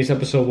think today's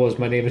episode was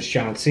My Name is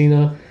John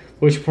Cena,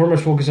 which pretty much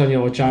focus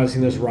on John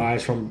Cena's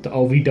rise from the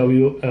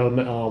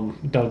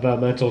OVW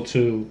developmental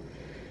to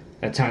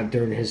that time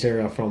during his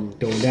era, from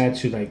doing that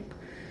to like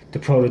the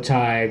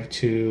prototype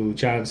to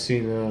John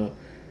Cena,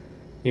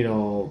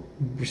 we're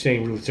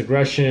saying ruthless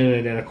aggression,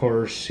 and then of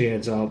course he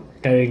ends up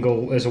that didn't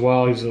go as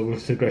well. He was a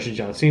ruthless aggression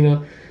John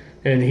Cena,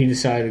 and he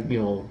decided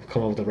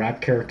come up with the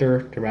rap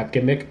character, the rap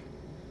gimmick,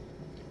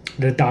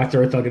 the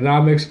Doctor of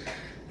Thugonomics,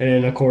 and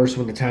then of course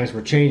when the times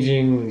were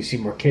changing, when you see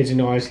more kids in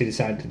the audience, he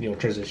decided to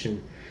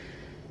transition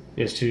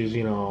is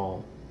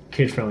to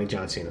kid friendly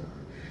John Cena.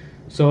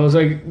 So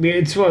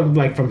it's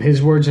like from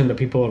his words and the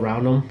people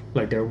around him,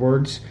 like their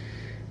words.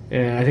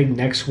 And I think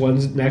next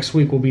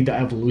week will be the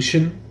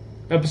Evolution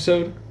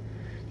episode.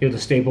 The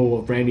staple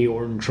of Randy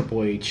Orton,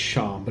 Triple H,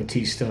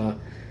 Batista,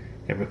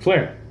 and Ric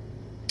Flair.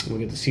 We'll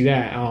get to see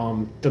that.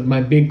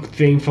 My big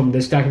thing from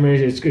this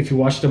documentary is if you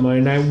watch the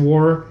Monday Night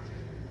War,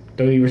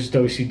 WWE versus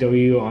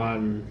WCW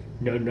on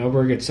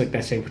network, it's like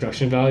that same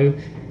production value.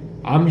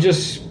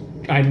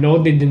 I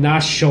know they did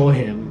not show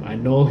him. I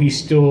know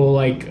he's still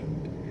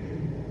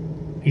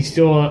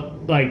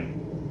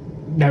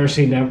never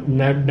say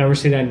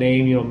that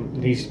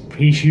name.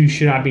 He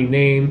should not be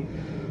named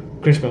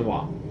Chris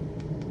Benoit.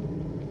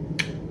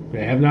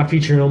 They have not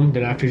featured him.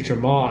 They're not featuring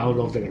him all. I don't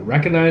know if they're going to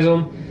recognize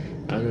him.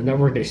 On the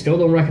network, they still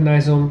don't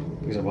recognize him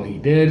because of what he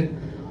did.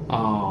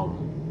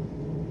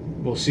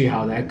 We'll see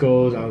how that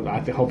goes. I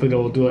think hopefully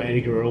they'll do an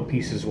Eddie Guerrero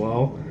piece as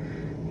well,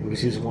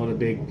 because he's one of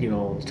the big,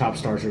 top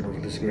stars for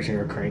this aggression.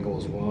 Eric Krangle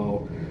as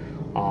well.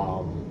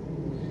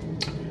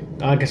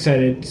 Like I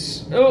said,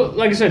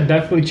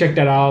 definitely check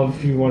that out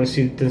if you want to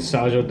see the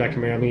nostalgia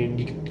documentary. I mean,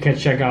 you can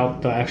check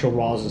out the actual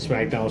Raws and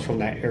SmackDowns from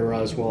that era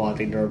as well. I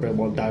think they're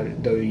available on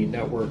WWE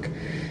Network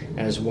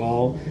as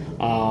well.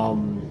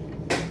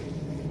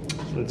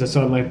 That's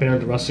all my opinion on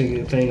the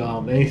wrestling thing.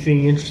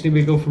 Anything interesting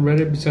we go from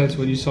Reddit besides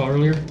what you saw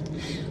earlier?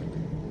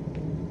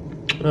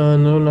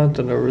 No, not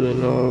that I really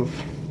know of.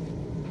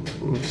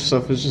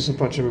 Stuff is just a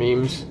bunch of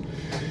memes.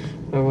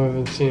 I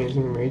haven't seen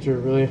anything major,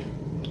 really.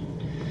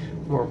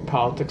 More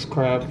politics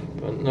crap,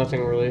 but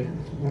nothing really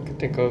I could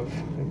think of.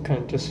 I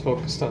kind of just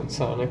focused on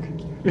Sonic.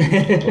 But,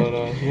 yeah, I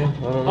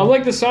don't know. I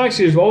like the Sonic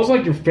series. What was,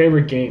 your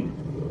favorite game?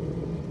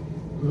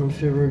 My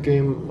favorite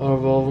game out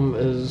of all of them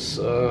is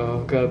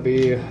gotta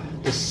be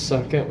the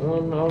second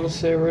one, I want to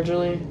say,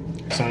 originally.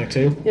 Sonic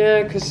 2?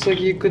 Yeah, because,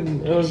 you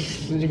could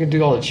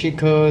do all the cheat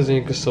codes, and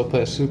you could still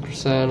play Super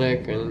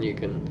Sonic, and you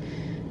can...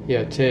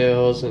 Yeah,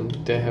 Tails, and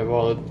they have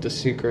all the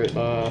secret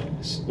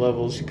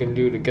levels you can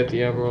do to get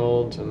the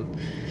emeralds, and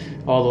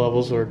all the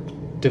levels are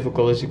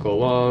difficult as you go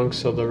along,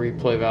 so the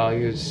replay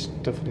value is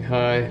definitely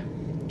high.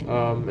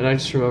 And I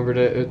just remembered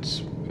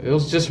it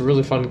was just a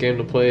really fun game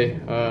to play,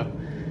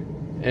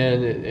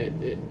 and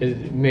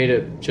it made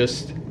it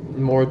just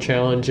more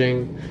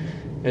challenging,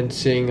 and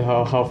seeing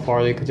how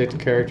far they could take the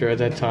character at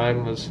that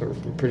time was sort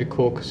of pretty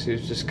cool, because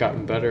he's just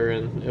gotten better,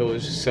 and it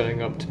was just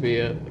setting up to be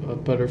a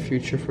better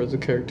future for the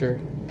character.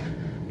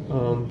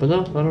 But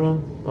no, I don't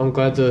know. I'm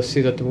glad to see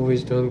that the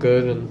movie's doing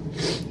good,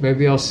 and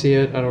maybe I'll see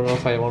it. I don't know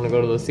if I want to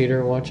go to the theater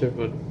and watch it,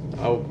 but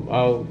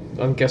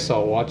I guess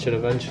I'll watch it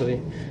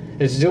eventually.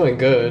 It's doing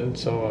good,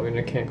 so I mean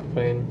I can't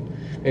complain.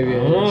 Maybe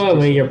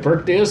your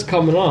birthday is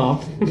coming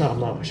up. No, I'm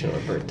not watching my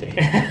birthday.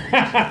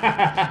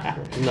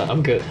 No,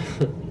 I'm good.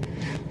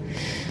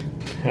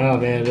 Oh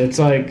man, it's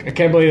I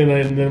can't believe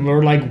it.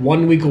 We're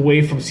 1 week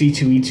away from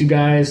C2E2,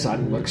 guys.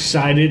 I'm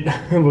excited.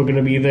 We're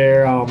gonna be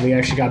there. We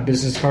actually got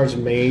business cards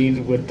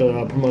made with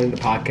promoting the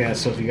podcast.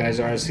 So if you guys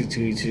are at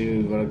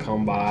C2E2, gonna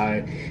come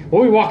by.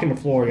 We'll be walking the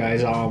floor,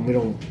 guys.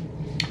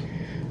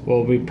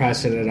 We'll be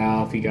pressing it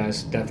out. If you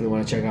guys definitely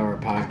want to check out our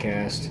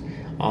podcast.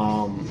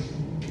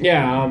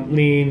 Yeah, I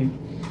mean,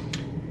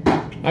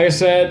 like I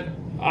said,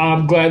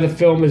 I'm glad the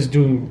film is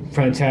doing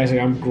fantastic.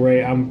 I'm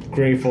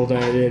grateful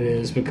that it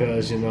is,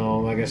 because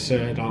like I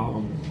said,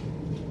 I'm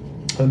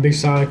a big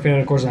Sonic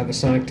fan. Of course, I have a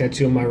Sonic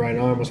tattoo on my right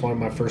arm. It was one of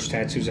my first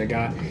tattoos I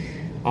got.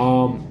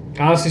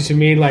 Honestly, to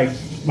me, my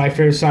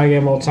favorite Sonic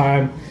game of all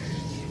time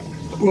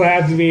would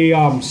have to be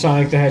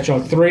Sonic the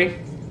Hedgehog 3.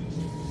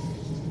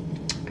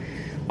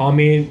 I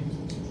mean,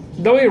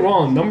 don't get me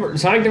wrong.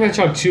 Sonic the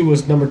Hedgehog 2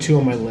 was number 2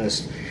 on my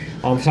list.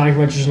 Sonic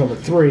Adventures number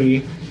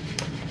 3.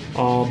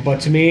 But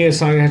to me, it's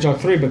Sonic the Hedgehog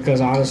 3 because,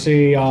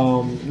 honestly,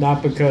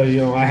 not because,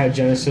 I had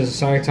Genesis,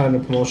 Sonic Time,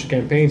 and promotion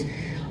campaigns,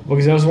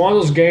 because it was one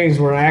of those games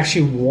where I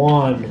actually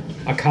won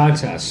a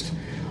contest.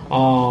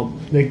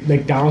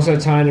 McDonald's at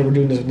the time, they were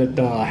doing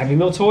the Happy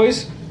Meal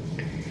toys.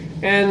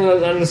 And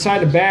on the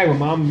side of the bag, my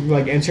mom,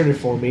 entered it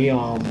for me.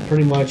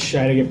 Pretty much,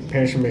 I had to get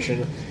parents'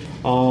 permission.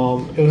 It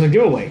was a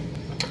giveaway.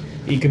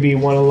 You could be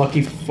one of the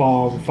lucky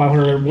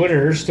 500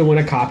 winners to win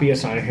a copy of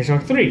Sonic the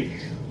Hedgehog 3.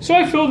 So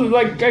I filled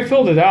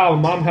it out.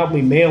 My mom helped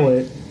me mail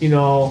it,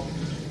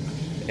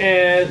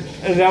 and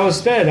that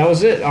was that. That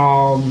was it.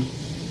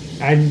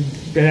 At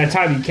that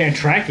time, you can't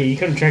track it. You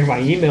couldn't track it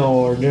by email,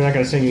 or they're not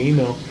going to send you an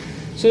email.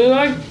 So then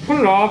I put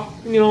it off.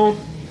 Who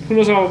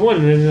knows how I won?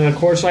 And then, of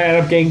course, I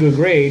ended up getting good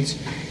grades.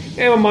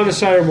 And my mom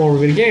decided, we're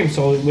going to game.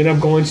 So we ended up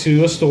going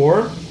to a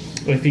store.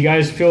 if you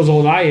guys feel as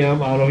old as I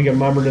am, I don't know if you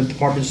remember the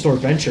department store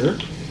Venture.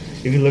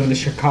 If you live in the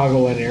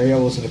Chicagoland area,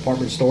 it was a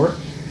department store.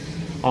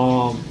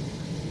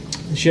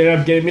 She ended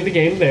up getting me the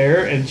game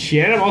there, and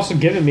she ended up also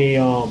giving me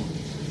a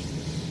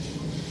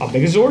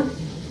Megazord.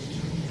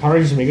 Power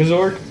Rangers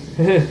Megazord.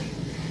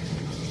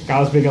 I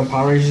was big on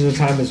Power Rangers at the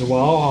time as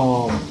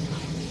well.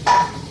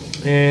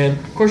 And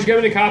of course, she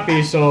gave me the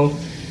copy, so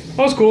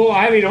that was cool.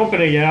 I haven't even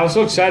opened it yet. I was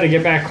so excited to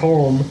get back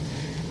home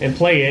and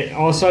play it.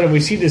 All of a sudden, we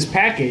see this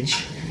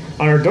package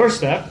on our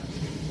doorstep,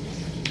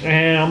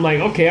 and I'm like,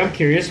 okay, I'm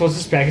curious. What's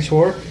this package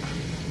for?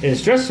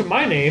 It's dressed with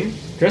my name,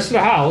 dressed to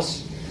the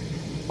house.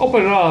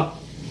 Open it up.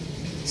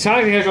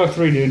 Sonic the Hedgehog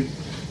 3, dude.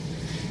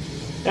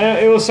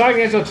 It was Sonic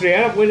the Hedgehog 3. I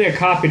ended up winning a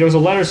copy. There was a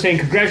letter saying,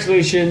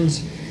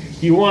 congratulations,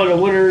 you won the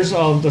winners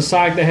of the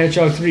Sonic the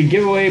Hedgehog 3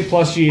 giveaway,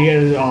 plus you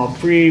get a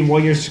free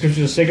 1-year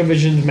subscription to Sega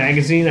Visions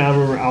magazine. I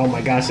remember, oh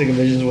my god, Sega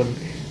Visions when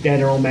they had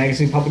their own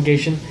magazine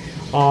publication.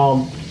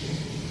 I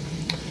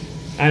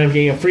ended up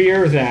getting a free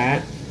year of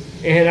that,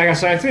 and I got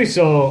Sonic 3,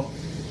 so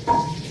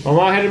my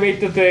mom had to make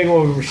the thing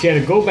where she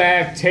had to go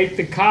back, take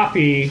the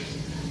copy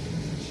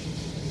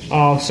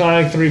of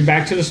Sonic 3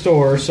 back to the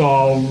store.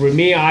 So with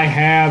me, I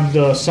have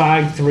the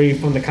Sonic 3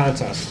 from the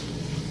contest.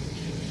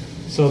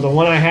 So the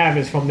one I have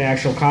is from the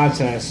actual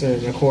contest,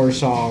 and of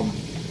course, I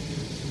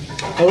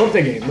love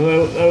the game.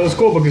 It was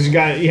cool because you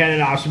had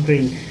an option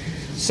between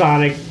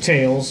Sonic,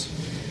 Tails,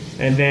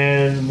 and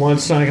then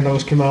once Sonic and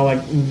Knuckles came out,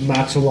 like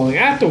not so long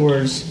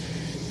afterwards,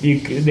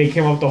 they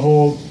came up with the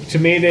whole. To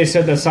me, they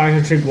said that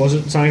Sonic the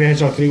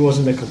Hedgehog 3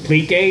 wasn't the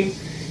complete game.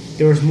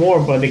 There was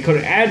more, but they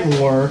could add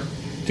more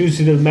due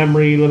to the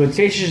memory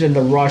limitations and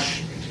the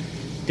rush.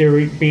 They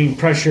were being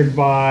pressured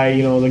by,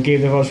 the game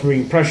developers were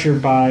being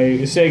pressured by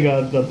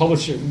Sega, the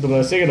publisher,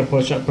 Sega to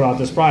put out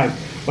this product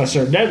by a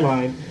certain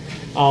deadline.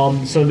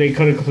 So they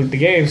couldn't complete the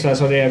game, so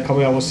that's why they are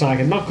coming out with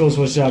Sonic and Knuckles,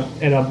 which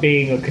ended up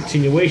being a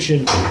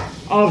continuation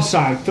of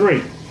Sonic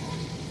 3.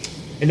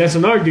 And that's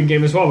another good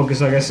game as well,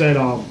 because like I said,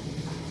 you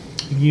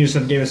can use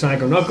some game of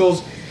Sonic or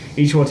Knuckles.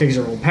 Each one takes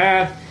their own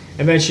path.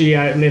 Eventually,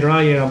 later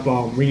on, you end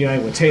up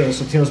reuniting with Tails,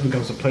 so Tails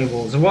becomes a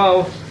playable as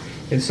well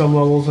in some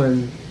levels,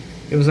 and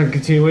it was like a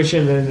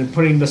continuation. And then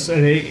putting this,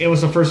 and it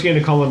was the first game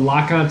to come with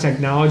lock-on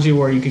technology,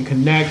 where you can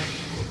connect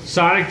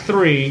Sonic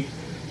 3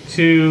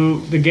 to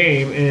the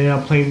game and end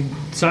up playing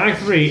Sonic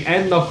 3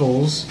 and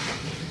Knuckles,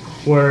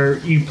 where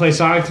you play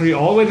Sonic 3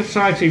 all the way to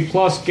Sonic 3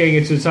 plus getting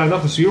into Sonic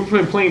Knuckles. So you're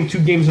playing 2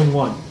 games in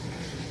one,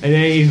 and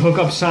then you hook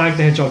up Sonic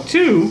the Hedgehog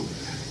 2.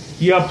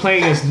 You end up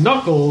playing as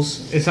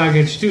Knuckles in Sonic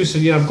the Hedgehog 2, so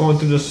you end up going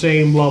through the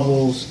same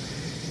levels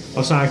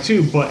of Sonic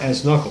 2, but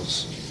as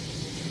Knuckles.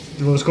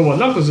 And what's cool about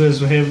Knuckles is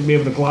with him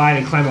being able to glide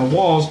and climb on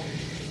walls,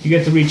 you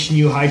get to reach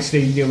new heights that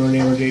you weren't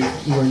able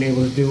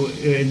to do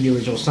in the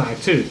original Sonic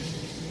 2.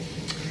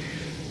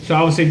 So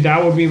I would say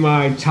that would be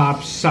my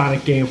top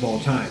Sonic game of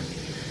all time.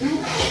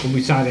 Would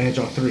be Sonic the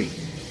Hedgehog 3.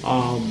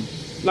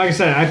 Like I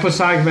said, I put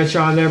Sonic Adventure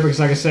on there because,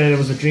 like I said, it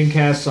was a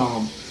Dreamcast.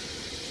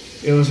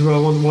 It was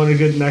one of the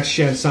good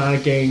next-gen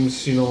Sonic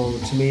games. To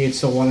me, it's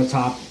still one of the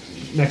top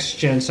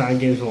next-gen Sonic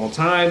games of all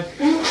time.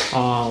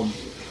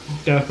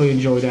 Definitely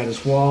enjoyed that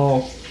as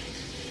well.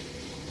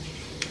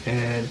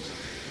 And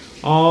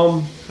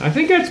I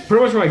think that's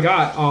pretty much what I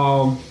got.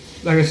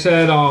 Like I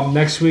said,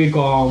 next week,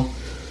 we'll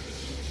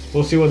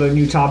see what the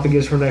new topic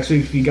is for next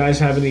week. If you guys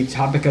have any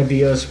topic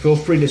ideas, feel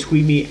free to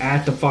tweet me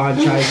at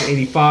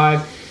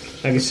TheFonchise85.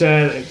 Like I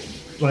said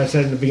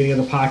in the beginning of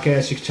the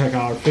podcast, you can check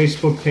out our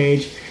Facebook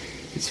page.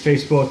 It's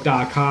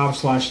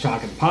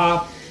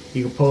facebook.com/talkandpop.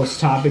 You can post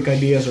topic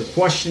ideas or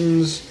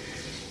questions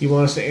you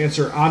want us to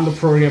answer on the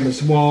program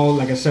as well.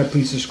 Like I said,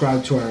 please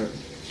subscribe to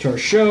our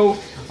show,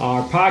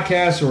 our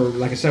podcast, or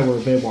like I said, we're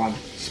available on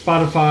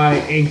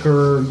Spotify,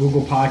 Anchor,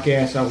 Google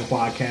Podcasts, Apple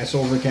Podcasts,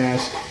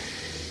 Overcast,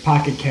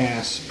 Pocket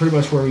Cast, pretty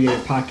much where we get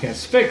your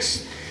podcasts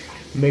fixed.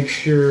 Make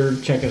sure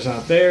to check us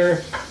out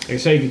there. Like I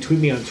said, you can tweet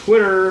me on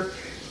Twitter,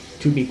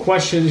 tweet me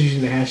questions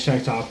using the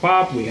hashtag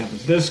TalkPop. We have a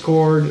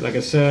Discord. Like I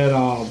said,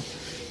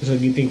 this is a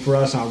new thing for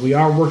us. We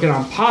are working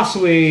on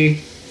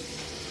possibly,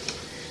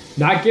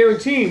 not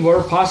guaranteeing,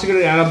 we're possibly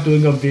going to end up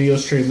doing a video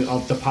stream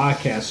of the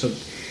podcast. So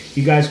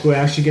you guys will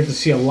actually get to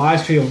see a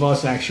live stream of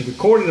us actually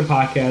recording the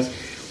podcast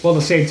while at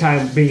the same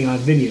time being on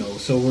video.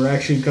 So we're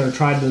actually going to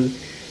try to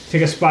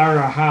take a spot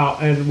on how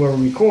and where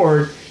we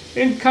record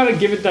and kind of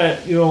give it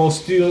that,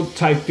 studio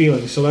type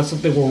feeling. So that's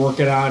something we're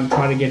working on,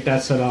 trying to get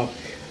that set up.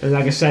 And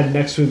like I said,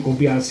 next week we'll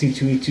be on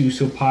C2E2,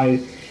 so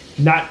probably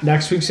not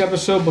next week's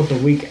episode, but the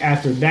week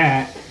after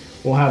that,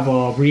 we'll have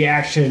a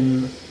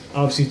reaction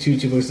of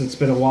C2E2 because it's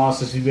been a while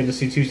since we've been to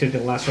C2E2. I think the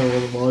last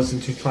one was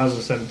in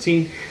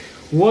 2017.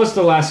 Was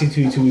the last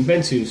C2E2 we've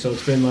been to, so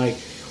it's been like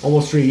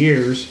almost 3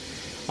 years.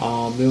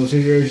 It was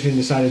originally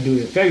decided to do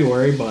it in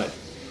February, but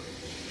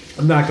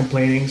I'm not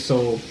complaining.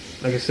 So,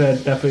 like I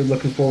said, definitely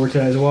looking forward to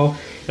that as well.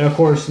 And of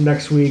course,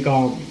 next week,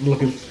 we'll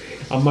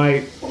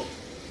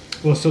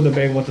still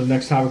debate what the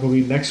next topic will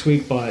be next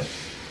week, but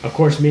of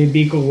course, me and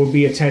Biko will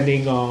be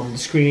attending the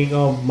screening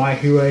of My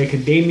Hero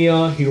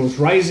Academia Heroes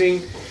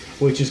Rising,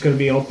 which is going to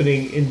be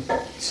opening in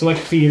select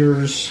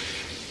theaters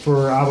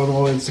for, I don't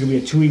know if it's going to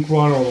be a 2-week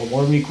run or a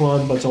 1-week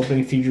run, but it's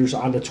opening theaters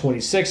on the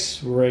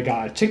 26th. We already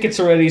got tickets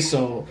already,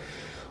 so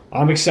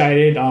I'm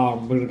excited.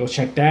 We're going to go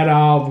check that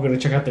out. We're going to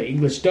check out the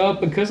English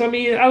dub because, I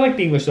mean, I like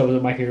the English dub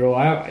of My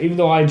Hero. Even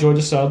though I enjoyed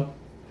the sub,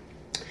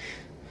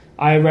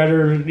 I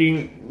rather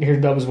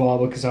hear dub as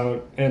well because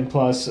and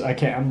plus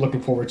I'm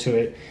looking forward to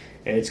it.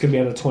 It's going to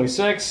be on the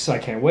 26th. I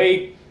can't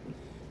wait.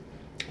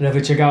 And if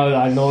you check out,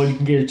 I know you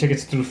can get your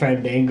tickets through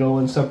Fandango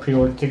and stuff.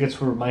 Pre-order tickets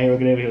for My Hero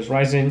Academia Heroes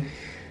Rising.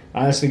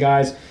 Honestly,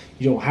 guys,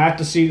 you don't have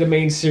to see the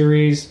main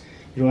series.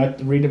 You don't have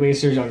to read the main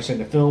series.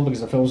 Understand the film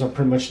because the films are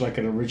pretty much like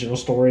an original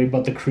story.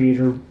 But the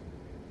creator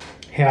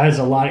has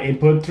a lot of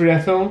input through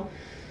that film.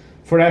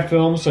 For that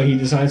film, so he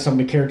designed some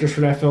of the characters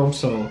for that film.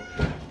 So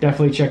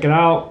definitely check it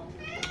out.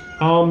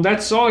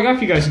 That's all I got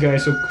for you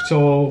guys.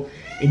 So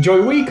enjoy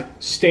your week.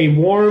 Stay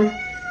warm.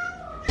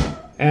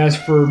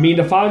 As for me and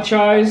the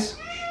franchise,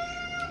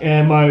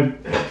 and my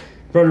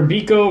brother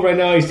Biko, right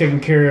now he's taking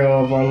care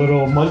of our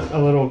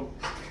little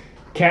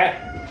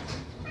cat,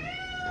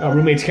 our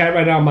roommate's cat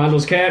right now,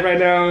 Mondo's cat right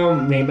now,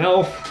 named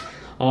Elf.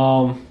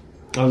 On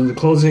the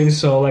closing.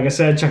 So like I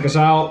said, check us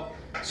out.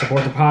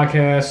 Support the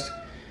podcast.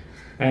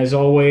 As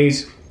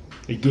always,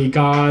 geek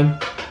on.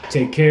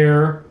 Take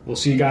care. We'll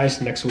see you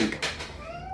guys next week.